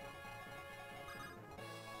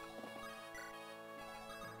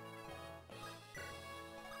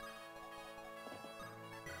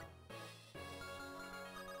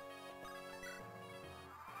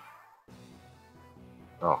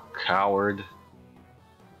 Oh, coward.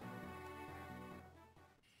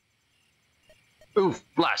 Oof,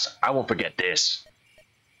 blast! I won't forget this.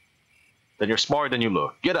 Then you're smarter than you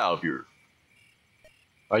look. Get out of here.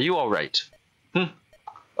 Are you alright?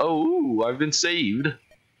 Oh, I've been saved.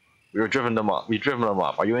 We've driven them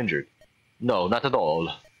off. Are you injured? No, not at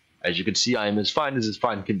all. As you can see, I am as fine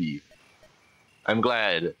can be. I'm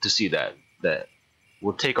glad to see that.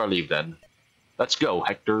 We'll take our leave then. Let's go,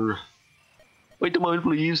 Hector. Wait a moment,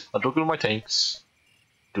 please. I'll look at my tanks.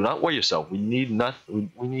 Do not worry yourself. We need nothing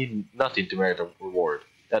to merit a reward.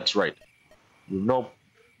 That's right. We've no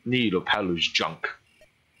need of peddler's junk.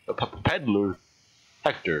 A peddler?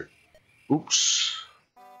 Hector. Oops.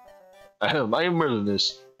 I am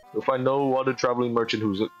Merlinus. You'll find no other traveling merchant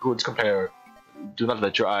whose goods compare. Do not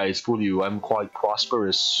let your eyes fool you. I'm quite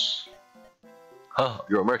prosperous. Huh,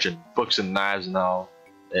 you're a merchant. Books and knives and all.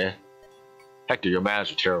 Eh? Hector, your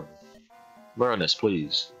manners are terrible. Merlinus,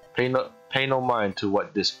 please. Pay no mind to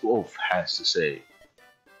what this oaf has to say.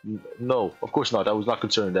 No, of course not. I was not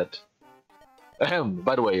concerned that. Ahem.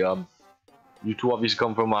 By the way, you two obviously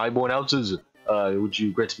come from highborn houses. Would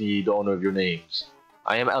you grant me the honor of your names?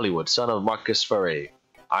 I am Eliwood, son of Marcus Ferre.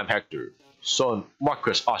 I'm Hector, son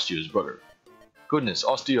Marcus Ostia's brother. Goodness,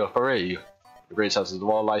 Ostia Ferre, the greatest houses of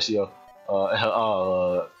all Lycia,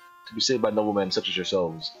 to be saved by noblemen such as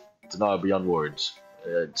yourselves. It's an honor beyond words.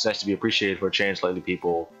 It's nice to be appreciated for a change. Lately,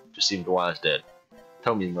 people just seem to want us dead.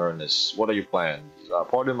 Tell me, Marinus, what are your plans?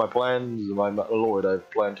 Pardon my plans, my lord. I've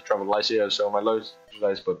planned to travel to Lycia to sell my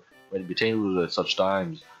merchandise, but when it be tainted at such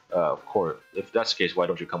times, of course, if that's the case, why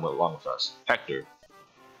don't you come along with us? Hector,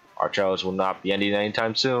 our travels will not be ending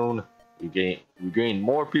anytime soon. We gain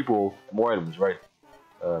more people, more items, right?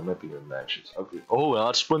 Maybe your matches. Okay. Oh,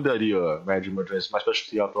 that's a splendid idea. Managing merchandise, my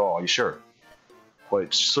specialty after all. Are you sure?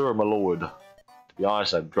 Quite sure, my lord. To be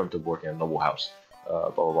honest, I've dreamt of working in a noble house.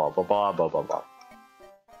 Blah blah blah blah blah blah blah.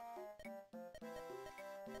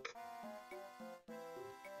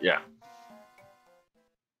 Yeah.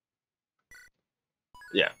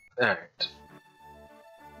 Yeah. Alright.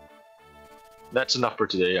 That's enough for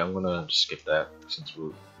today. I'm gonna skip that since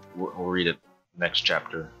we'll read it next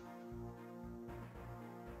chapter.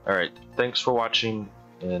 Alright, thanks for watching,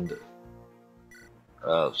 and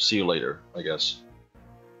see you later, I guess.